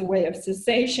practice the way of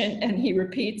cessation? And he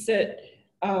repeats it,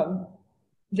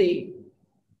 he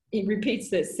repeats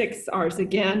the 6 R's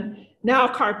again. Now,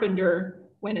 Carpenter,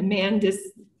 when a man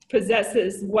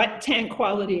possesses, what 10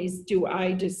 qualities do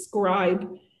I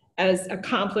describe as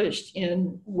accomplished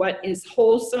in what is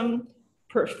wholesome,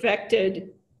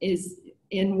 perfected is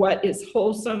in what is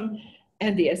wholesome,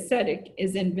 and the ascetic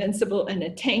is invincible and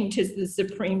attained to the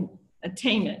supreme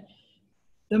attainment.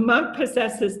 The monk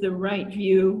possesses the right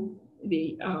view,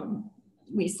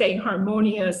 we say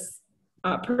harmonious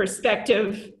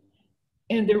perspective,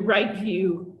 and the right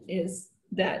view is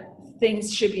that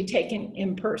things should be taken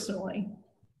impersonally.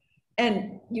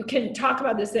 And you can talk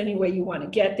about this any way you want to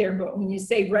get there, but when you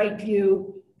say right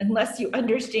view, unless you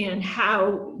understand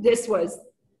how this was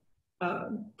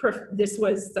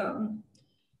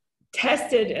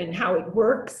tested and how it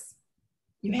works,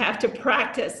 you have to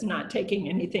practice not taking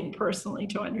anything personally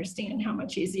to understand how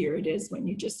much easier it is when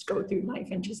you just go through life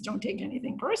and just don't take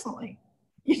anything personally.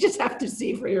 You just have to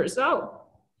see for yourself.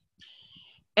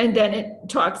 And then it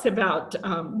talks about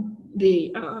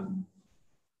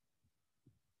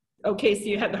okay, so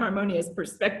you have the harmonious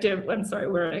perspective. I'm sorry,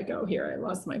 where did I go here? I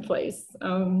lost my place.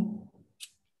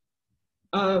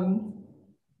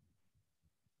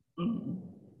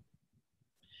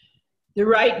 The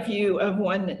right view of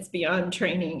one that's beyond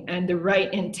training, and the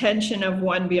right intention of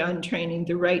one beyond training,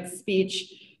 the right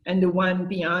speech and the one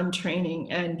beyond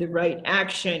training, and the right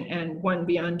action and one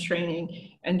beyond training,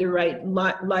 and the right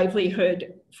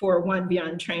livelihood for one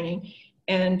beyond training,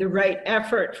 and the right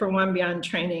effort for one beyond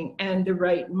training, and the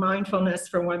right mindfulness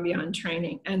for one beyond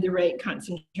training, and the right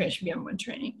concentration beyond one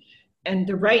training, and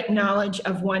the right knowledge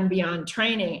of one beyond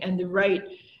training, and the right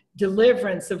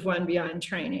deliverance of one beyond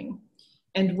training.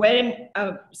 And when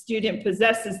a student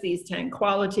possesses these 10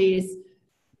 qualities,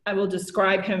 I will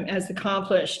describe him as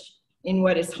accomplished in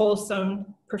what is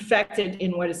wholesome, perfected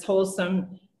in what is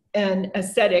wholesome, and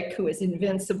ascetic who is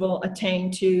invincible,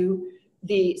 attained to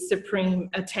the supreme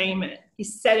attainment. He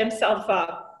set himself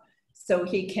up so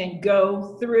he can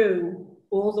go through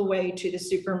all the way to the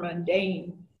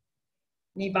supermundane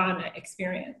Nibbana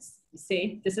experience. You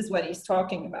see, this is what he's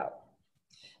talking about.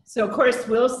 So of course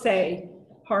we'll say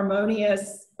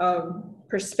harmonious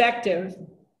perspective,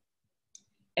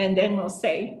 and then we'll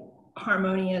say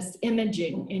harmonious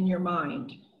imaging in your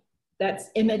mind. That's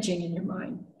imaging in your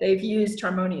mind. They've used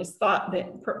harmonious thought,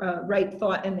 right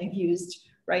thought, and they've used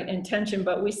right intention,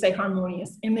 but we say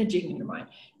harmonious imaging in your mind.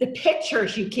 The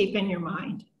pictures you keep in your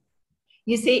mind.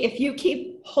 You see, if you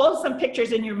keep wholesome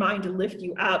pictures in your mind to lift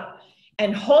you up,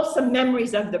 and wholesome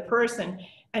memories of the person,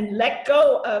 and let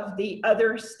go of the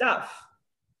other stuff,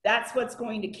 that's what's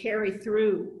going to carry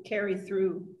through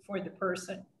for the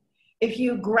person. If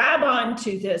you grab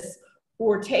onto this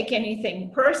or take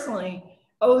anything personally,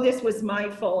 oh, this was my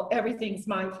fault, everything's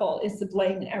my fault, it's the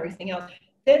blame and everything else,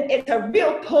 then it's a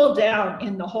real pull down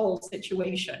in the whole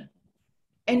situation.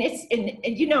 And it's,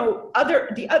 you know,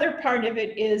 the other part of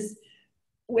it is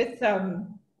with,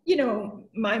 you know,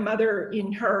 my mother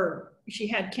she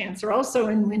had cancer also,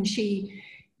 and when she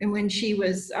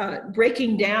was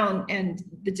breaking down, and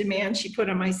the demand she put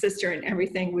on my sister and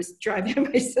everything was driving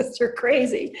my sister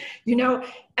crazy, you know.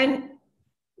 And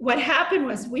what happened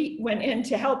was we went in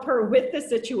to help her with the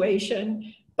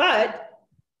situation, but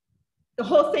the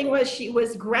whole thing was she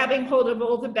was grabbing hold of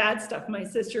all the bad stuff. My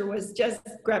sister was just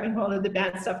grabbing hold of the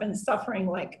bad stuff and suffering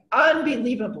like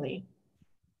unbelievably.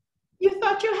 You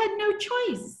thought you had no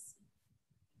choice.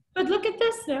 But look at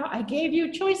this now. I gave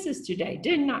you choices today,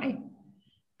 didn't I?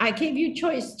 I gave you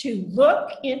choice to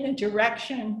look in the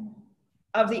direction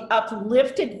of the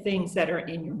uplifted things that are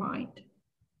in your mind,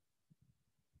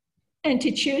 and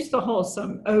to choose the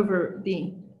wholesome over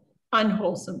the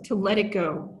unwholesome, to let it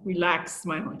go, relax,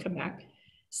 smile, and come back.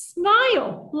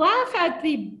 Smile, laugh at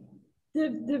the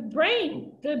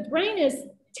brain. The brain is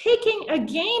taking a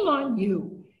game on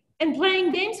you and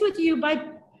playing games with you by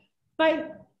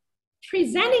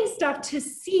presenting stuff to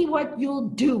see what you'll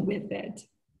do with it.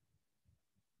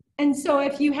 And so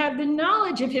if you have the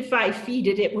knowledge of if I feed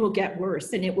it, it will get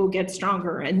worse and it will get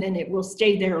stronger and then it will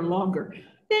stay there longer,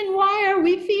 then why are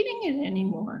we feeding it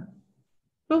anymore?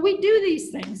 But we do these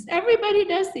things. Everybody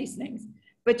does these things.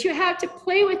 But you have to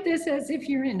play with this as if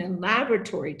you're in a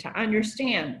laboratory to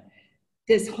understand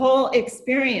this whole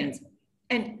experience.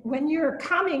 And when you're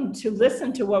coming to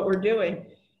listen to what we're doing,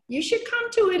 you should come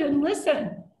to it and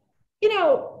listen, you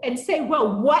know, and say,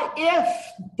 well, what if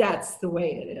that's the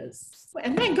way it is?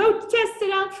 And then go test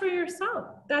it out for yourself.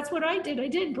 That's what I did. I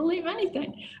didn't believe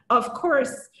anything. Of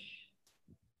course,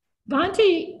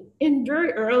 Bhante, in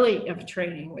very early of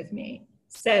training with me,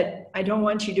 said, I don't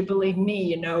want you to believe me,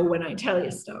 you know, when I tell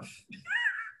you stuff.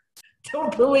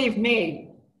 Don't believe me.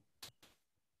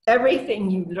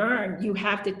 Everything you learn, you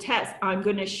have to test. I'm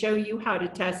going to show you how to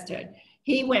test it.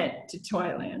 He went to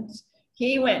Thailand.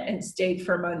 He went and stayed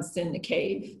for months in the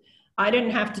cave. I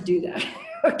didn't have to do that.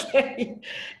 Okay.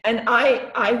 And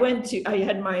I went to, I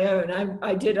had my own,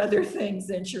 I did other things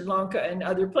in Sri Lanka and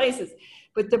other places.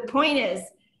 But the point is,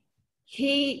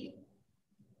 he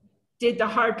did the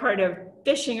hard part of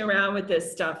fishing around with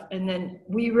this stuff. And then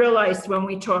we realized when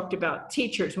we talked about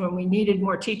teachers, when we needed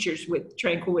more teachers with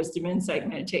Tranquil Wisdom Insight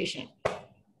meditation,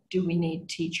 do we need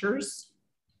teachers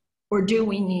or do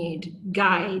we need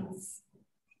guides?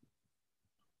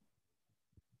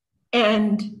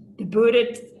 And the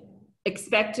Buddha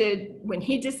expected, when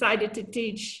he decided to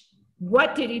teach,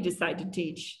 what did he decide to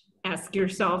teach? Ask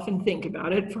yourself and think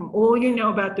about it from all you know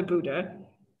about the Buddha.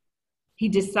 He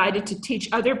decided to teach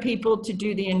other people to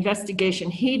do the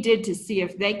investigation he did to see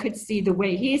if they could see the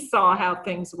way he saw how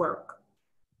things work.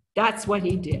 That's what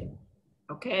he did,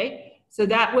 okay? So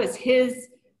that was his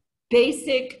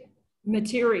basic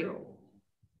material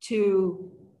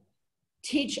to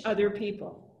teach other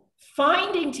people.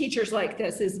 Finding teachers like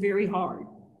this is very hard,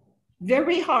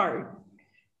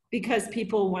 because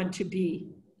people want to be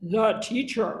the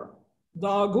teacher,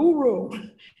 the guru,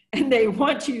 and they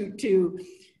want you to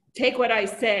take what I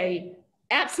say,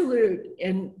 absolute,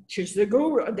 and she's the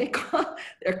guru. They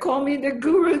call me the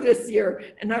guru this year.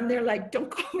 And I'm there like,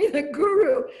 don't call me the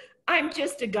guru. I'm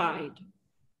just a guide.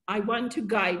 I want to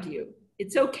guide you.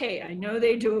 It's okay. I know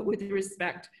they do it with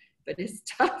respect, but it's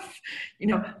tough, you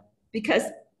know, because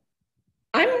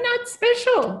I'm not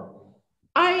special.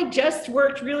 I just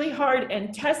worked really hard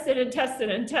and tested and tested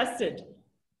and tested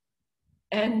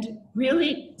and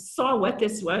really saw what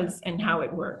this was and how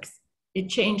it works. It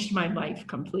changed my life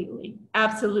completely,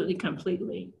 absolutely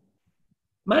completely.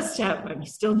 Must have, I'm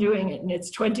still doing it, and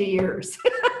it's 20 years.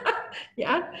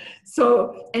 Yeah,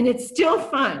 so, and it's still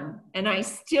fun, and I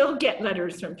still get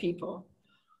letters from people.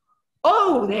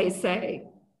 Oh, they say,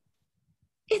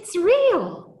 it's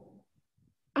real.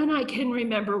 And I can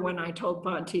remember when I told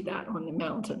Bhante that on the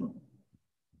mountain.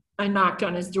 I knocked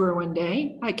on his door one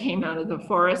day. I came out of the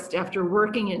forest after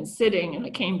working and sitting, and I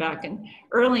came back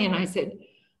early, and I said,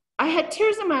 I had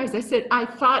tears in my eyes. I said, I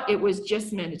thought it was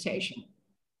just meditation.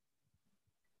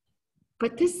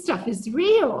 But this stuff is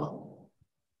real.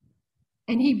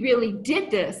 And he really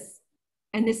did this.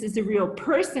 And this is a real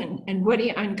person. And what he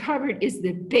uncovered is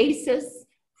the basis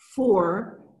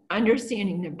for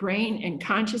understanding the brain and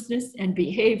consciousness and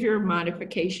behavior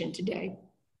modification today.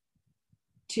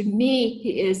 To me,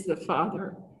 he is the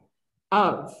father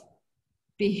of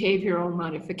behavioral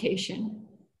modification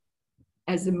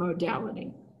as a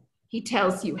modality. He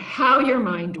tells you how your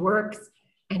mind works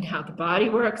and how the body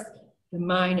works. The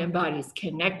mind and body is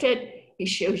connected. He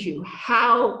shows you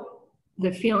how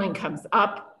the feeling comes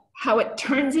up, how it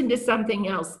turns into something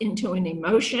else, into an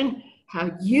emotion,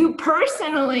 how you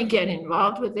personally get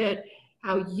involved with it,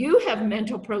 how you have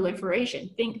mental proliferation.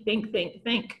 Think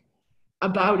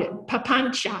about it.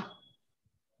 Papancha.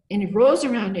 And it rolls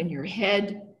around in your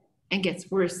head and gets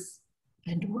worse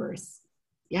and worse.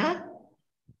 Yeah?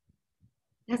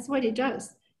 That's what he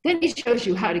does. Then he shows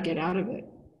you how to get out of it.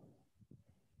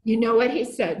 You know what he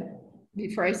said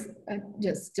before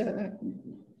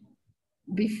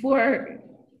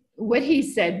what he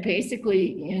said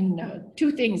basically in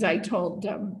two things I told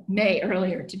May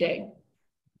earlier today.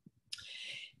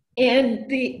 In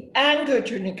the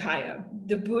Anguttara Nikaya,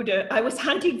 the Buddha, I was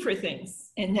hunting for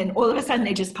things, and then all of a sudden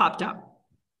they just popped up.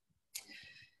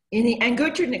 In the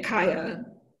Anguttara Nikaya,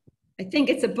 I think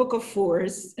it's a book of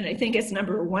fours, and I think it's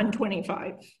number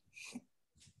 125.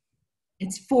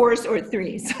 It's fours or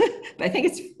threes, but I think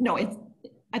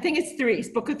it's threes,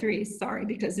 book of threes, sorry,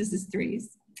 because this is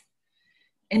threes.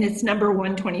 And it's number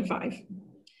 125.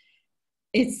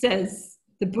 It says,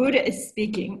 the Buddha is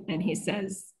speaking, and he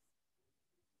says,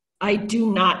 I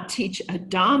do not teach a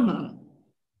Dhamma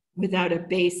without a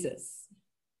basis.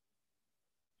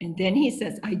 And then he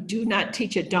says, I do not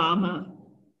teach a Dhamma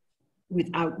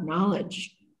without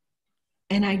knowledge.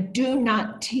 And I do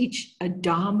not teach a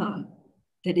Dhamma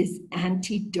that is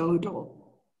antidotal.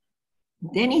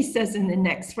 Then he says in the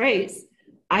next phrase,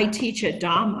 I teach a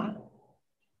Dhamma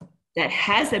that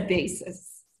has a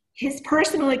basis, his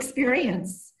personal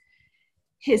experience,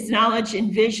 his knowledge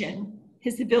and vision,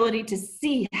 his ability to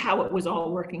see how it was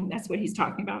all working. That's what he's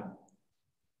talking about.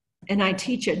 And I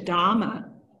teach a Dhamma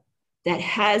that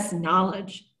has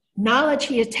knowledge, knowledge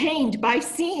he attained by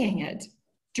seeing it,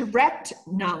 direct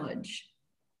knowledge.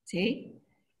 See?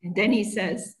 And then he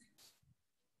says,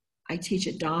 I teach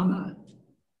a Dhamma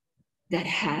that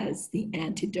has the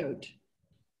antidote.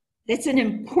 It's an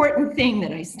important thing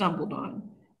that I stumbled on.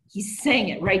 He's saying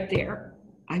it right there.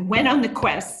 I went on the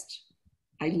quest.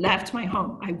 I left my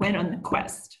home. I went on the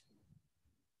quest.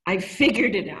 I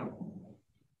figured it out.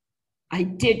 I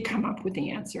did come up with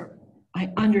the answer. I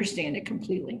understand it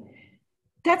completely.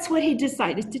 That's what he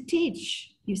decided to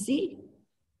teach, you see?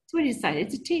 That's what he decided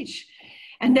to teach.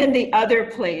 And then the other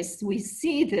place we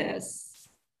see this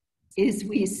is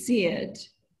we see it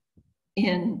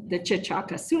in the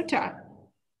Chichaka Sutta,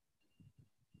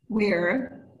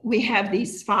 where we have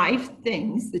these 5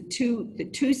 things, the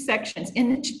two sections in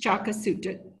the Chichaka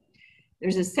Sutta.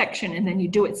 There's a section, and then you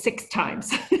do it 6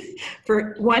 times,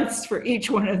 once for each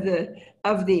one of the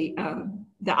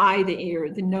eye, the ear,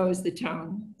 the nose, the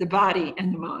tongue, the body,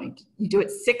 and the mind. You do it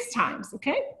 6 times,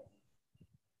 okay?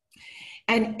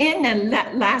 And in the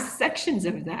last sections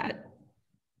of that,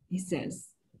 he says,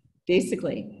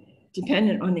 basically,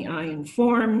 dependent on the eye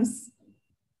informs,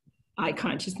 eye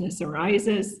consciousness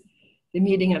arises. The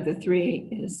meeting of the 3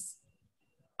 is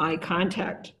eye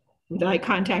contact. With eye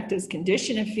contact as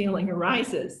condition of feeling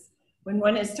arises. When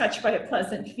one is touched by a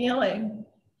pleasant feeling,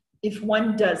 if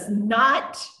one does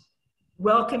not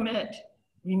welcome it,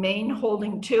 remain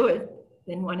holding to it,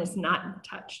 then one is not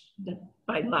touched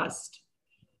by lust.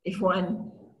 If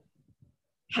one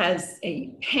has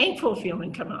a painful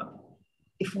feeling come up,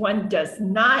 if one does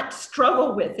not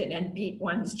struggle with it and beat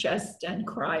one's chest and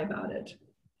cry about it,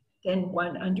 then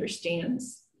one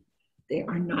understands they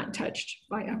are not touched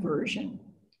by aversion.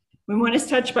 When one is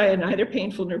touched by a neither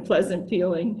painful nor pleasant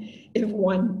feeling, if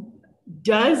one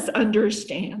does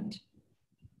understand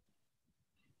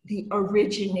the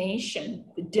origination,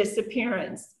 the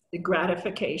disappearance, the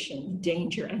gratification,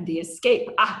 danger, and the escape,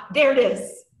 there it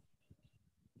is.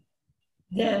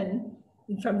 Then,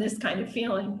 from this kind of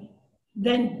feeling,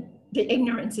 then the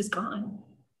ignorance is gone.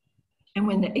 And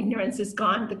when the ignorance is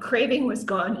gone, the craving was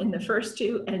gone in the first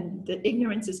 2, and the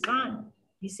ignorance is gone.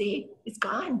 You see, it's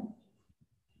gone.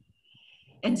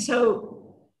 And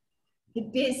so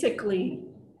it basically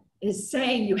is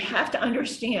saying you have to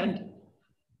understand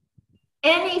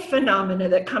any phenomena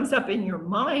that comes up in your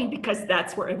mind, because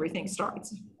that's where everything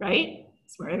starts, right?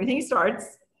 That's where everything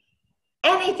starts.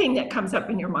 Anything that comes up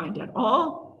in your mind at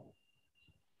all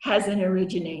has an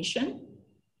origination,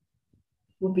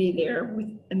 will be there,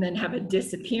 and then have a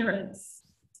disappearance.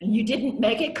 And you didn't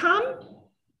make it come.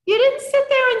 You didn't sit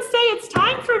there and say, it's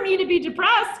time for me to be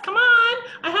depressed. Come on,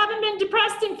 I haven't been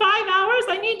depressed in 5 hours.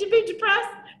 I need to be depressed.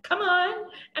 Come on.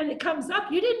 And it comes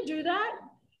up. You didn't do that.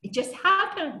 It just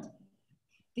happened.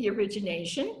 The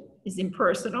origination is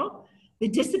impersonal. The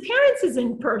disappearance is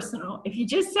impersonal. If you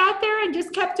just sat there and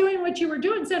just kept doing what you were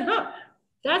doing, said,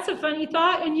 that's a funny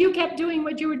thought, and you kept doing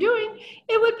what you were doing,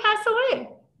 it would pass away.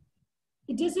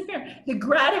 It disappeared. The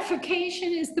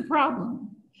gratification is the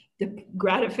problem. The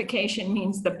gratification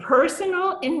means the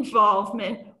personal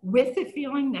involvement with the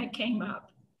feeling that came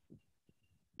up.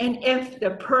 And if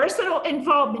the personal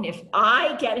involvement, if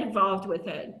I get involved with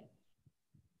it,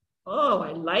 oh,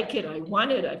 I like it, I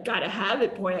want it, I've got to have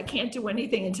it, boy, I can't do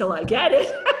anything until I get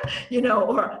it,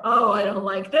 or, oh, I don't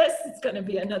like this, it's going to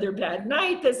be another bad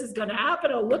night, this is going to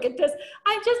happen, oh, look at this.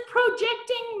 I'm just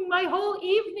projecting my whole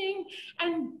evening,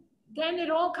 and then it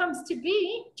all comes to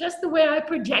be just the way I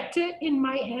project it in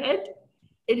my head.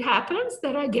 It happens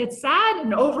that I get sad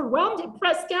and overwhelmed and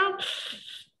pressed down,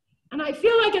 and I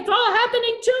feel like it's all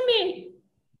happening to me.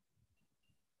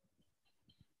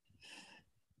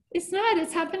 It's not,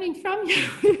 it's happening from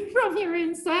you, from your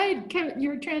inside,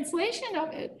 your translation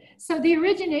of it. So the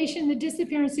origination, the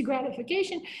disappearance, the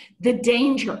gratification, the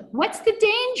danger. What's the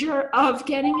danger of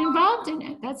getting involved in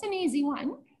it? That's an easy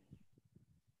one.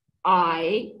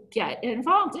 I get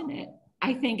involved in it.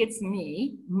 I think it's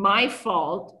me, my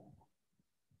fault.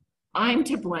 I'm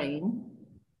to blame.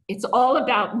 It's all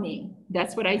about me.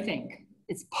 That's what I think.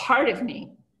 It's part of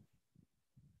me.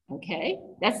 Okay,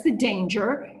 that's the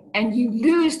danger. And you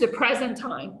lose the present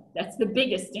time. That's the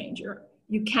biggest danger.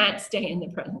 You can't stay in the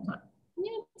present time.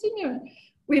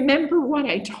 Remember what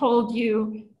I told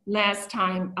you last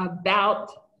time about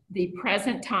the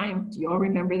present time? Do you all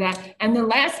remember that? And the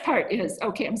last part is,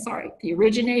 okay, I'm sorry, the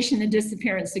origination, the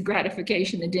disappearance, the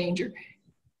gratification, the danger,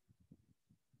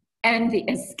 and the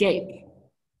escape.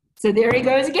 So there he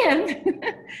goes again.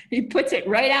 He puts it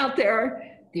right out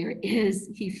there. There is,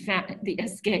 he found the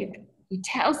escape. He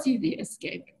tells you the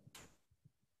escape.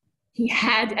 He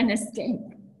had an escape.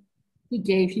 He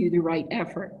gave you the right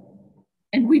effort.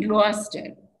 And we lost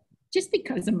it. Just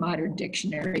because of modern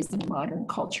dictionaries and modern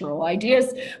cultural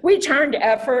ideas, we turned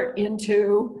effort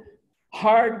into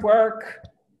hard work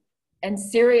and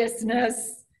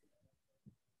seriousness.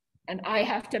 And I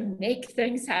have to make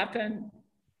things happen.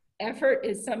 Effort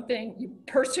is something you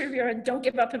persevere and don't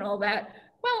give up and all that.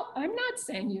 Well, I'm not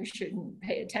saying you shouldn't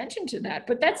pay attention to that,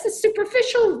 but that's a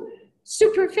superficial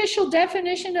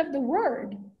definition of the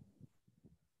word.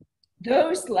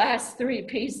 Those last three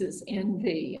pieces in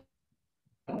the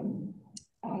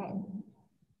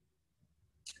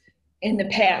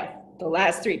path, the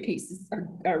last three pieces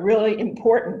are really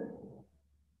important.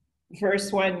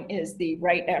 First one is the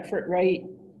right effort, right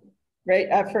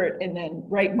effort, and then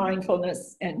right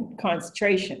mindfulness and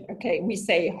concentration. Okay, we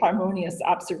say harmonious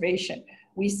observation.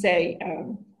 We say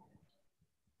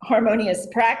harmonious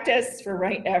practice for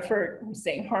right effort. We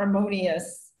say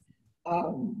harmonious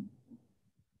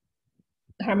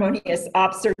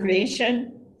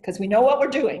observation, because we know what we're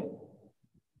doing.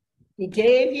 He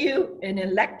gave you an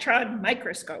electron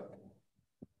microscope.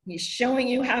 He's showing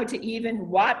you how to even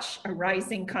watch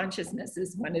arising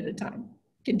consciousnesses one at a time.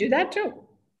 You can do that too.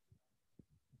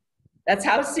 That's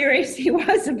how serious he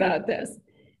was about this.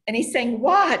 And he's saying,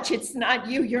 watch, it's not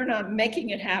you, you're not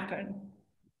making it happen.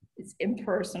 It's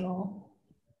impersonal.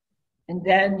 And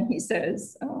then he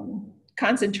says,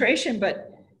 concentration,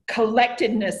 but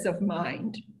collectedness of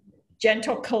mind,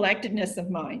 gentle collectedness of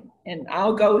mind. And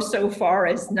I'll go so far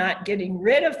as not getting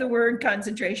rid of the word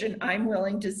concentration. I'm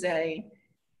willing to say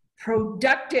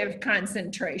productive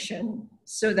concentration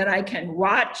so that I can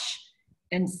watch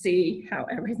and see how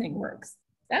everything works.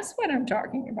 That's what I'm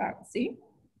talking about, see?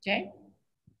 Okay.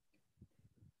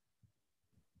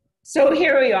 So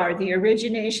here we are, the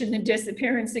origination, the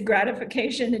disappearance, the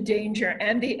gratification, the danger,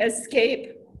 and the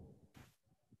escape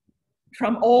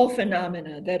from all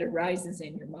phenomena that arises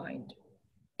in your mind.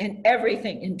 And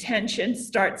everything, intention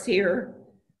starts here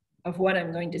of what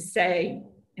I'm going to say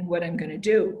and what I'm going to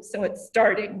do. So it's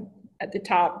starting at the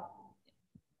top,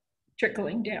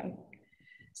 trickling down.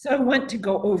 So I want to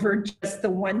go over just the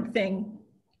one thing,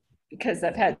 because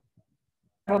I've had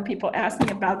several people ask me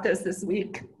about this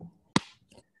week.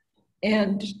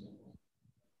 And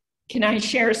can I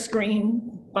share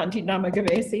screen, Bhante Dhamma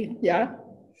Gavesi? Yeah?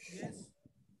 Yes.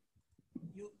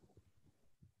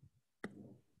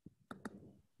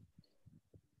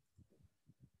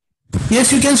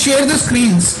 Yes, you can share the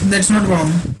screens. That's not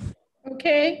wrong.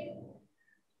 Okay.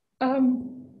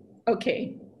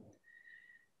 Okay.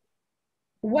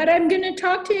 What I'm going to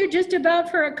talk to you just about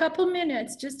for a couple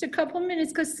minutes,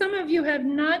 because some of you have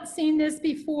not seen this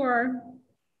before,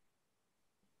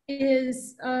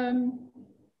 is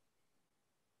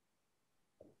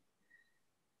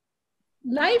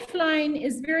lifeline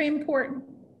is very important.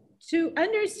 To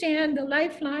understand the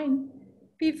lifeline,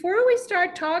 before we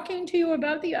start talking to you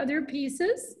about the other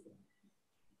pieces,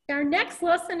 our next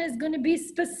lesson is going to be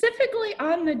specifically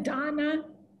on the dana,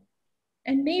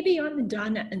 and maybe on the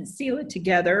dana and sila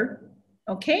together,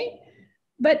 okay?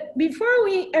 But before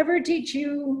we ever teach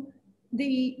you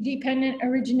the dependent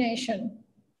origination,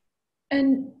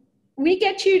 and we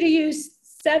get you to use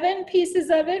 7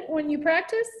 pieces of it when you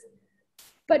practice,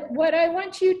 but what I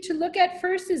want you to look at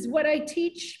first is what I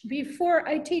teach before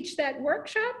I teach that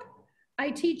workshop.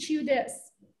 I teach you this.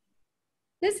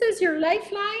 This is your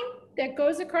lifeline that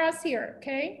goes across here,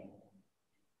 okay?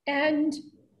 And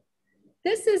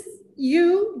this is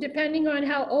you, depending on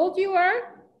how old you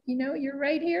are. You know, you're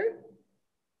right here.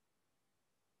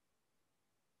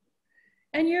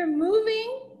 And you're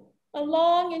moving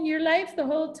along in your life the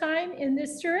whole time in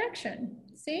this direction.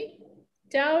 See?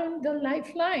 Down the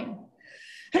lifeline.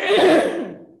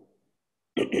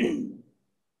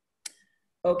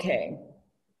 Okay.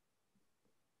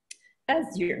 As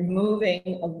you're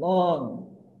moving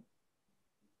along,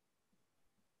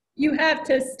 you have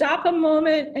to stop a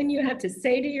moment and you have to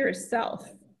say to yourself,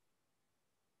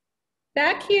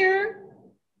 back here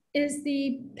is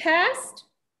the past,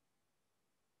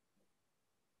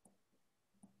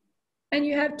 and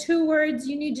you have 2 words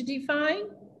you need to define.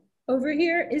 Over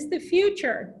here is the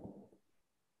future.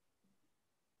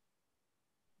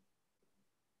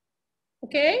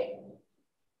 Okay?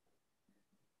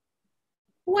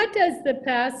 What does the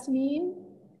past mean?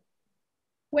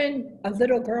 when a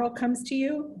little girl comes to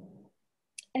you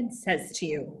and says to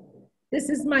you, this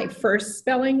is my first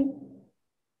spelling.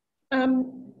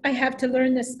 I have to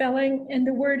learn the spelling, and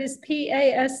the word is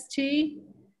P-A-S-T.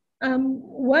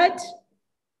 What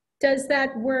does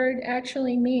that word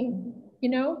actually mean, you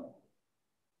know?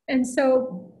 And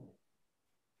so,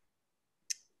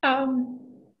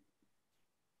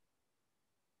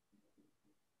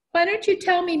 why don't you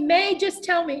tell me, May, just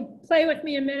tell me, play with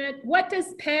me a minute. What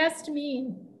does past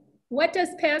mean? What does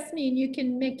past mean? You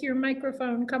can make your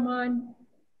microphone come on.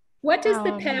 What does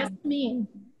the past mean?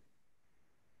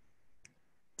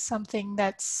 Something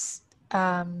that's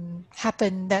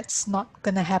happened that's not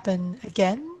gonna happen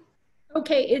again.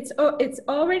 Okay, it's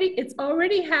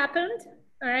already happened,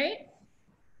 all right?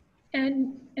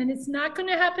 And it's not going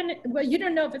to happen. Well, you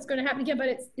don't know if it's going to happen again, but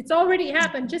it's already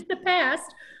happened, just the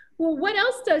past. Well, what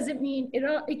else does it mean?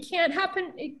 It can't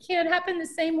happen. It can't happen the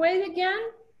same way again.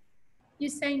 You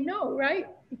say no, right?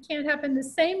 It can't happen the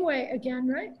same way again,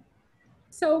 right?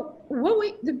 So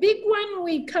the big one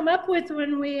we come up with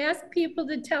when we ask people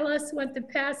to tell us what the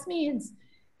past means,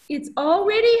 it's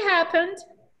already happened.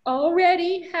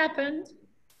 Already happened.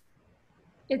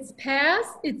 It's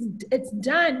past. It's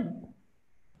done.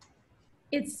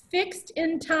 It's fixed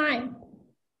in time.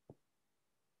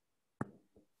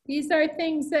 These are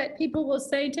things that people will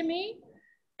say to me,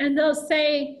 and they'll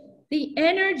say the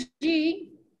energy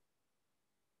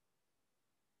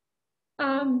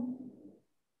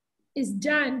is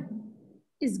done,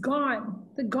 is gone,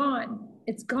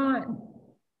 it's gone.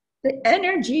 The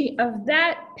energy of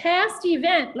that past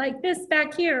event, like this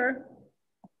back here,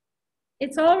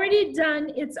 it's already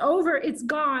done, it's over, it's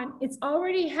gone, it's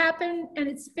already happened, and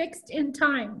it's fixed in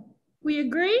time. We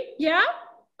agree? Yeah?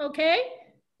 Okay.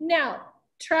 Now,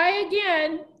 try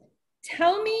again.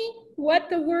 Tell me what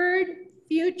the word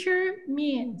future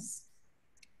means.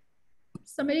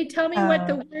 Somebody tell me what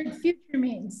the word future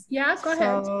means. Yeah, go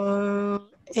ahead. So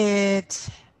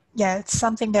it's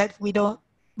something that we don't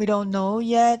know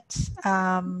yet.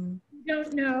 You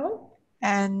don't know.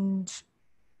 And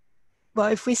well,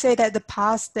 if we say that the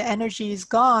past, the energy is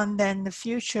gone, then the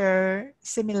future,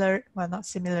 well, not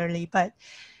similarly, but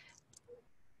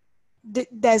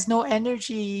there's no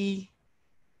energy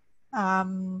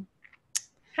happening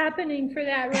for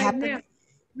that right now.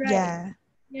 Right.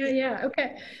 Yeah.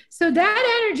 Okay. So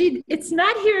that energy, it's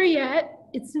not here yet.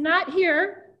 It's not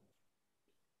here.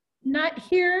 Not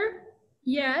here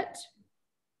yet.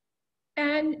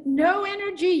 And no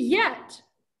energy yet.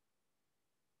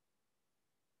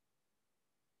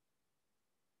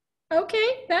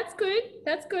 Okay, that's good.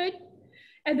 That's good.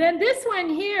 And then this one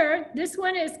here, this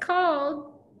one is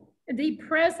called the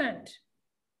present.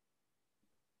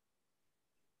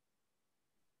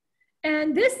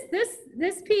 And this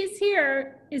piece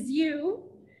here is you.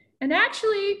 And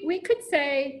actually, we could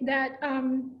say that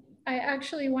I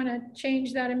actually want to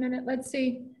change that a minute. Let's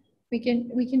see. We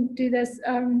can do this.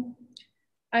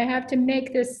 I have to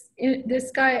make this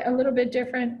guy a little bit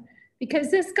different, because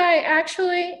this guy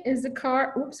actually is a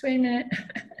car. Oops, wait a minute.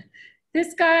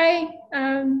 This guy,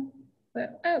 oh,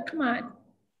 come on.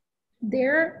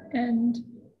 There and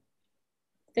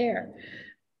there.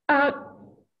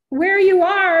 Where you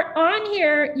are on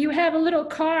here, you have a little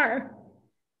car.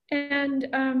 And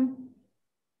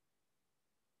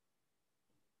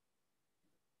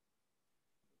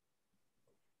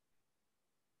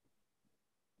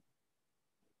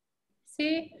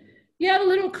see, you have a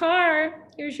little car.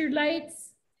 Here's your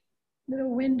lights,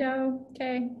 little window,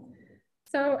 okay.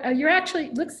 So you're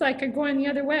actually, looks like you're going the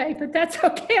other way, but that's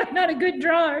okay. I'm not a good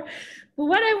drawer. But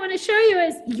what I want to show you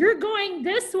is you're going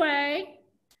this way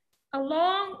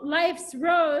along life's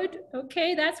road,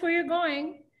 okay? That's where you're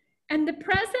going. And the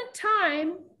present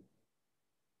time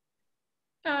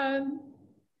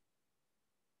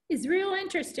is real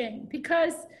interesting,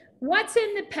 because what's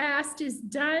in the past is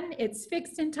done, it's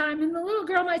fixed in time. And the little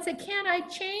girl might say, can I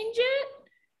change it?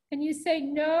 And you say,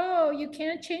 no, you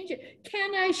can't change it.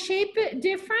 Can I shape it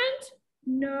different?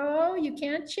 No, you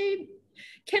can't shape.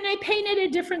 Can I paint it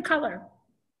a different color?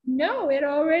 No, it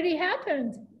already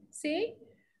happened. See?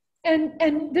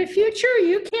 And the future,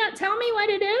 you can't tell me what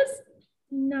it is?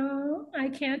 No, I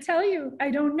can't tell you.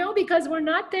 I don't know, because we're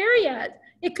not there yet.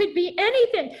 It could be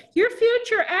anything. Your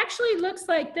future actually looks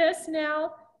like this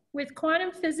now. With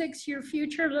quantum physics, your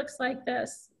future looks like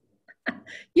this.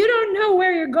 You don't know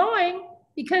where you're going,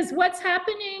 because what's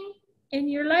happening in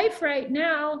your life right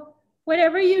now,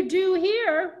 whatever you do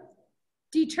here,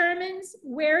 determines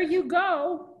where you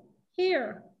go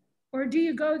here. Or do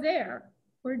you go there?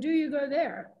 Or do you go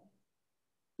there?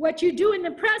 What you do in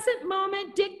the present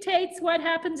moment dictates what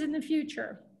happens in the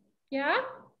future. Yeah?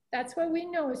 That's what we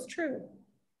know is true.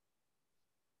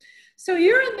 So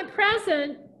you're in the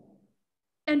present,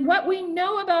 and what we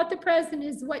know about the present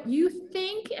is what you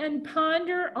think and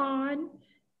ponder on.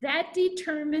 That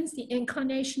determines the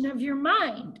inclination of your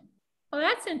mind. Well,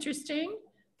 that's interesting.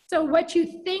 So what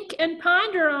you think and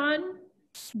ponder on,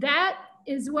 that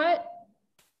is what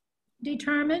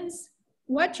determines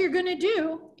what you're going to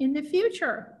do in the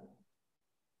future.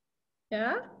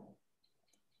 Yeah?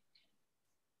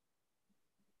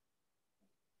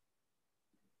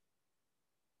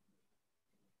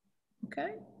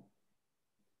 Okay.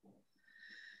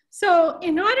 So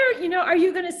in order, are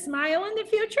you going to smile in the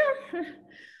future?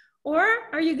 Or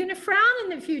are you going to frown in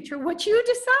the future? What you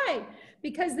decide.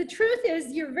 Because the truth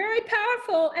is you're very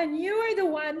powerful and you are the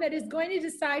one that is going to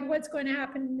decide what's going to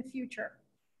happen in the future.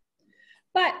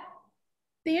 But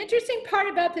the interesting part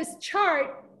about this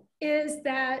chart is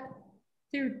that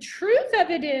the truth of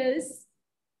it is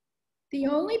the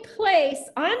only place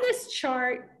on this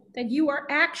chart that you are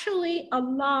actually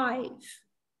alive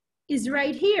is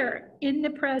right here in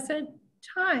the present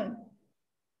time.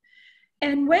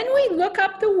 And when we look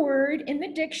up the word in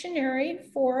the dictionary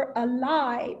for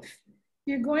alive,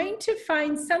 you're going to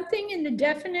find something in the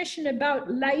definition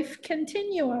about life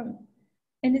continuum.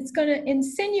 And it's going to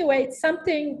insinuate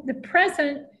something, the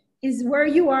present is where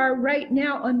you are right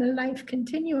now on the life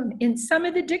continuum. In some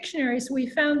of the dictionaries, we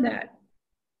found that.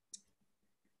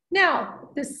 Now,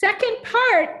 the second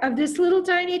part of this little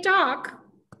tiny doc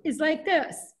is like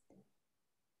this.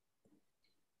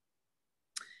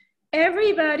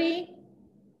 Everybody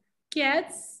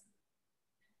gets,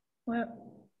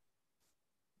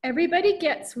 everybody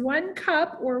gets 1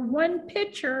 cup or 1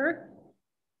 pitcher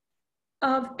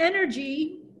of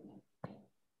energy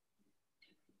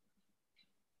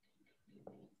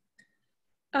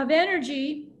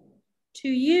to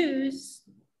use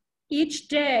each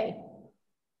day.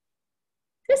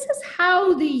 This is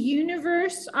how the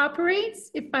universe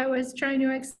operates. If I was trying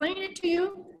to explain it to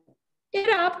you, it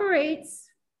operates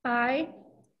by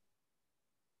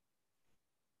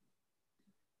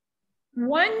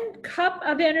 1 cup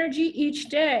of energy each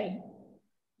day.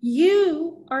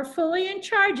 You are fully in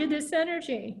charge of this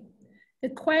energy. The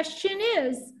question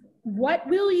is, what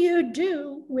will you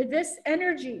do with this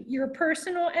energy, your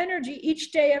personal energy,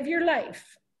 each day of your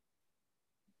life?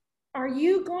 Are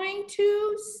you going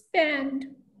to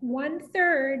spend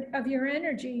 1/3 of your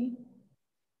energy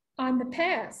on the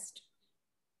past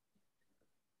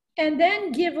and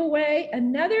then give away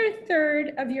another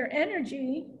 1/3 of your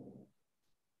energy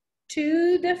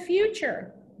to the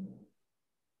future?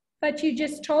 But you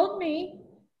just told me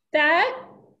that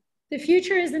the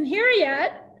future isn't here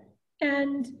yet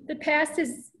and the past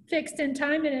is fixed in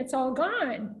time and it's all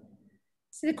gone.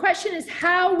 So the question is,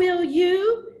 how will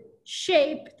you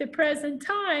shape the present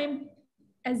time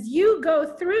as you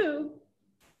go through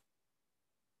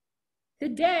the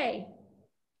day?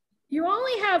 You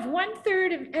only have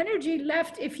 1/3 of energy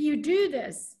left if you do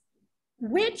this,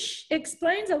 which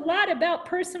explains a lot about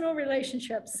personal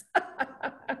relationships.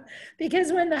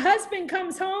 Because when the husband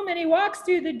comes home and he walks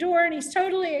through the door and he's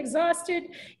totally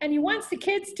exhausted and he wants the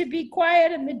kids to be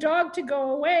quiet and the dog to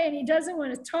go away and he doesn't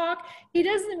want to talk, he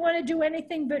doesn't want to do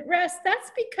anything but rest,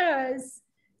 that's because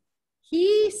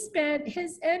he spent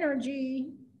his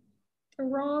energy the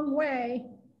wrong way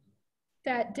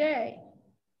that day,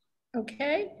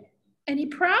 okay? And he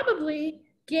probably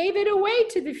gave it away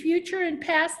to the future and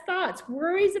past thoughts,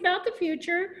 worries about the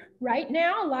future. Right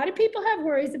now, a lot of people have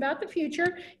worries about the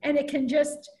future and it can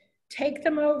just take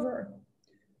them over.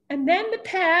 And then the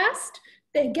past,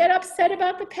 they get upset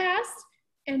about the past,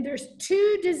 and there's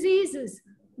 2 diseases.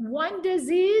 One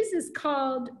disease is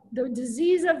called, the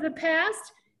disease of the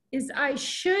past is I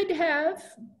should have,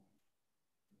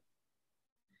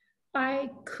 I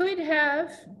could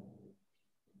have,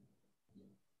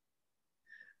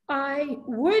 I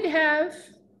would have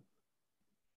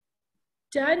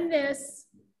done this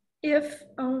if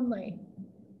only.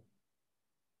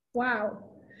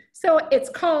 Wow. So it's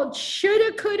called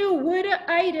shoulda, coulda,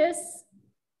 woulda-itis.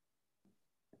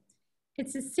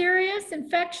 It's a serious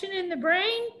infection in the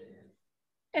brain.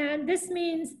 And this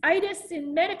means itis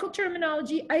in medical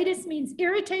terminology. Itis means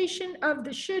irritation of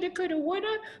the shoulda, coulda,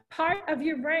 woulda part of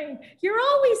your brain. You're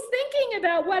always thinking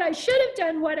about what I should have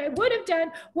done, what I would have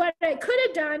done, what I could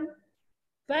have done,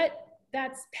 but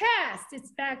that's past.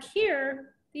 It's back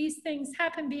here. These things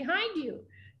happen behind you.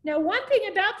 Now, one thing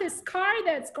about this car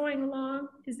that's going along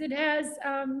is it has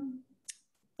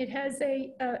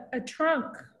a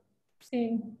trunk.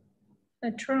 See,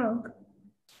 a trunk.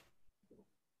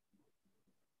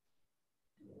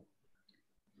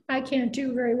 I can't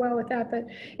do very well with that, but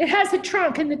it has a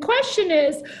trunk. And the question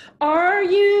is, are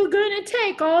you going to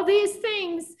take all these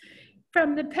things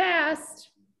from the past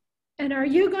and are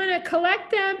you going to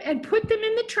collect them and put them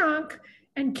in the trunk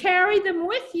and carry them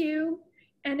with you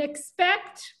and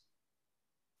expect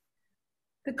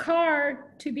the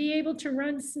car to be able to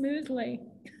run smoothly?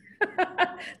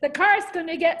 The car's going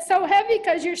to get so heavy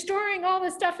because you're storing all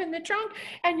the stuff in the trunk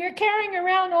and you're carrying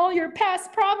around all your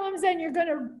past problems and you're going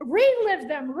to relive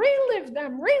them.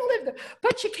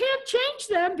 But you can't change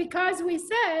them because we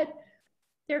said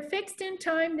they're fixed in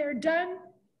time, they're done.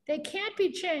 They can't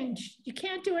be changed. You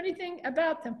can't do anything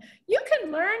about them. You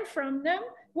can learn from them.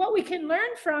 What we can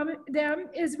learn from them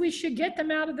is we should get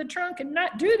them out of the trunk and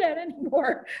not do that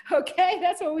anymore. Okay,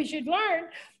 that's what we should learn.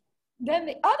 Then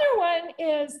the other one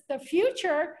is the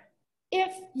future.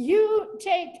 If you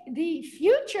take the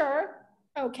future,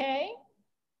 okay,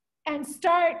 and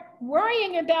start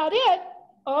worrying about it,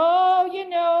 oh, you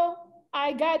know,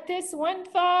 I got this one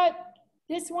thought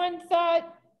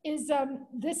is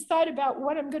this thought about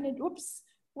what I'm going to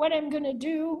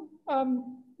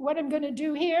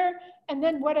do here, and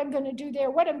then what I'm going to do there,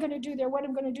 what I'm going to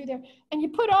do there. And you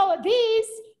put all of these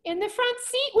in the front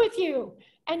seat with you,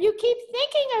 and you keep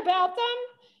thinking about them,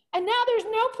 and now there's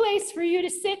no place for you to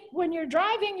sit when you're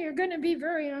driving. You're going to be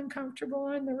very uncomfortable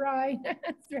on the ride.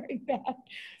 It's very bad.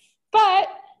 But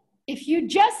if you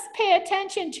just pay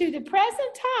attention to the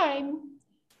present time,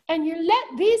 and you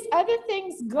let these other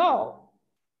things go,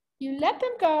 you let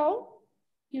them go,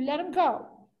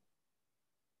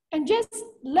 and just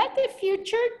let the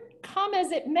future come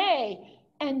as it may.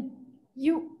 And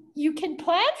you can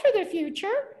plan for the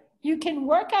future, you can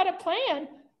work out a plan,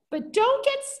 but don't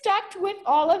get stuck with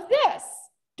all of this.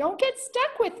 Don't get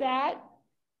stuck with that,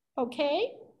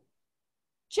 okay?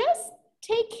 Just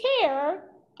take care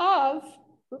of,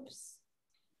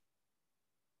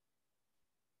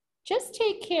 just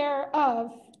take care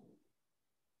of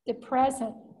the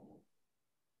present.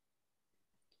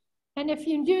 And if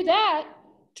you do that,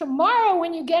 tomorrow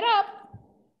when you get up,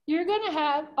 you're going to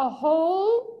have a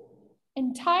whole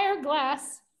entire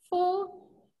glass full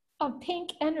of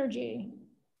pink energy.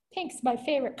 Pink's my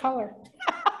favorite color.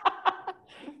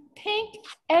 Pink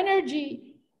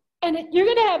energy. And you're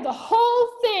going to have the whole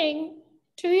thing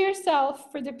to yourself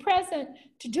for the present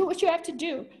to do what you have to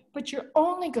do, but you're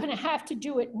only going to have to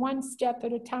do it one step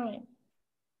at a time.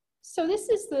 So this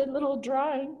is the little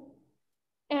drawing.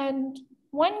 And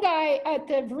one guy at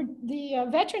the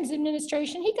Veterans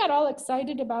Administration, he got all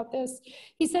excited about this.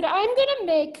 He said, I'm going to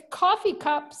make coffee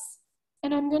cups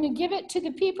and I'm going to give it to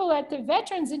the people at the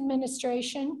Veterans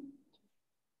Administration.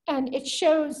 And it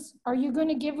shows, are you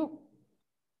going to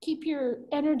keep your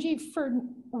energy for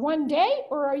one day,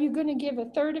 or are you going to give a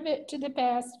third of it to the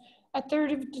past, a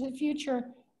third of it to the future,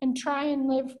 and try and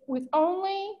live with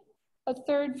only a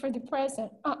third for the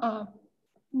present?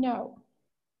 No.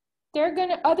 They're going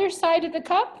to, other side of the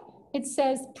cup, it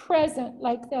says present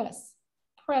like this,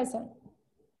 present.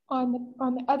 On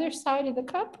the other side of the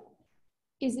cup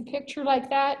is a picture like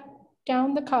that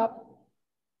down the cup.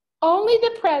 Only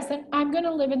the present, I'm going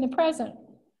to live in the present.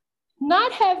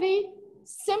 Not heavy,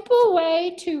 simple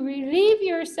way to relieve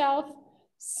yourself,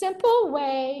 simple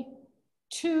way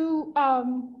to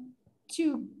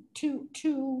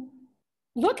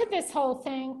look at this whole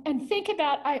thing and think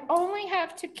about, I only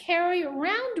have to carry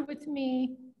around with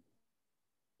me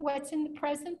what's in the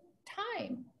present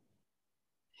time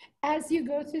as you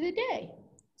go through the day.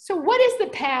 So what is the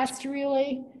past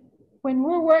really? When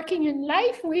we're working in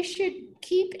life, we should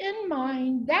keep in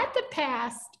mind that the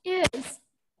past is,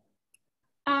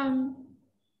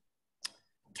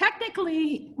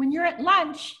 technically, when you're at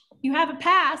lunch, you have a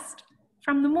past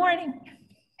from the morning.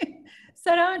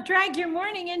 So don't drag your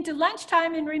morning into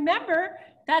lunchtime, and remember,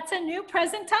 that's a new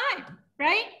present time,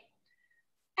 right?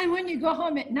 And when you go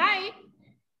home at night,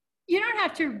 you don't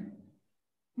have to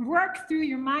work through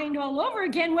your mind all over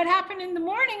again what happened in the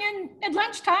morning and at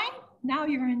lunchtime. Now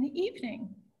you're in the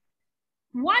evening.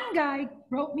 One guy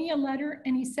wrote me a letter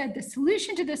and he said, the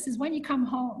solution to this is when you come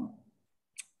home.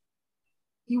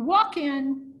 You walk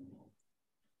in,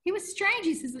 he was strange.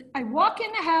 He says, I walk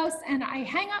in the house and I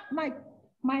hang up my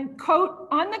coat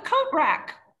on the coat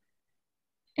rack.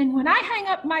 And when I hang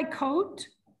up my coat,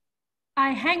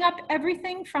 I hang up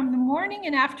everything from the morning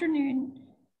and afternoon.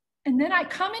 And then I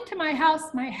come into my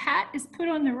house, my hat is put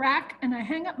on the rack and I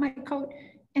hang up my coat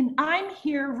and I'm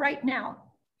here right now.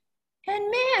 And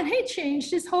man, he changed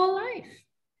his whole life.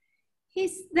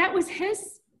 That was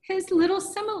his little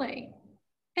simile.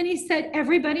 And he said,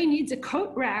 everybody needs a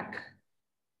coat rack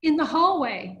in the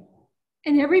hallway.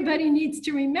 And everybody needs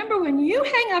to remember when you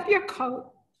hang up your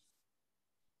coat,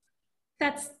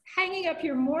 That's hanging up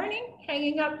your morning,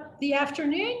 hanging up the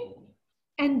afternoon,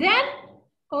 and then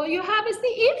all you have is the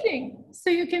evening.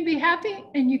 So you can be happy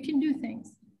and you can do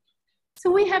things. So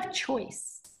we have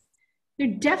choice. There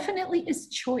definitely is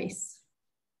choice.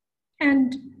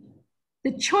 And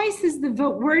the choice is the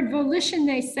word volition.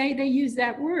 They say, they use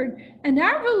that word. And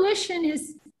our volition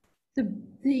is, the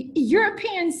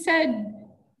Europeans said,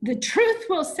 the truth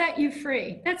will set you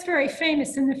free. That's very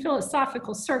famous in the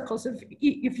philosophical circles of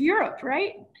Europe,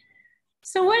 right?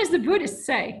 So what does the Buddhist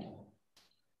say?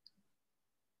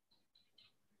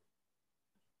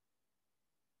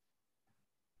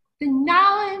 The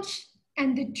knowledge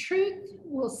and the truth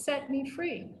will set me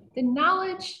free. The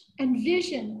knowledge and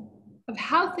vision of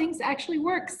how things actually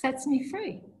work sets me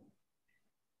free.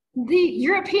 The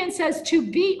European says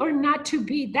to be or not to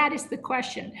be, that is the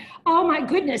question. Oh my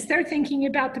goodness, they're thinking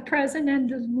about the present and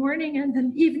the morning and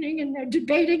the evening, and they're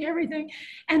debating everything.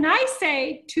 And I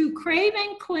say to crave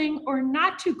and cling or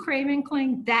not to crave and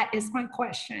cling, that is my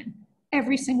question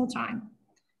every single time.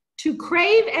 To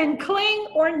crave and cling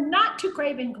or not to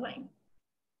crave and cling.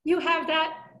 You have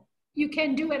that, you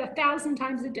can do it 1,000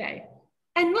 times a day.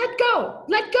 And let go,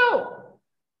 let go.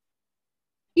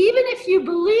 Even if you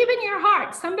believe in your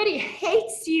heart, somebody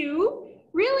hates you,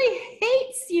 really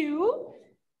hates you,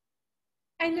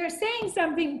 and they're saying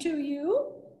something to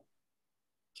you,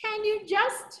 can you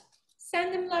just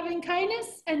send them loving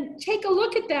kindness and take a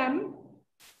look at them?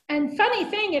 And funny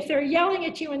thing, if they're yelling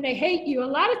at you and they hate you, a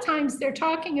lot of times they're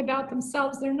talking about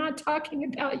themselves. They're not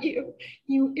talking about you.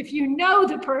 If you know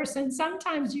the person,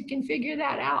 sometimes you can figure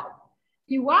that out.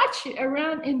 You watch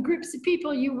around in groups of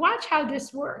people, you watch how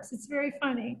this works. It's very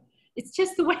funny. It's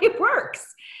just the way it works.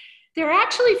 They're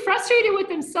actually frustrated with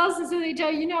themselves, and so they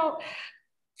tell you,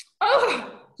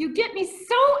 oh, you get me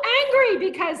so angry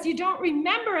because you don't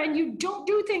remember and you don't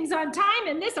do things on time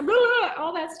and this and blah, blah, blah,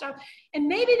 all that stuff. And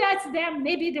maybe that's them.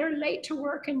 Maybe they're late to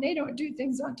work and they don't do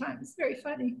things on time. It's very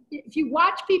funny. If you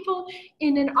watch people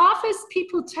in an office,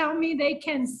 people tell me they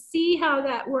can see how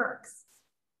that works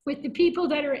with the people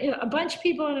that are a bunch of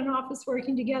people in an office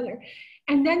working together.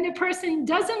 And then the person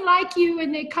doesn't like you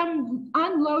and they come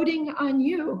unloading on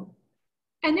you.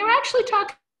 And they're actually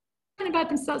talking about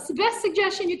themselves. The best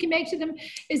suggestion you can make to them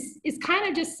is kind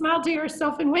of just smile to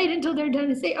yourself and wait until they're done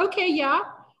and say, okay, yeah,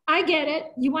 I get it.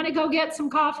 You want to go get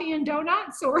some coffee and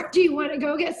donuts, or do you want to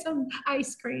go get some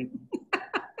ice cream?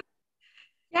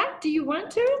 Yeah, do you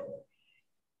want to?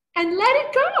 And let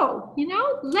it go,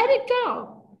 let it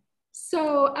go.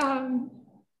 So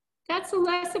that's a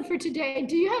lesson for today.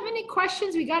 Do you have any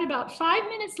questions? We got about 5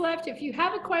 minutes left. If you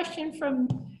have a question from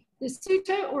the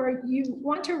sutta, or you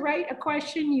want to write a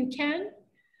question, you can.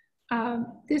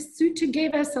 This sutta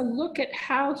gave us a look at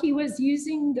how he was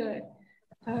using the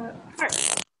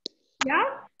heart. Yeah?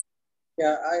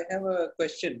 Yeah, I have a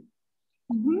question.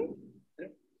 Mm-hmm.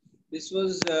 This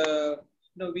was,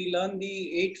 we learned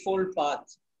the Eightfold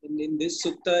Path. In this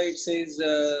sutta, it says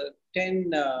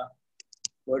 10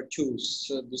 virtues.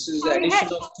 So this is the addition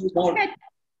of 2 more.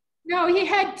 No, he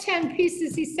had 10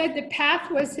 pieces. He said the path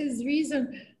was his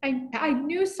reason. I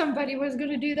knew somebody was going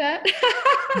to do that.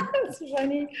 It's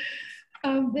funny.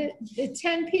 The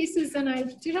 10 pieces,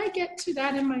 and did I get to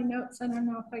that in my notes? I don't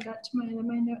know if I got to my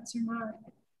notes or not.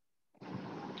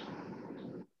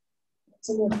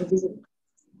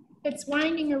 It's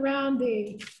winding around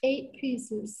the 8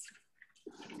 pieces.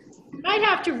 I might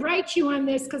have to write you on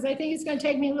this because I think it's going to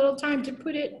take me a little time to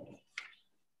put the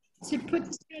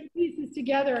 10 pieces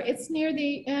together. It's near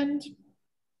the end.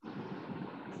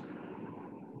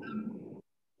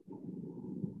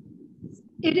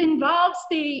 It involves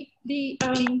the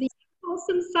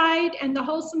wholesome side and the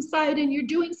wholesome side, and you're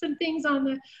doing some things on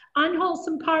the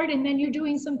unwholesome part, and then you're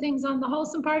doing some things on the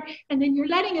wholesome part, and then you're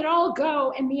letting it all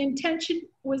go, and the intention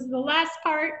was the last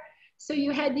part. So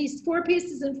you had these 4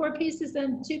 pieces and 4 pieces,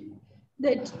 and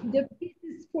the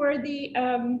pieces for the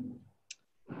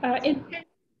intent.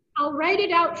 I'll write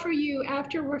it out for you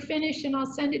after we're finished, and I'll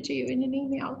send it to you in an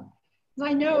email.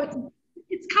 I know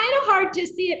it's kind of hard to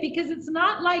see it because it's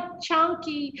not like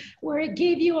Chunky where it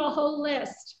gave you a whole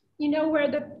list, where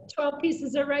the 12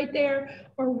 pieces are right there,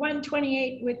 or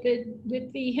 128 with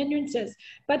the hindrances.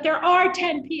 But there are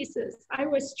 10 pieces. I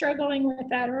was struggling with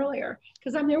that earlier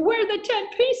because I'm there, where are the 10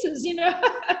 pieces,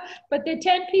 But the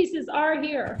 10 pieces are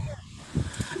here.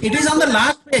 It is on the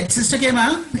last page, Sister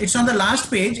Khema. It's on the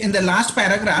last page, in the last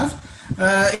paragraph.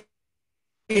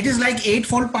 It is like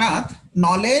Eightfold Path,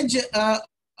 knowledge of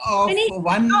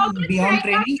one beyond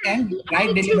training and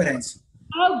right deliverance.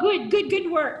 Oh, good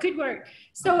work.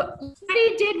 So what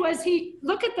he did was he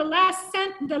look at the last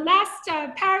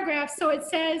paragraph. So it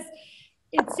says,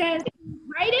 it says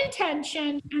right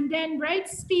intention and then right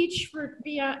speech for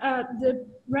the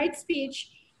right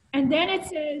speech. And then it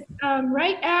says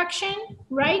right action,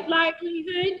 right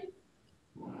livelihood.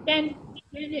 Then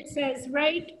it says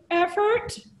right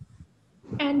effort.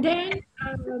 And then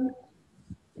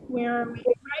where are we?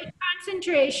 Right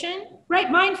concentration, right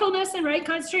mindfulness and right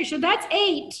concentration. That's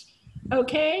 8,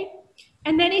 okay?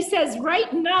 And then he says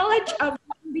right knowledge of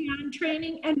one beyond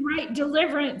training and right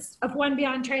deliverance of one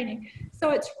beyond training.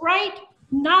 So it's right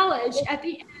knowledge at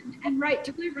the end and right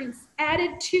deliverance. Add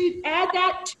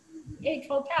that to the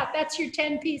Eightfold Path. That's your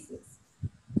 10 pieces.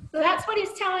 So that's what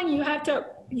he's telling you.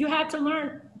 You have to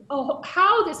learn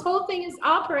how this whole thing is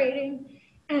operating,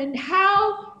 and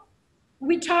how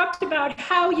we talked about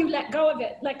how you let go of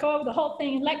it, let go of the whole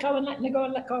thing, and let go and let go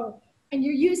and let go. And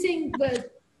you're using the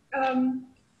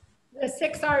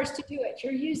 6 R's to do it.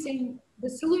 You're using the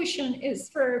solution is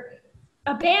for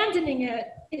abandoning it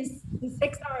is the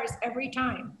 6 R's every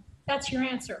time. That's your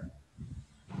answer.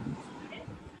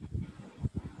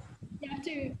 You have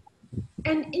to,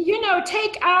 and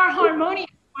take our harmonious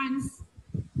ones,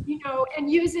 and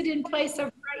use it in place of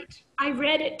right. I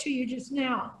read it to you just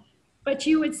now, but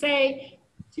you would say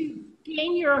to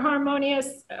gain your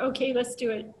harmonious, okay, let's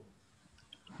do it.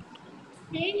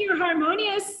 Gain your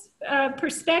harmonious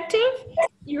perspective,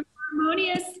 your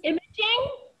harmonious imaging,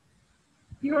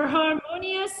 your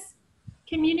harmonious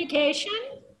communication,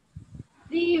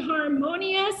 the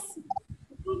harmonious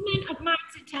movement of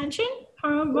mind's attention,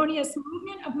 harmonious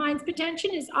movement of mind's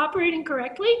attention is operating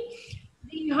correctly,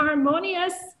 the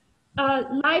harmonious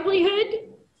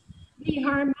livelihood, the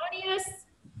harmonious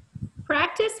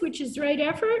practice, which is right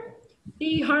effort,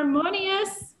 the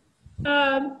harmonious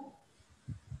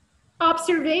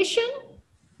observation,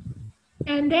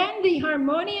 and then the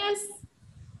harmonious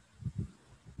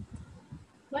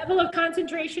level of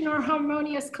concentration or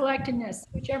harmonious collectedness,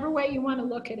 whichever way you want to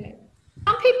look at it.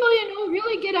 Some people,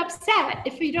 really get upset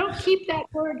if you don't keep that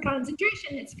word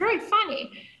concentration. It's very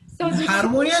funny. So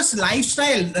harmonious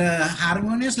lifestyle,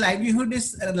 harmonious livelihood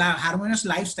is harmonious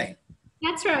lifestyle.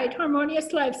 That's right,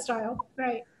 harmonious lifestyle,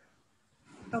 right.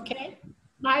 Okay,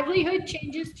 livelihood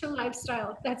changes to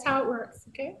lifestyle. That's how it works,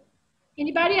 okay?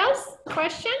 Anybody else?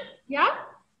 Question? Yeah?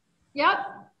 Yep.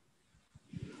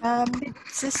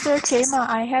 Sister Khema,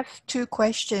 I have 2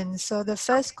 questions. So the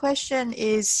first question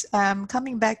is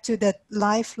coming back to that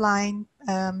lifeline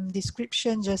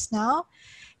description just now.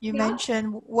 You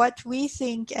mentioned what we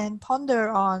think and ponder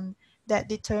on that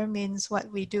determines what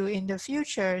we do in the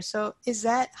future. So is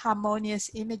that harmonious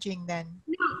imaging then?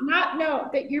 No,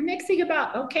 but you're mixing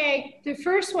about, okay, the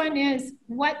first one is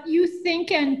what you think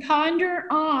and ponder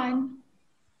on.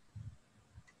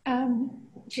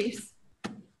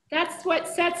 That's what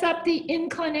sets up the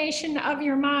inclination of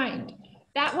your mind.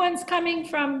 That one's coming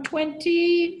from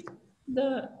 20,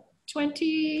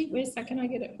 wait a second, I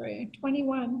get it for you,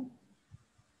 21.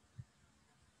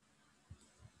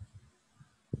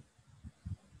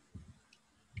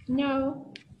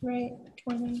 No, right,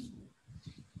 20.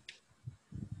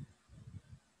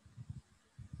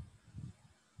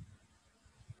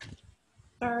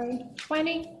 Sorry,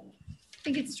 20, I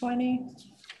think it's 20.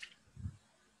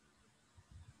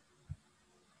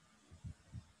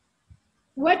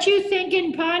 What you think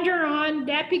and ponder on,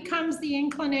 that becomes the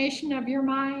inclination of your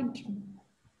mind.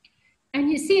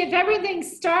 And you see, if everything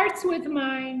starts with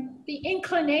mind, the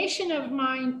inclination of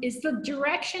mind is the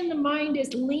direction the mind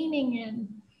is leaning in.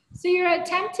 So you're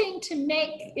attempting to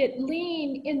make it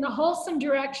lean in the wholesome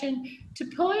direction, to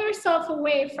pull yourself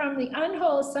away from the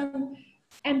unwholesome,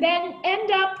 and then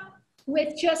end up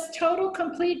with just total,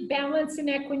 complete balance and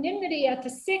equanimity at the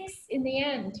 6 in the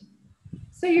end.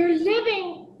 So you're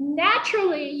living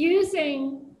naturally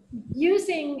using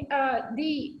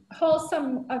the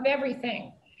wholesome of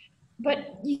everything.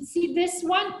 But you see this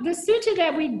one, the sutta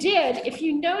that we did, if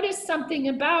you notice something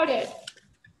about it,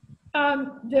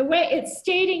 the way it's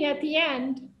stating at the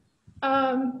end,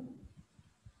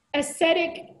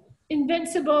 ascetic,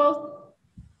 invincible,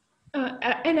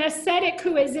 an ascetic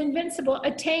who is invincible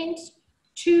attains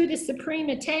to the supreme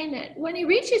attainment. When he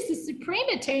reaches the supreme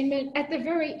attainment at the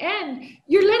very end,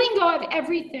 you're letting go of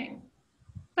everything,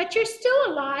 but you're still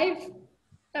alive,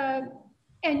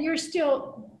 and you're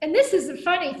still, and this is a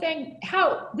funny thing,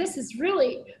 how this is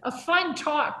really a fun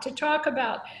talk to talk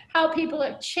about how people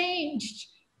have changed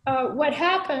what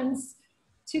happens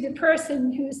to the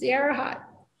person who's the Arahat.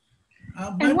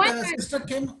 Sister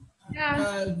Kim,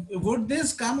 would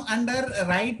this come under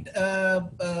right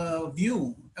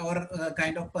view or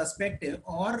kind of perspective,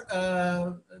 or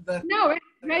the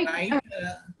right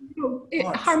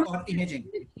thoughts or imaging?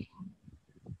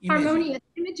 Harmonious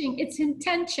imaging, it's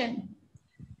intention.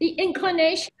 the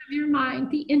inclination of your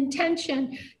mind, the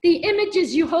intention, the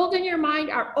images you hold in your mind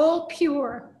are all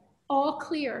pure, all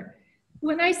clear.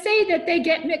 When I say that they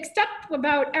get mixed up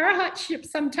about arahatship,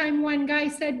 sometime one guy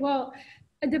said, well,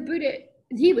 the Buddha,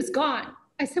 he was gone.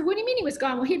 I said, what do you mean he was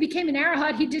gone? Well, he became an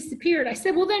arahat, he disappeared. I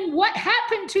said, well, then what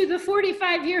happened to the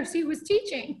 45 years he was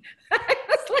teaching? I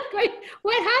was like, wait,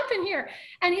 what happened here?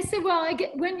 And he said, well,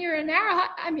 when you're an arahat,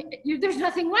 I mean, there's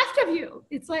nothing left of you.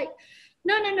 It's like,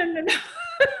 no.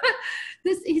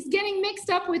 He's getting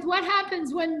mixed up with what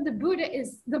happens when the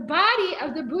body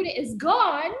of the Buddha is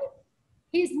gone.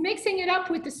 He's mixing it up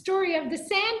with the story of the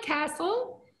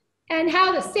sandcastle and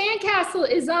how the sandcastle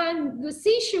is on the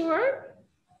seashore.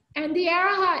 And the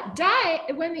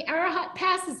arahat when the arahat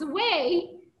passes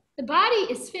away, the body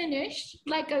is finished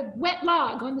like a wet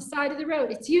log on the side of the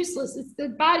road. It's useless. The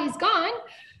body's gone.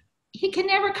 He can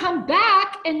never come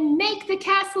back and make the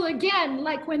castle again.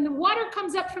 Like when the water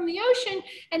comes up from the ocean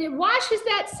and it washes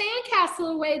that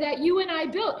sandcastle away that you and I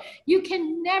built, you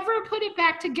can never put it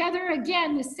back together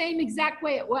again the same exact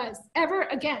way it was, ever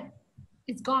again.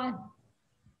 It's gone.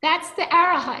 That's the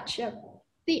arahatship,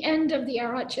 the end of the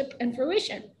arahatship and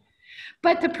fruition.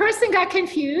 But the person got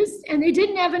confused and they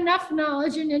didn't have enough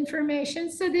knowledge and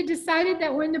information. So they decided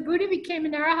that when the Buddha became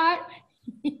an arahat,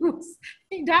 he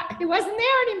wasn't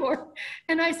there anymore.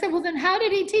 And I said, well, then how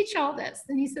did he teach all this?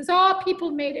 And he says, oh,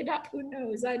 people made it up. Who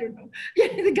knows? I don't know.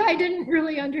 The guy didn't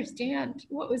really understand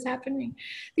what was happening.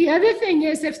 The other thing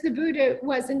is, if the Buddha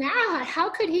was an arahat, how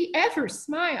could he ever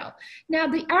smile? Now,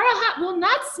 the arahat will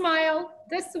not smile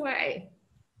this way,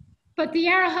 but the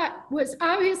arahat was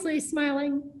obviously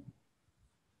smiling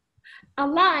a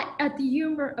lot at the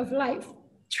humor of life.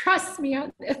 Trust me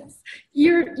on this.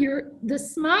 The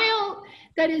smile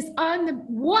that is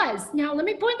now let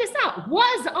me point this out,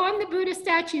 was on the Buddha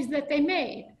statues that they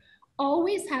made,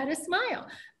 always had a smile.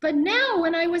 But now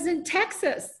when I was in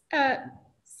Texas,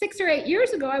 6 or 8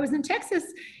 years ago, I was in Texas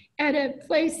at a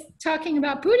place talking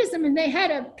about Buddhism, and they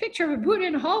had a picture of a Buddha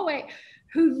in a hallway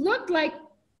who looked like,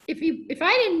 if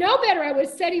I didn't know better, I would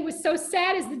have said he was so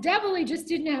sad as the devil, he just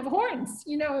didn't have horns,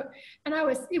 you know. And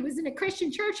it was in a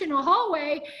Christian church in a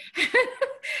hallway.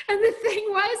 And the thing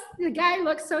was, the guy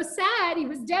looked so sad. He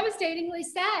was devastatingly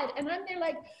sad. And I'm there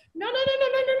like, no.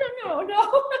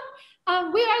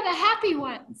 We are the happy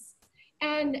ones.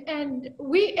 And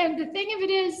the thing of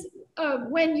it is,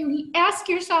 when you ask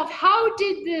yourself, how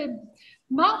did the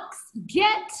monks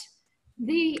get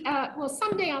well,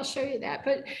 someday I'll show you that,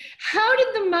 but how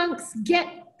did the monks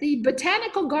get the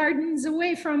botanical gardens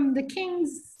away from the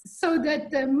kings so that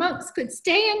the monks could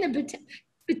stay in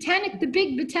the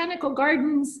big botanical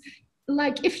gardens?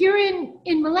 Like if you're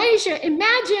in Malaysia,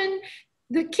 imagine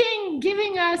the king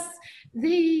giving us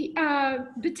the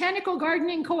botanical garden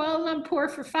in Kuala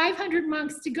Lumpur for 500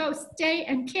 monks to go stay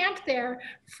and camp there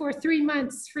for 3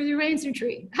 months for the rains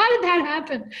retreat. How did that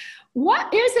happen?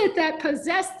 What is it that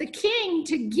possessed the king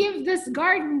to give this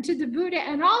garden to the Buddha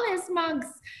and all his monks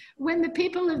when the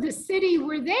people of the city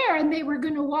were there and they were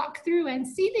going to walk through and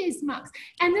see these monks?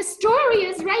 And the story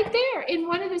is right there in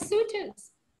one of the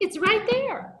suttas. It's right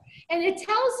there. And it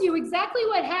tells you exactly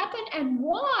what happened and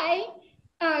why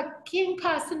King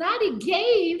Pasenadi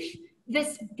gave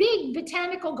this big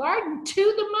botanical garden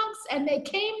to the monks, and they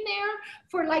came there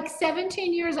for like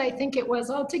 17 years, I think it was,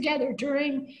 altogether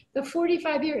during the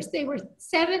 45 years. They were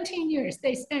 17 years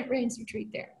they spent rains retreat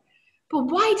there. But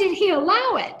why did he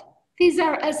allow it? These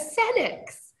are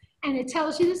ascetics, and it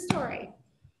tells you the story.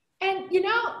 And you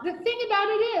know, the thing about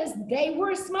it is they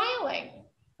were smiling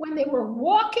when they were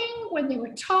walking, when they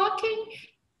were talking.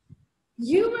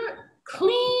 Humor,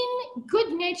 clean,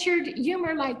 good-natured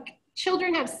humor, like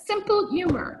children have simple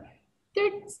humor.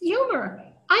 There's humor.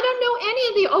 I don't know any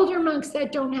of the older monks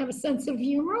that don't have a sense of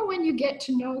humor when you get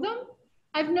to know them.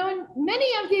 I've known many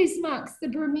of these monks, the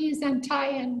Burmese and Thai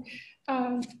and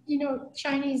you know,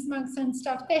 Chinese monks and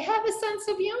stuff. They have a sense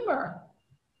of humor.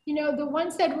 You know, the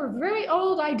ones that were very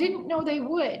old, I didn't know they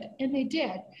would, and they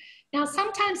did. Now,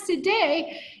 sometimes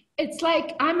today, it's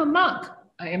like, I'm a monk.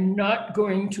 I am not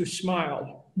going to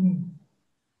smile.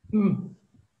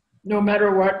 No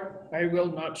matter what, I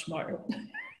will not smile.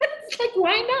 It's like,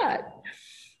 why not?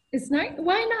 It's not,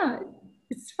 why not?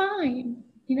 It's fine,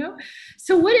 you know?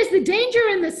 So what is the danger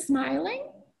in the smiling?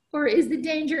 Or is the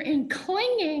danger in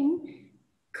clinging,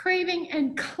 craving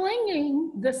and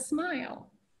clinging the smile?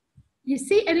 You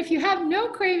see, and if you have no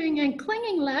craving and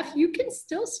clinging left, you can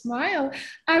still smile.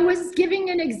 I was giving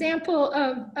an example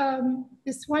of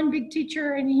this one big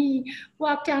teacher, and he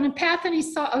walked down a path and he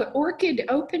saw an orchid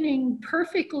opening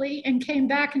perfectly and came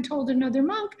back and told another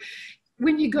monk,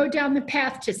 when you go down the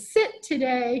path to sit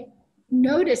today,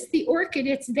 noticed the orchid.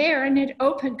 It's there, and it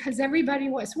opened because everybody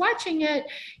was watching it.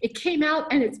 It came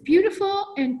out, and it's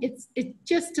beautiful, and it's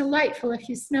just delightful. If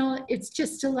you smell it, it's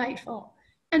just delightful.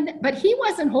 But he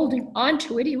wasn't holding on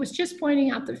to it. He was just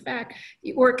pointing out the fact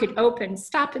the orchid opened.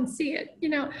 Stop and see it, you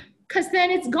know, because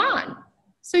then it's gone.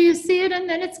 So you see it, and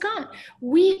then it's gone.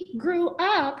 We grew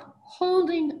up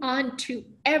holding on to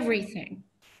everything.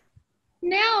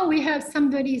 Now we have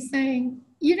somebody saying,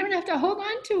 you don't have to hold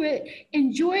on to it.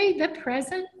 Enjoy the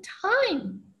present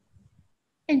time.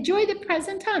 Enjoy the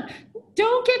present time.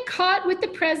 Don't get caught with the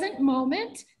present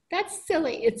moment. That's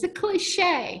silly. It's a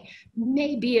cliche.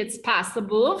 Maybe it's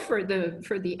possible for the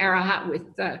arahat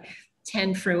with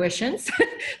 10 fruitions,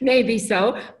 maybe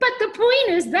so. But the point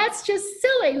is, that's just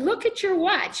silly. Look at your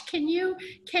watch. Can you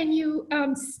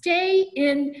stay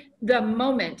in the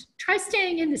moment? Try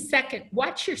staying in the second.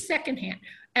 Watch your second hand.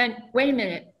 And wait a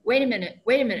minute, wait a minute,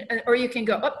 wait a minute. Or you can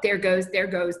go, oh, there goes, there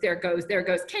goes, there goes, there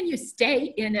goes. Can you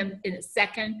stay in a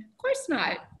second? Of course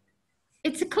not.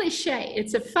 It's a cliche.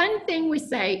 It's a fun thing we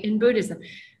say in Buddhism.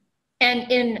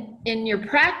 And in your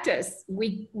practice,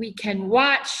 we can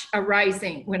watch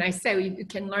arising. When I say you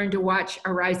can learn to watch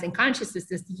arising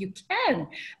consciousness, you can,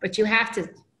 but you have to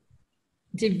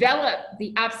develop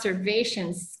the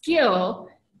observation skill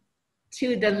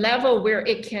to the level where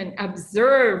it can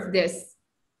observe this.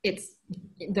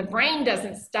 The brain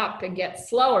doesn't stop and get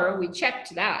slower. We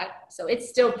checked that. So it's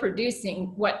still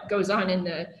producing what goes on in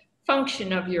the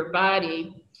function of your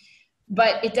body,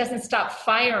 but it doesn't stop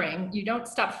firing. You don't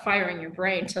stop firing your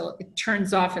brain until it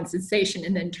turns off in sensation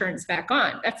and then turns back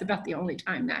on. That's about the only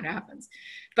time that happens.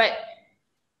 But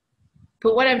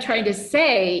what I'm trying to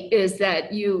say is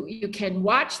that you can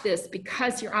watch this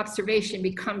because your observation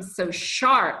becomes so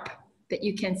sharp that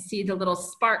you can see the little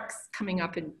sparks coming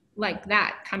up and like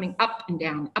that, coming up and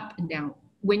down, up and down.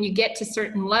 When you get to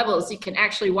certain levels, you can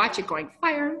actually watch it going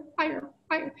fire, fire,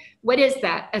 fire. What is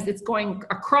that? As it's going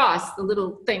across, the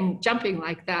little thing jumping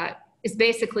like that is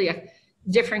basically a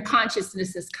different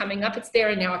consciousness is coming up. It's there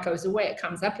and now it goes away. It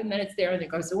comes up and then it's there and it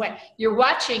goes away. You're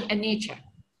watching anicca,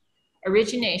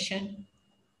 origination,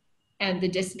 and the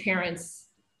disappearance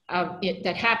of it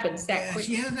that happens.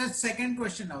 She has a second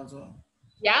question also.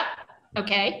 Yeah.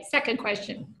 Okay. Second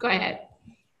question. Go ahead.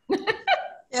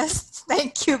 Yes,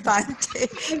 thank you, Bhante.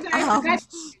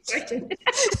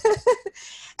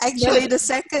 Actually, the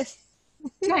second.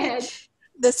 Go ahead.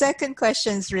 The second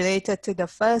question is related to the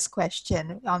first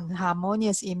question on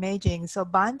harmonious imaging. So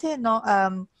Bhante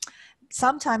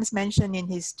sometimes mentioned in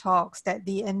his talks that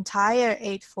the entire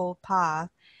Eightfold Path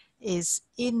is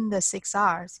in the 6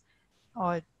 R's,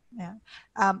 or yeah.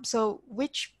 So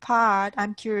which part,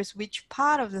 I'm curious, which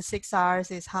part of the 6 R's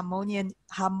is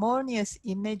harmonious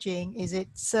imaging? Is it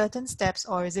certain steps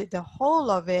or is it the whole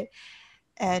of it?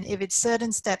 And if it's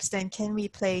certain steps, then can we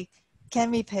pay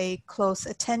close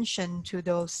attention to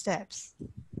those steps?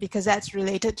 Because that's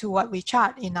related to what we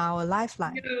chart in our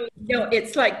lifeline. No,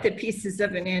 it's like the pieces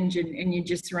of an engine and you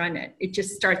just run it. It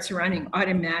just starts running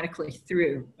automatically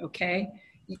through, okay?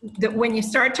 When you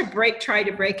start to try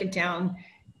to break it down,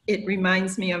 it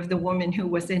reminds me of the woman who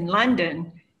was in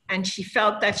London and she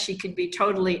felt that she could be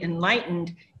totally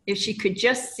enlightened if she could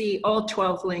just see all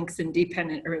 12 links in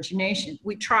dependent origination.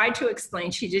 We tried to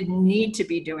explain she didn't need to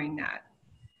be doing that.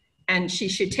 And she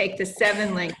should take the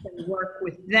 7 links and work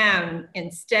with them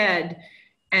instead.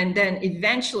 And then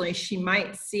eventually she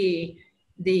might see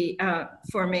the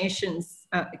formations,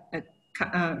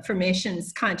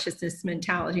 consciousness,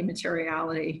 mentality,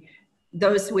 materiality.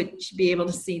 Those would be able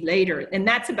to see later. And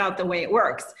that's about the way it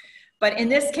works. But in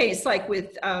this case, like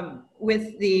with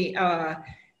the,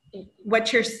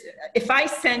 if I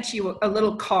sent you a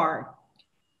little card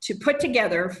to put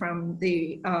together from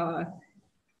the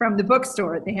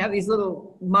bookstore, they have these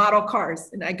little model cars,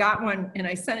 and I got one and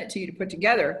I sent it to you to put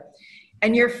together.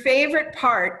 And your favorite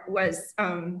part was,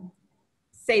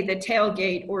 say the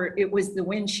tailgate, or it was the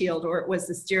windshield, or it was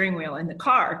the steering wheel in the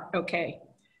car. Okay.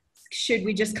 Should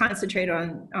we just concentrate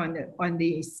on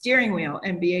the steering wheel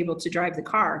and be able to drive the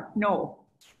car? No.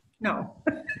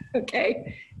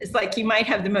 Okay. It's like you might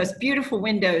have the most beautiful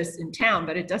windows in town,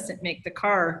 but it doesn't make the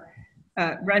car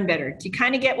run better. Do you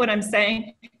kind of get what I'm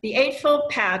saying? The Eightfold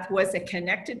Path was a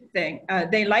connected thing.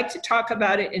 They like to talk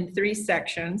about it in 3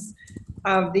 sections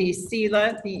of the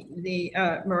sila, the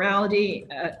morality,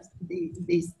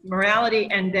 the morality,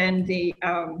 and then the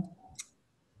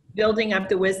building up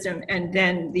the wisdom, and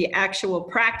then the actual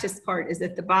practice part is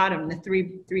at the bottom, the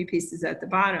three pieces at the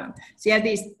bottom. So you have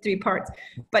these 3 parts.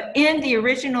 But in the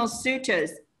original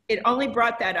suttas, it only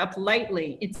brought that up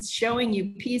lightly. It's showing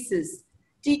you pieces.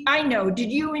 Did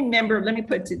you remember, let me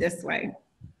put it this way.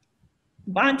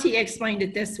 Bhante explained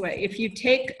it this way. If you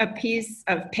take a piece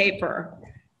of paper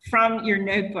from your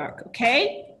notebook,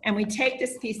 okay, and we take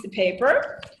this piece of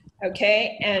paper,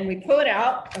 okay, and we pull it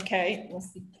out, okay,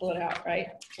 let's see, pull it out, right?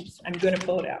 Oops, I'm going to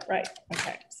pull it out, right?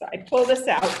 Okay, so I pull this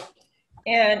out,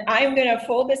 and I'm going to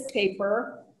fold this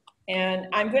paper, and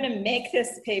I'm going to make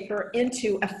this paper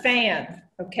into a fan,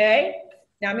 okay?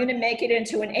 Now I'm going to make it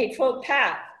into an 8-fold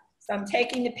path. So I'm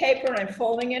taking the paper and I'm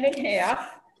folding it in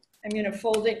half. I'm going to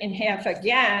fold it in half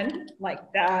again,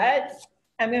 like that.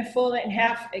 I'm going to fold it in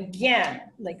half again,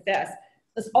 like this.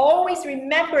 Let's always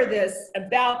remember this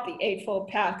about the 8-fold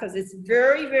path, because it's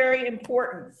very, very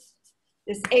important.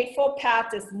 This 8-fold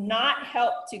path does not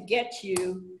help to get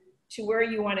you to where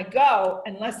you want to go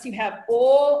unless you have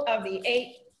all of the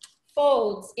 8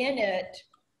 folds in it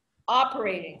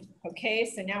operating. Okay,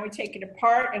 so now we take it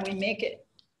apart and we make it,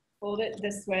 fold it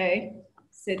this way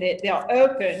so that they'll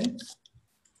open.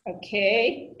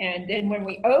 Okay, and then when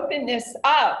we open this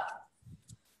up,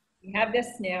 we have this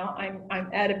now. I'm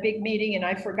at a big meeting and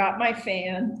I forgot my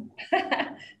fan.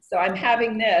 So I'm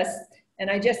having this, and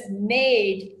I just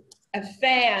made a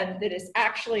fan that is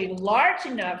actually large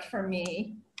enough for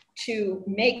me to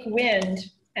make wind,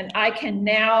 and I can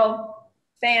now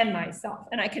fan myself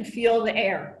and I can feel the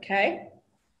air, okay?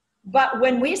 But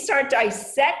when we start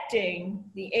dissecting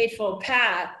the 8-fold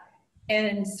path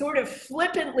and sort of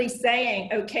flippantly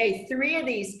saying, okay, 3 of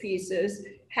these pieces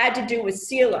had to do with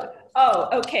Sila. Oh,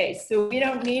 okay, so we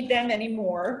don't need them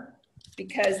anymore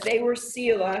because they were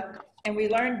Sila, and we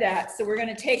learned that. So we're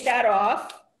going to take that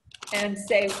off and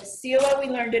say, Sila, we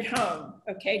learned at home.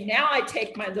 Okay, now I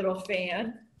take my little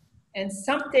fan, and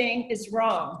something is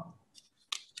wrong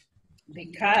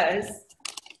because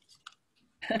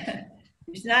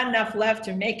there's not enough left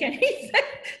to make any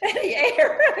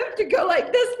air. I have to go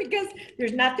like this because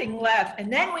there's nothing left.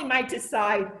 And then we might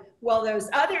decide, well, those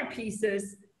other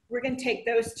pieces, we're going to take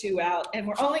those 2 out, and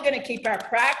we're only going to keep our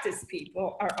practice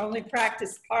people, our only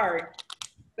practice part.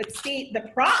 But see, the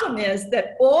problem is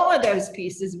that all of those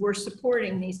pieces were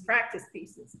supporting these practice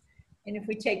pieces. And if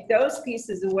we take those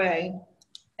pieces away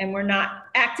and we're not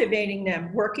activating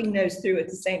them, working those through at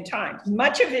the same time,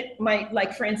 much of it might,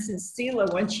 like for instance, Sila,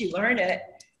 once you learn it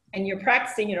and you're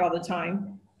practicing it all the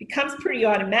time, becomes pretty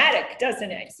automatic,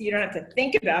 doesn't it? So you don't have to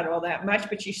think about all that much,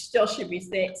 but you still should be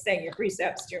saying your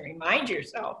precepts to remind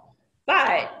yourself.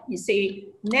 But you see,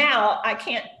 now I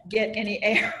can't get any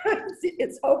air.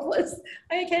 It's hopeless.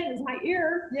 I can, it's my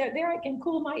ear. Yeah, there I can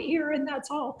cool my ear, and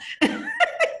that's all.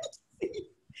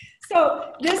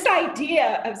 So this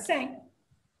idea of saying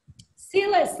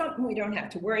Sila is something we don't have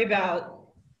to worry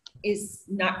about is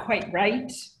not quite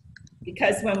right.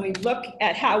 Because when we look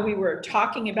at how we were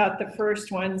talking about the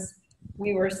first ones,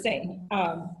 we were saying,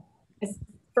 this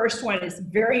first one is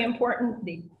very important.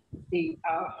 The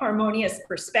harmonious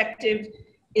perspective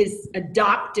is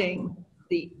adopting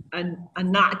the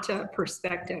anatta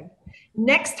perspective.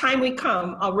 Next time we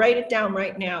come, I'll write it down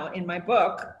right now in my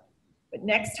book, but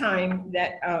next time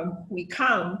that we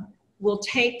come, we'll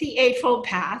take the 8-fold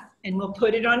path and we'll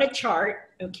put it on a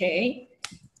chart, okay?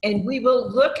 And we will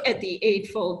look at the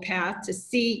 8-fold path to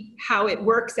see how it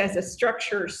works as a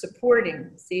structure supporting,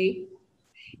 see?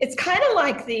 It's kind of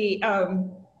like the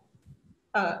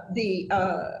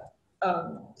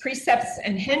precepts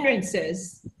and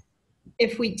hindrances.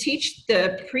 If we teach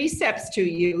the precepts to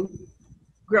you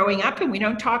growing up and we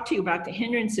don't talk to you about the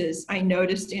hindrances, I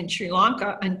noticed in Sri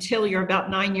Lanka, until you're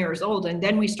about 9 years old, and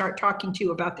then we start talking to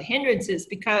you about the hindrances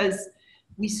because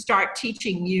we start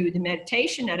teaching you the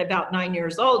meditation at about 9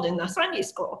 years old in the Sunday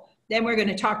school. Then we're going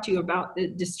to talk to you about the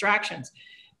distractions.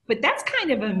 But that's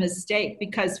kind of a mistake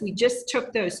because we just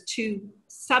took those 2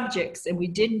 subjects and we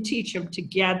didn't teach them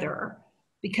together.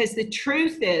 Because the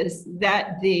truth is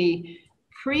that the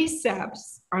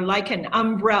precepts are like an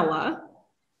umbrella.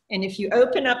 And if you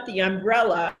open up the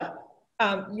umbrella,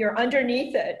 you're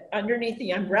underneath it, underneath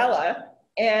the umbrella.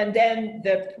 And then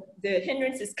the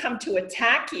hindrances come to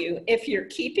attack you. If you're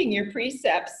keeping your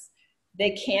precepts,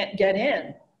 they can't get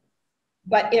in.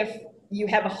 But if you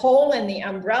have a hole in the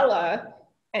umbrella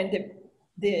and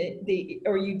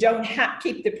or you don't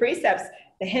keep the precepts,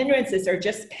 the hindrances are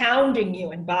just pounding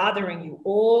you and bothering you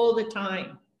all the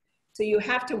time. So you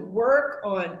have to work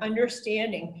on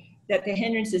understanding that the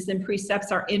hindrances and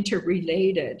precepts are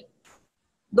interrelated.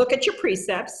 Look at your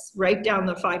precepts, write down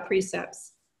the 5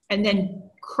 precepts, and then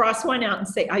cross one out and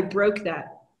say, I broke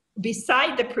that.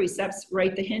 Beside the precepts,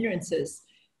 write the hindrances.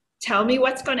 Tell me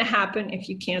what's going to happen if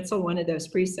you cancel one of those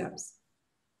precepts.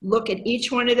 Look at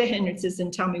each one of the hindrances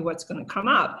and tell me what's going to come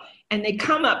up. And they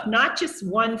come up not just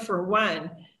one for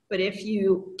one, but if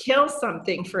you kill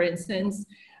something, for instance,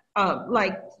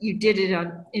 like you did it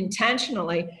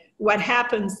intentionally, what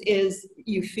happens is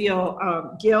you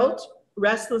feel guilt,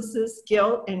 restlessness,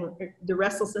 guilt, and the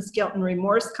restlessness, guilt, and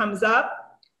remorse comes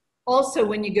up. Also,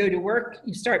 when you go to work,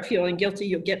 you start feeling guilty,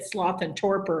 you'll get sloth and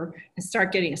torpor and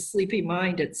start getting a sleepy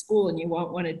mind at school, and you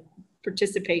won't want to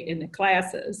participate in the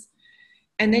classes.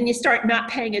 And then you start not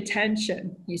paying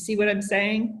attention. You see what I'm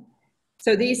saying?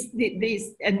 So these,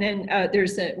 and then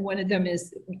there's one of them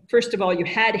is, first of all, you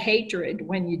had hatred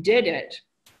when you did it.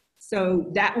 So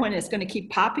that one is going to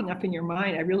keep popping up in your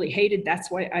mind. I really hated,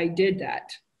 that's why I did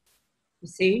that. You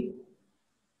see?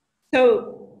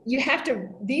 So you have to,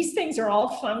 these things are all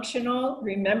functional.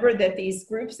 Remember that these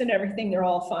groups and everything, they're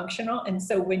all functional. And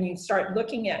so when you start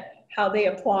looking at how they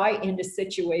apply into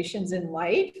situations in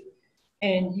life,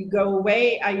 and you go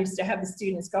away, I used to have the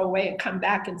students go away and come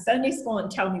back in Sunday school and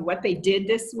tell me what they did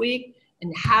this week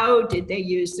and how did they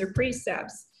use their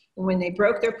precepts. And when they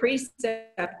broke their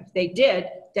precept, if they did,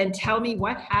 then tell me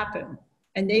what happened.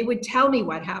 And they would tell me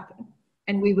what happened.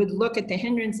 And we would look at the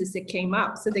hindrances that came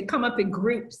up. So they come up in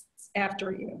groups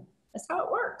after you. That's how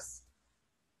it works.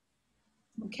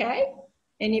 Okay?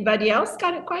 Anybody else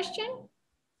got a question?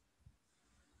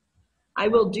 I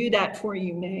will do that for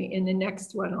you, May. In the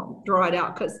next one, I'll draw it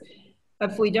out. Because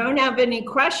if we don't have any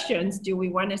questions, do we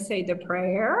want to say the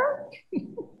prayer?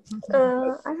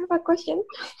 I have a question.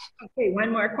 Okay,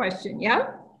 one more question. Yeah?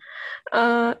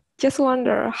 Just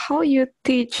wonder how you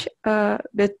teach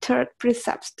the third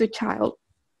precepts to child.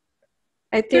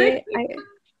 I think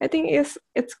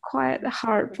it's quite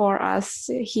hard for us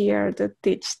here to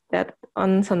teach that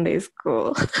on Sunday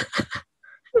school.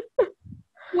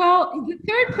 Well, the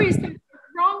third precept is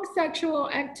wrong sexual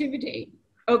activity.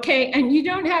 Okay, and you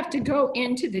don't have to go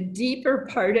into the deeper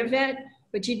part of it,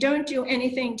 but you don't do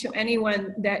anything to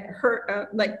anyone that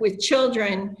hurt, like with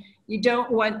children, you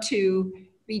don't want to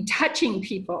be touching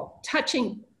people,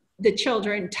 touching the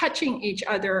children, touching each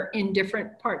other in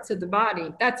different parts of the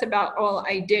body. That's about all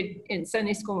I did in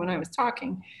Sunday school when I was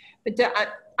talking. But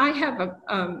I have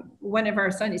one of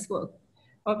our Sunday school,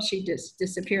 oh, she just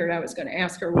disappeared. I was going to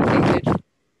ask her what they did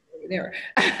over there.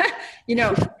 You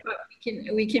know,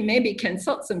 we can maybe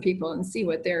consult some people and see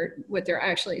what they're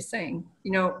actually saying.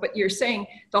 You know, but you're saying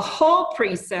the whole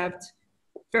precept,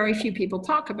 very few people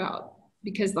talk about.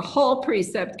 Because the whole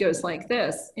precept goes like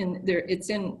this, and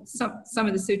it's in some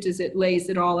of the suttas, it lays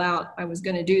it all out. I was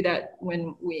going to do that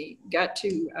when we got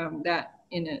to that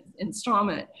in an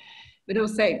installment. But it'll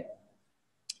say,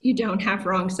 you don't have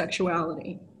wrong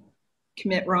sexuality,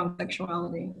 commit wrong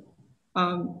sexuality.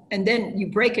 And then you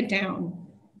break it down.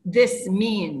 This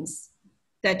means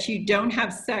that you don't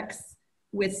have sex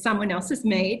with someone else's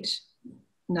mate,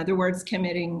 in other words,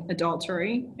 committing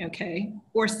adultery, okay,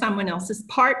 or someone else's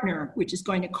partner, which is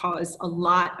going to cause a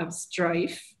lot of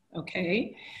strife,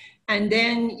 okay? And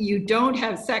then you don't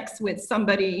have sex with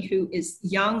somebody who is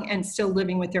young and still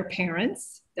living with their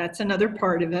parents. That's another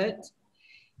part of it.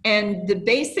 And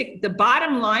the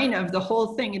bottom line of the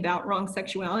whole thing about wrong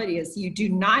sexuality is you do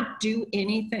not do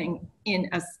anything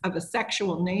of a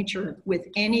sexual nature with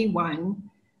anyone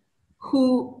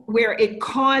where it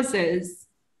causes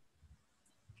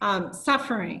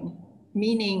suffering,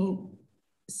 meaning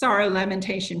sorrow,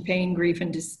 lamentation, pain, grief,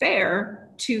 and despair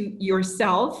to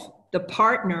yourself, the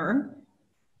partner,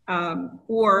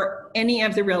 or any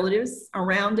of the relatives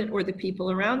around it or the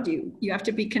people around you. You have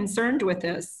to be concerned with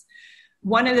this.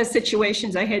 One of the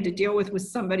situations I had to deal with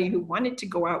was somebody who wanted to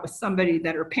go out with somebody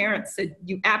that her parents said,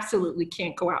 you absolutely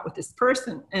can't go out with this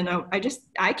person. And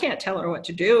I can't tell her what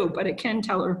to do, but I can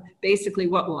tell her basically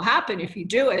what will happen if you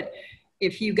do it.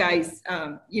 If you guys,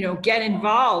 get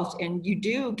involved, and you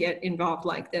do get involved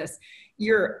like this,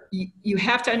 you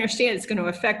have to understand it's going to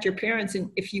affect your parents.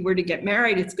 And if you were to get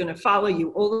married, it's going to follow you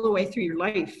all the way through your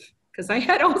life. Because I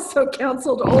had also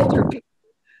counseled older people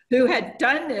who had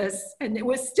done this, and it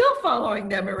was still following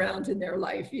them around in their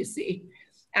life, you see.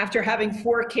 After having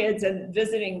 4 kids and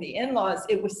visiting the in-laws,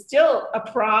 it was still a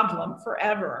problem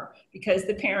forever because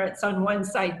the parents on one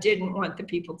side didn't want the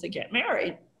people to get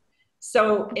married.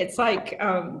 So it's like,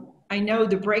 I know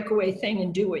the breakaway thing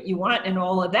and do what you want and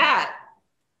all of that.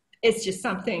 It's just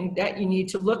something that you need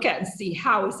to look at and see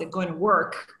how is it going to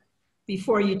work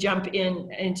before you jump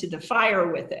into the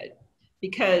fire with it.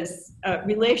 Because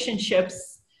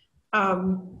relationships, there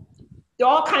are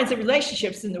all kinds of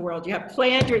relationships in the world. You have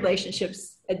planned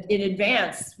relationships in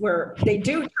advance where they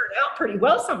do turn out pretty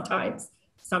well sometimes.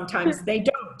 Sometimes they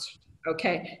don't.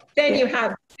 Okay. Then you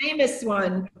have the famous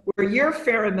one where your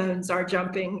pheromones are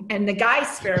jumping and the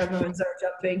guy's pheromones are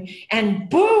jumping, and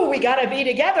boo, we got to be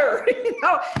together.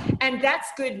 And that's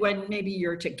good when maybe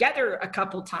you're together a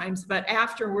couple times, but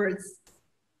afterwards,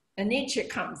 Nietzsche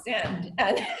comes in,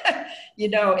 and you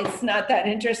know, it's not that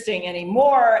interesting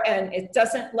anymore, and it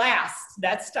doesn't last.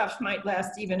 That stuff might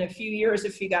last even a few years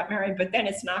if you got married, but then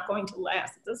it's not going to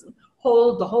last. It doesn't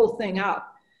hold the whole thing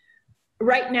up.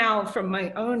 Right now, from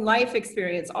my own life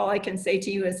experience, all I can say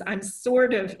to you is I'm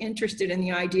sort of interested in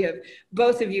the idea of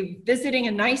both of you visiting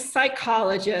a nice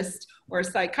psychologist or a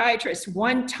psychiatrist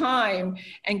one time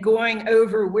and going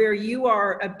over where you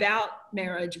are about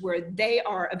marriage, where they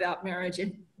are about marriage,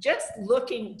 and just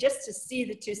looking just to see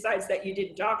the two sides that you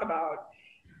didn't talk about.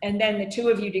 And then the two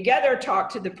of you together talk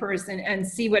to the person and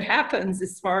see what happens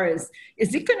as far as,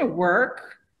 is it going to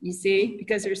work? You see,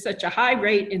 because there's such a high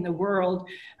rate in the world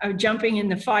of jumping in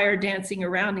the fire, dancing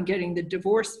around, and getting the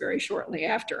divorce very shortly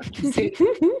after. You see?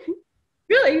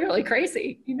 Really, really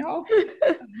crazy, you know,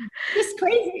 just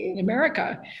crazy in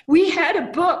America. We had a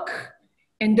book,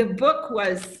 and the book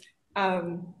was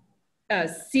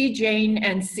See Jane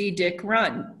and See Dick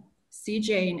Run. See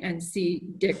Jane and See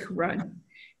Dick Run.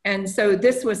 And so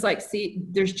this was like, see,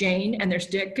 there's Jane and there's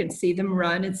Dick, and see them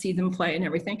run and see them play and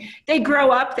everything. They grow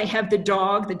up, they have the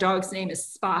dog's name is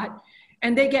Spot,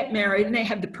 and they get married and they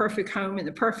have the perfect home and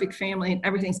the perfect family and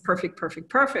everything's perfect, perfect,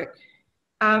 perfect.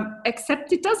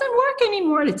 Except it doesn't work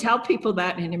anymore to tell people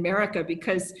that in America,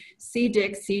 because see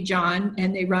Dick, see John,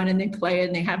 and they run and they play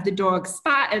and they have the dog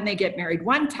Spot and they get married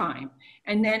one time.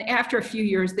 And then after a few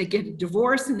years, they get a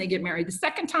divorce and they get married the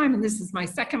second time. And this is my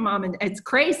second mom, and it's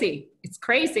crazy. It's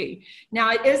crazy.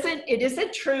 Now, it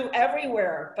isn't true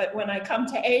everywhere, but when I come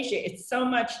to Asia, it's so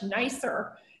much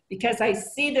nicer because I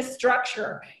see the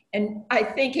structure. And I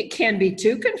think it can be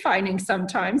too confining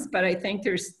sometimes, but I think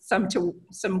there's some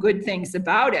good things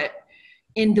about it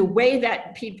in the way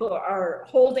that people are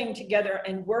holding together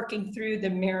and working through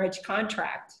the marriage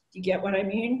contract. Do you get what I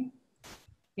mean?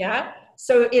 Yeah.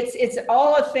 So it's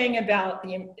all a thing about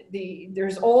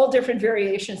there's all different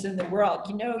variations in the world.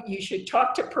 You know, you should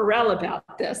talk to Perel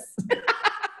about this.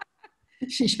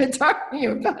 She should talk to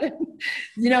you about it,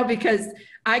 you know, because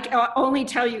I can only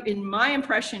tell you in my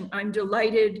impression, I'm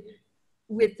delighted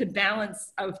with the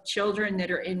balance of children that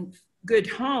are in good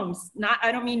homes.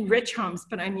 I don't mean rich homes,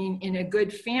 but I mean in a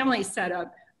good family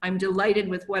setup. I'm delighted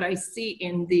with what I see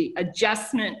in the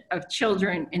adjustment of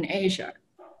children in Asia.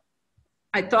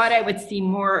 I thought I would see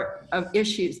more of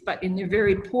issues, but in the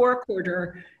very poor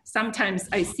quarter, sometimes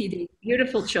I see the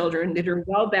beautiful children that are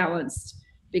well balanced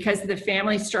because of the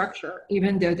family structure,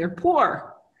 even though they're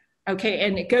poor. Okay,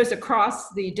 and it goes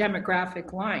across the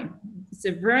demographic line. It's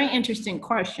a very interesting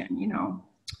question, you know.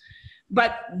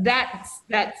 But that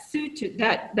sutta,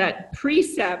 that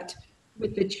precept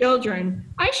with the children,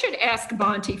 I should ask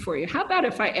Bhante for you. How about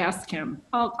if I ask him?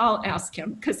 I'll ask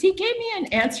him, because he gave me an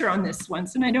answer on this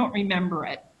once and I don't remember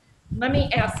it. Let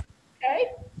me ask,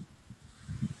 okay?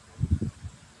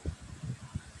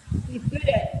 He's good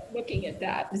at looking at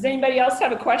that. Does anybody else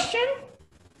have a question?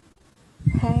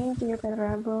 Thank you,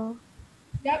 Venerable.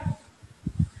 Yep.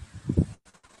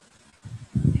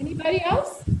 Anybody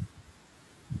else?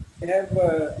 I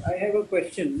have a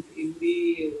question. In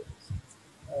the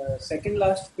second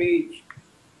last page,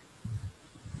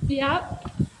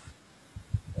 Yep.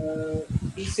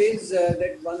 he says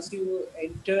that once you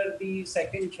enter the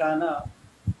second jhana,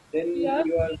 then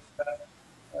your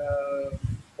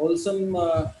wholesome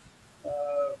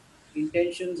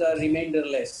intentions are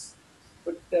remainderless.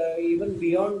 But even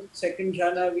beyond second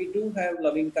jhana, we do have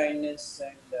loving kindness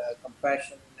and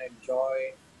compassion and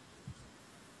joy,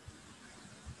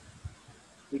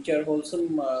 which are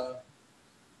wholesome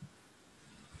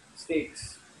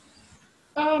states.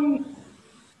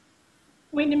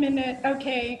 Wait a minute.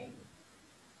 Okay.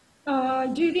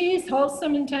 Do these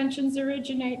wholesome intentions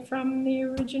originate from the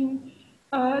origin?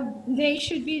 They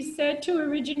should be said to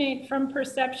originate from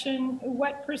perception.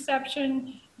 What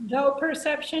perception? Though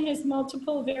perception is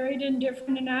multiple, varied, and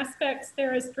different in aspects,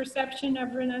 there is perception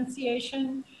of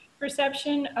renunciation,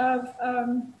 perception of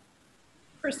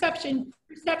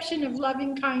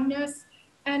loving kindness,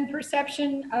 and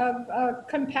perception of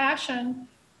compassion.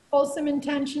 Wholesome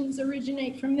intentions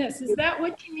originate from this. Is that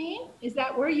what you mean? Is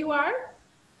that where you are?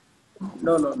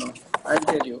 No. I'll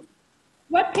tell you.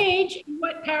 What page,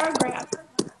 what paragraph?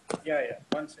 Yeah.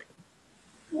 1 second.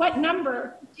 What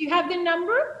number? Do you have the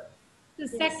number? The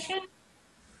section?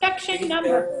 Section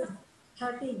number?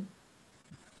 13.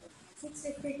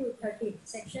 652, 13.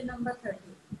 Section number 13.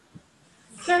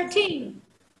 13.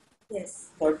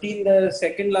 Yes. 13, the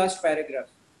second last paragraph.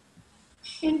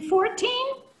 In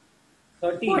 14?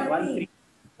 13,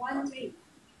 13.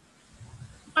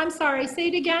 I'm sorry, say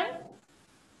it again.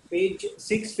 Page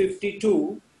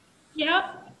 652.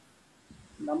 Yep.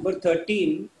 Number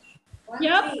 13.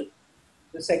 Yep.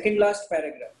 The second last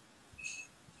paragraph.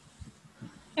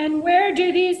 And where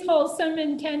do these wholesome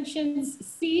intentions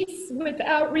cease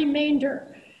without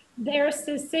remainder? Their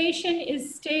cessation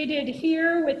is stated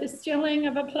here with the stilling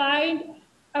of applied,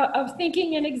 of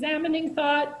thinking and examining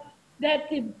thought, that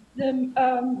the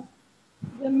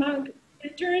monk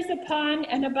enters upon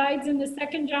and abides in the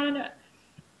second jhana,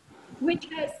 which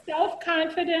has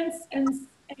self-confidence and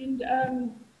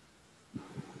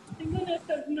singleness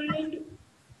of mind,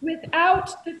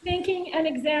 without the thinking and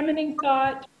examining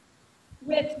thought,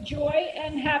 with joy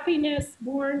and happiness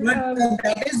born But of...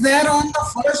 that is there on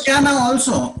the first jhana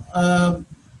also,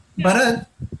 Bharat.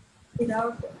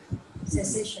 Without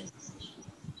cessation.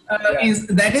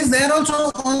 That is there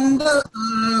also on the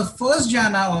first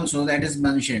jhana also, that is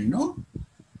mentioned, no?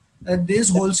 This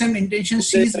wholesome intention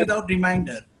cease without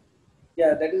reminder.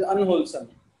 Yeah, that is unwholesome.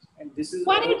 And this is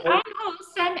one is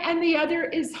unwholesome and the other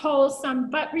is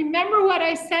wholesome. But remember what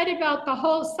I said about the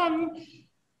wholesome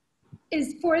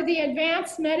is for the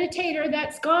advanced meditator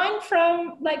that's gone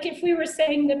from, like if we were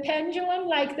saying the pendulum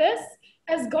like this,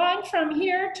 has gone from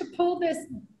here to pull this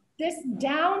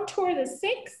down toward the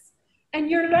six, and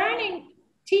you're learning,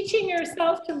 teaching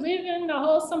yourself to live in the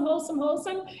wholesome, wholesome,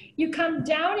 wholesome. You come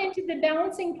down into the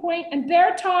balancing point, and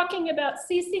they're talking about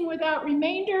ceasing without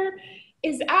remainder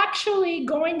is actually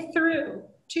going through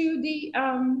to the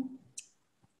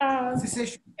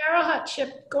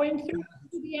arahatship, going through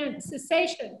to the end,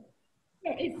 cessation.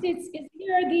 It's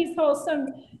here, these wholesome,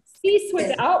 cease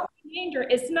without remainder.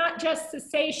 It's not just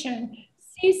cessation.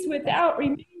 Cease without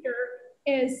remainder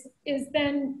is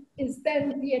then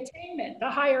the attainment, the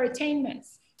higher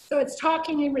attainments. So it's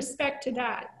talking in respect to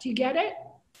that. Do you get it?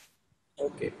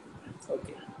 Okay.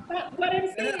 Okay. What I'm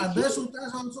saying, there are other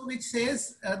sutras also which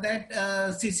says that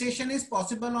cessation is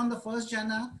possible on the first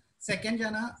jhana, second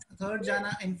jhana, third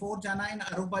jhana, and fourth jhana, and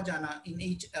arupa jhana. In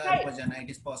each arupa jhana, it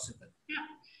is possible. Yeah.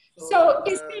 So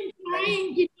it's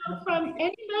implying, you know, from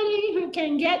anybody who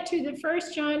can get to the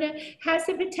first jhana has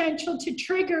the potential to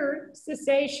trigger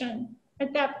cessation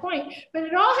at that point. But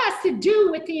it all has to do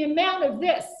with the amount of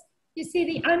this. You see,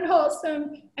 the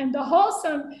unwholesome and the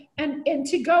wholesome, and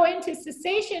to go into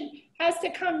cessation has to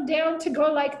come down to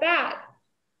go like that.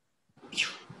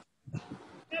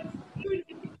 That's the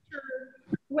picture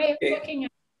way of looking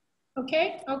at it.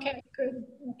 Okay? Okay, good.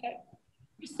 Okay.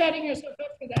 You're setting yourself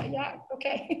up for that. Yeah,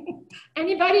 okay.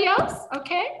 Anybody else?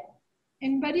 Okay.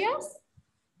 Anybody else?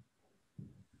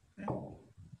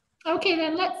 Okay,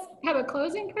 then let's have a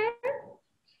closing prayer.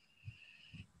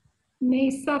 May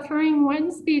suffering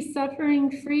ones be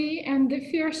suffering free, and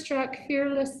the fear-struck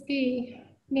fearless be.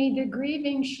 May the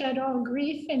grieving shed all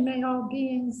grief, and may all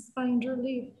beings find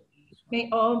relief. May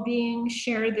all beings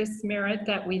share this merit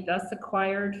that we thus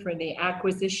acquired for the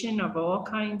acquisition of all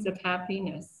kinds of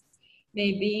happiness.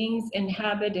 May beings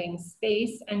inhabiting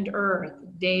space and earth,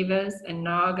 devas and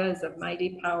nagas of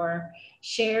mighty power,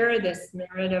 share this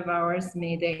merit of ours.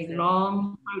 May they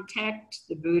long protect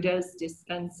the Buddha's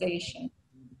dispensation.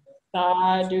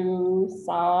 Sadhu,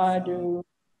 sadhu,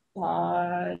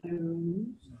 sadhu.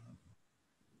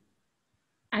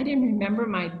 I didn't remember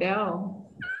my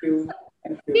bell.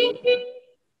 Thank you.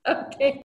 Okay.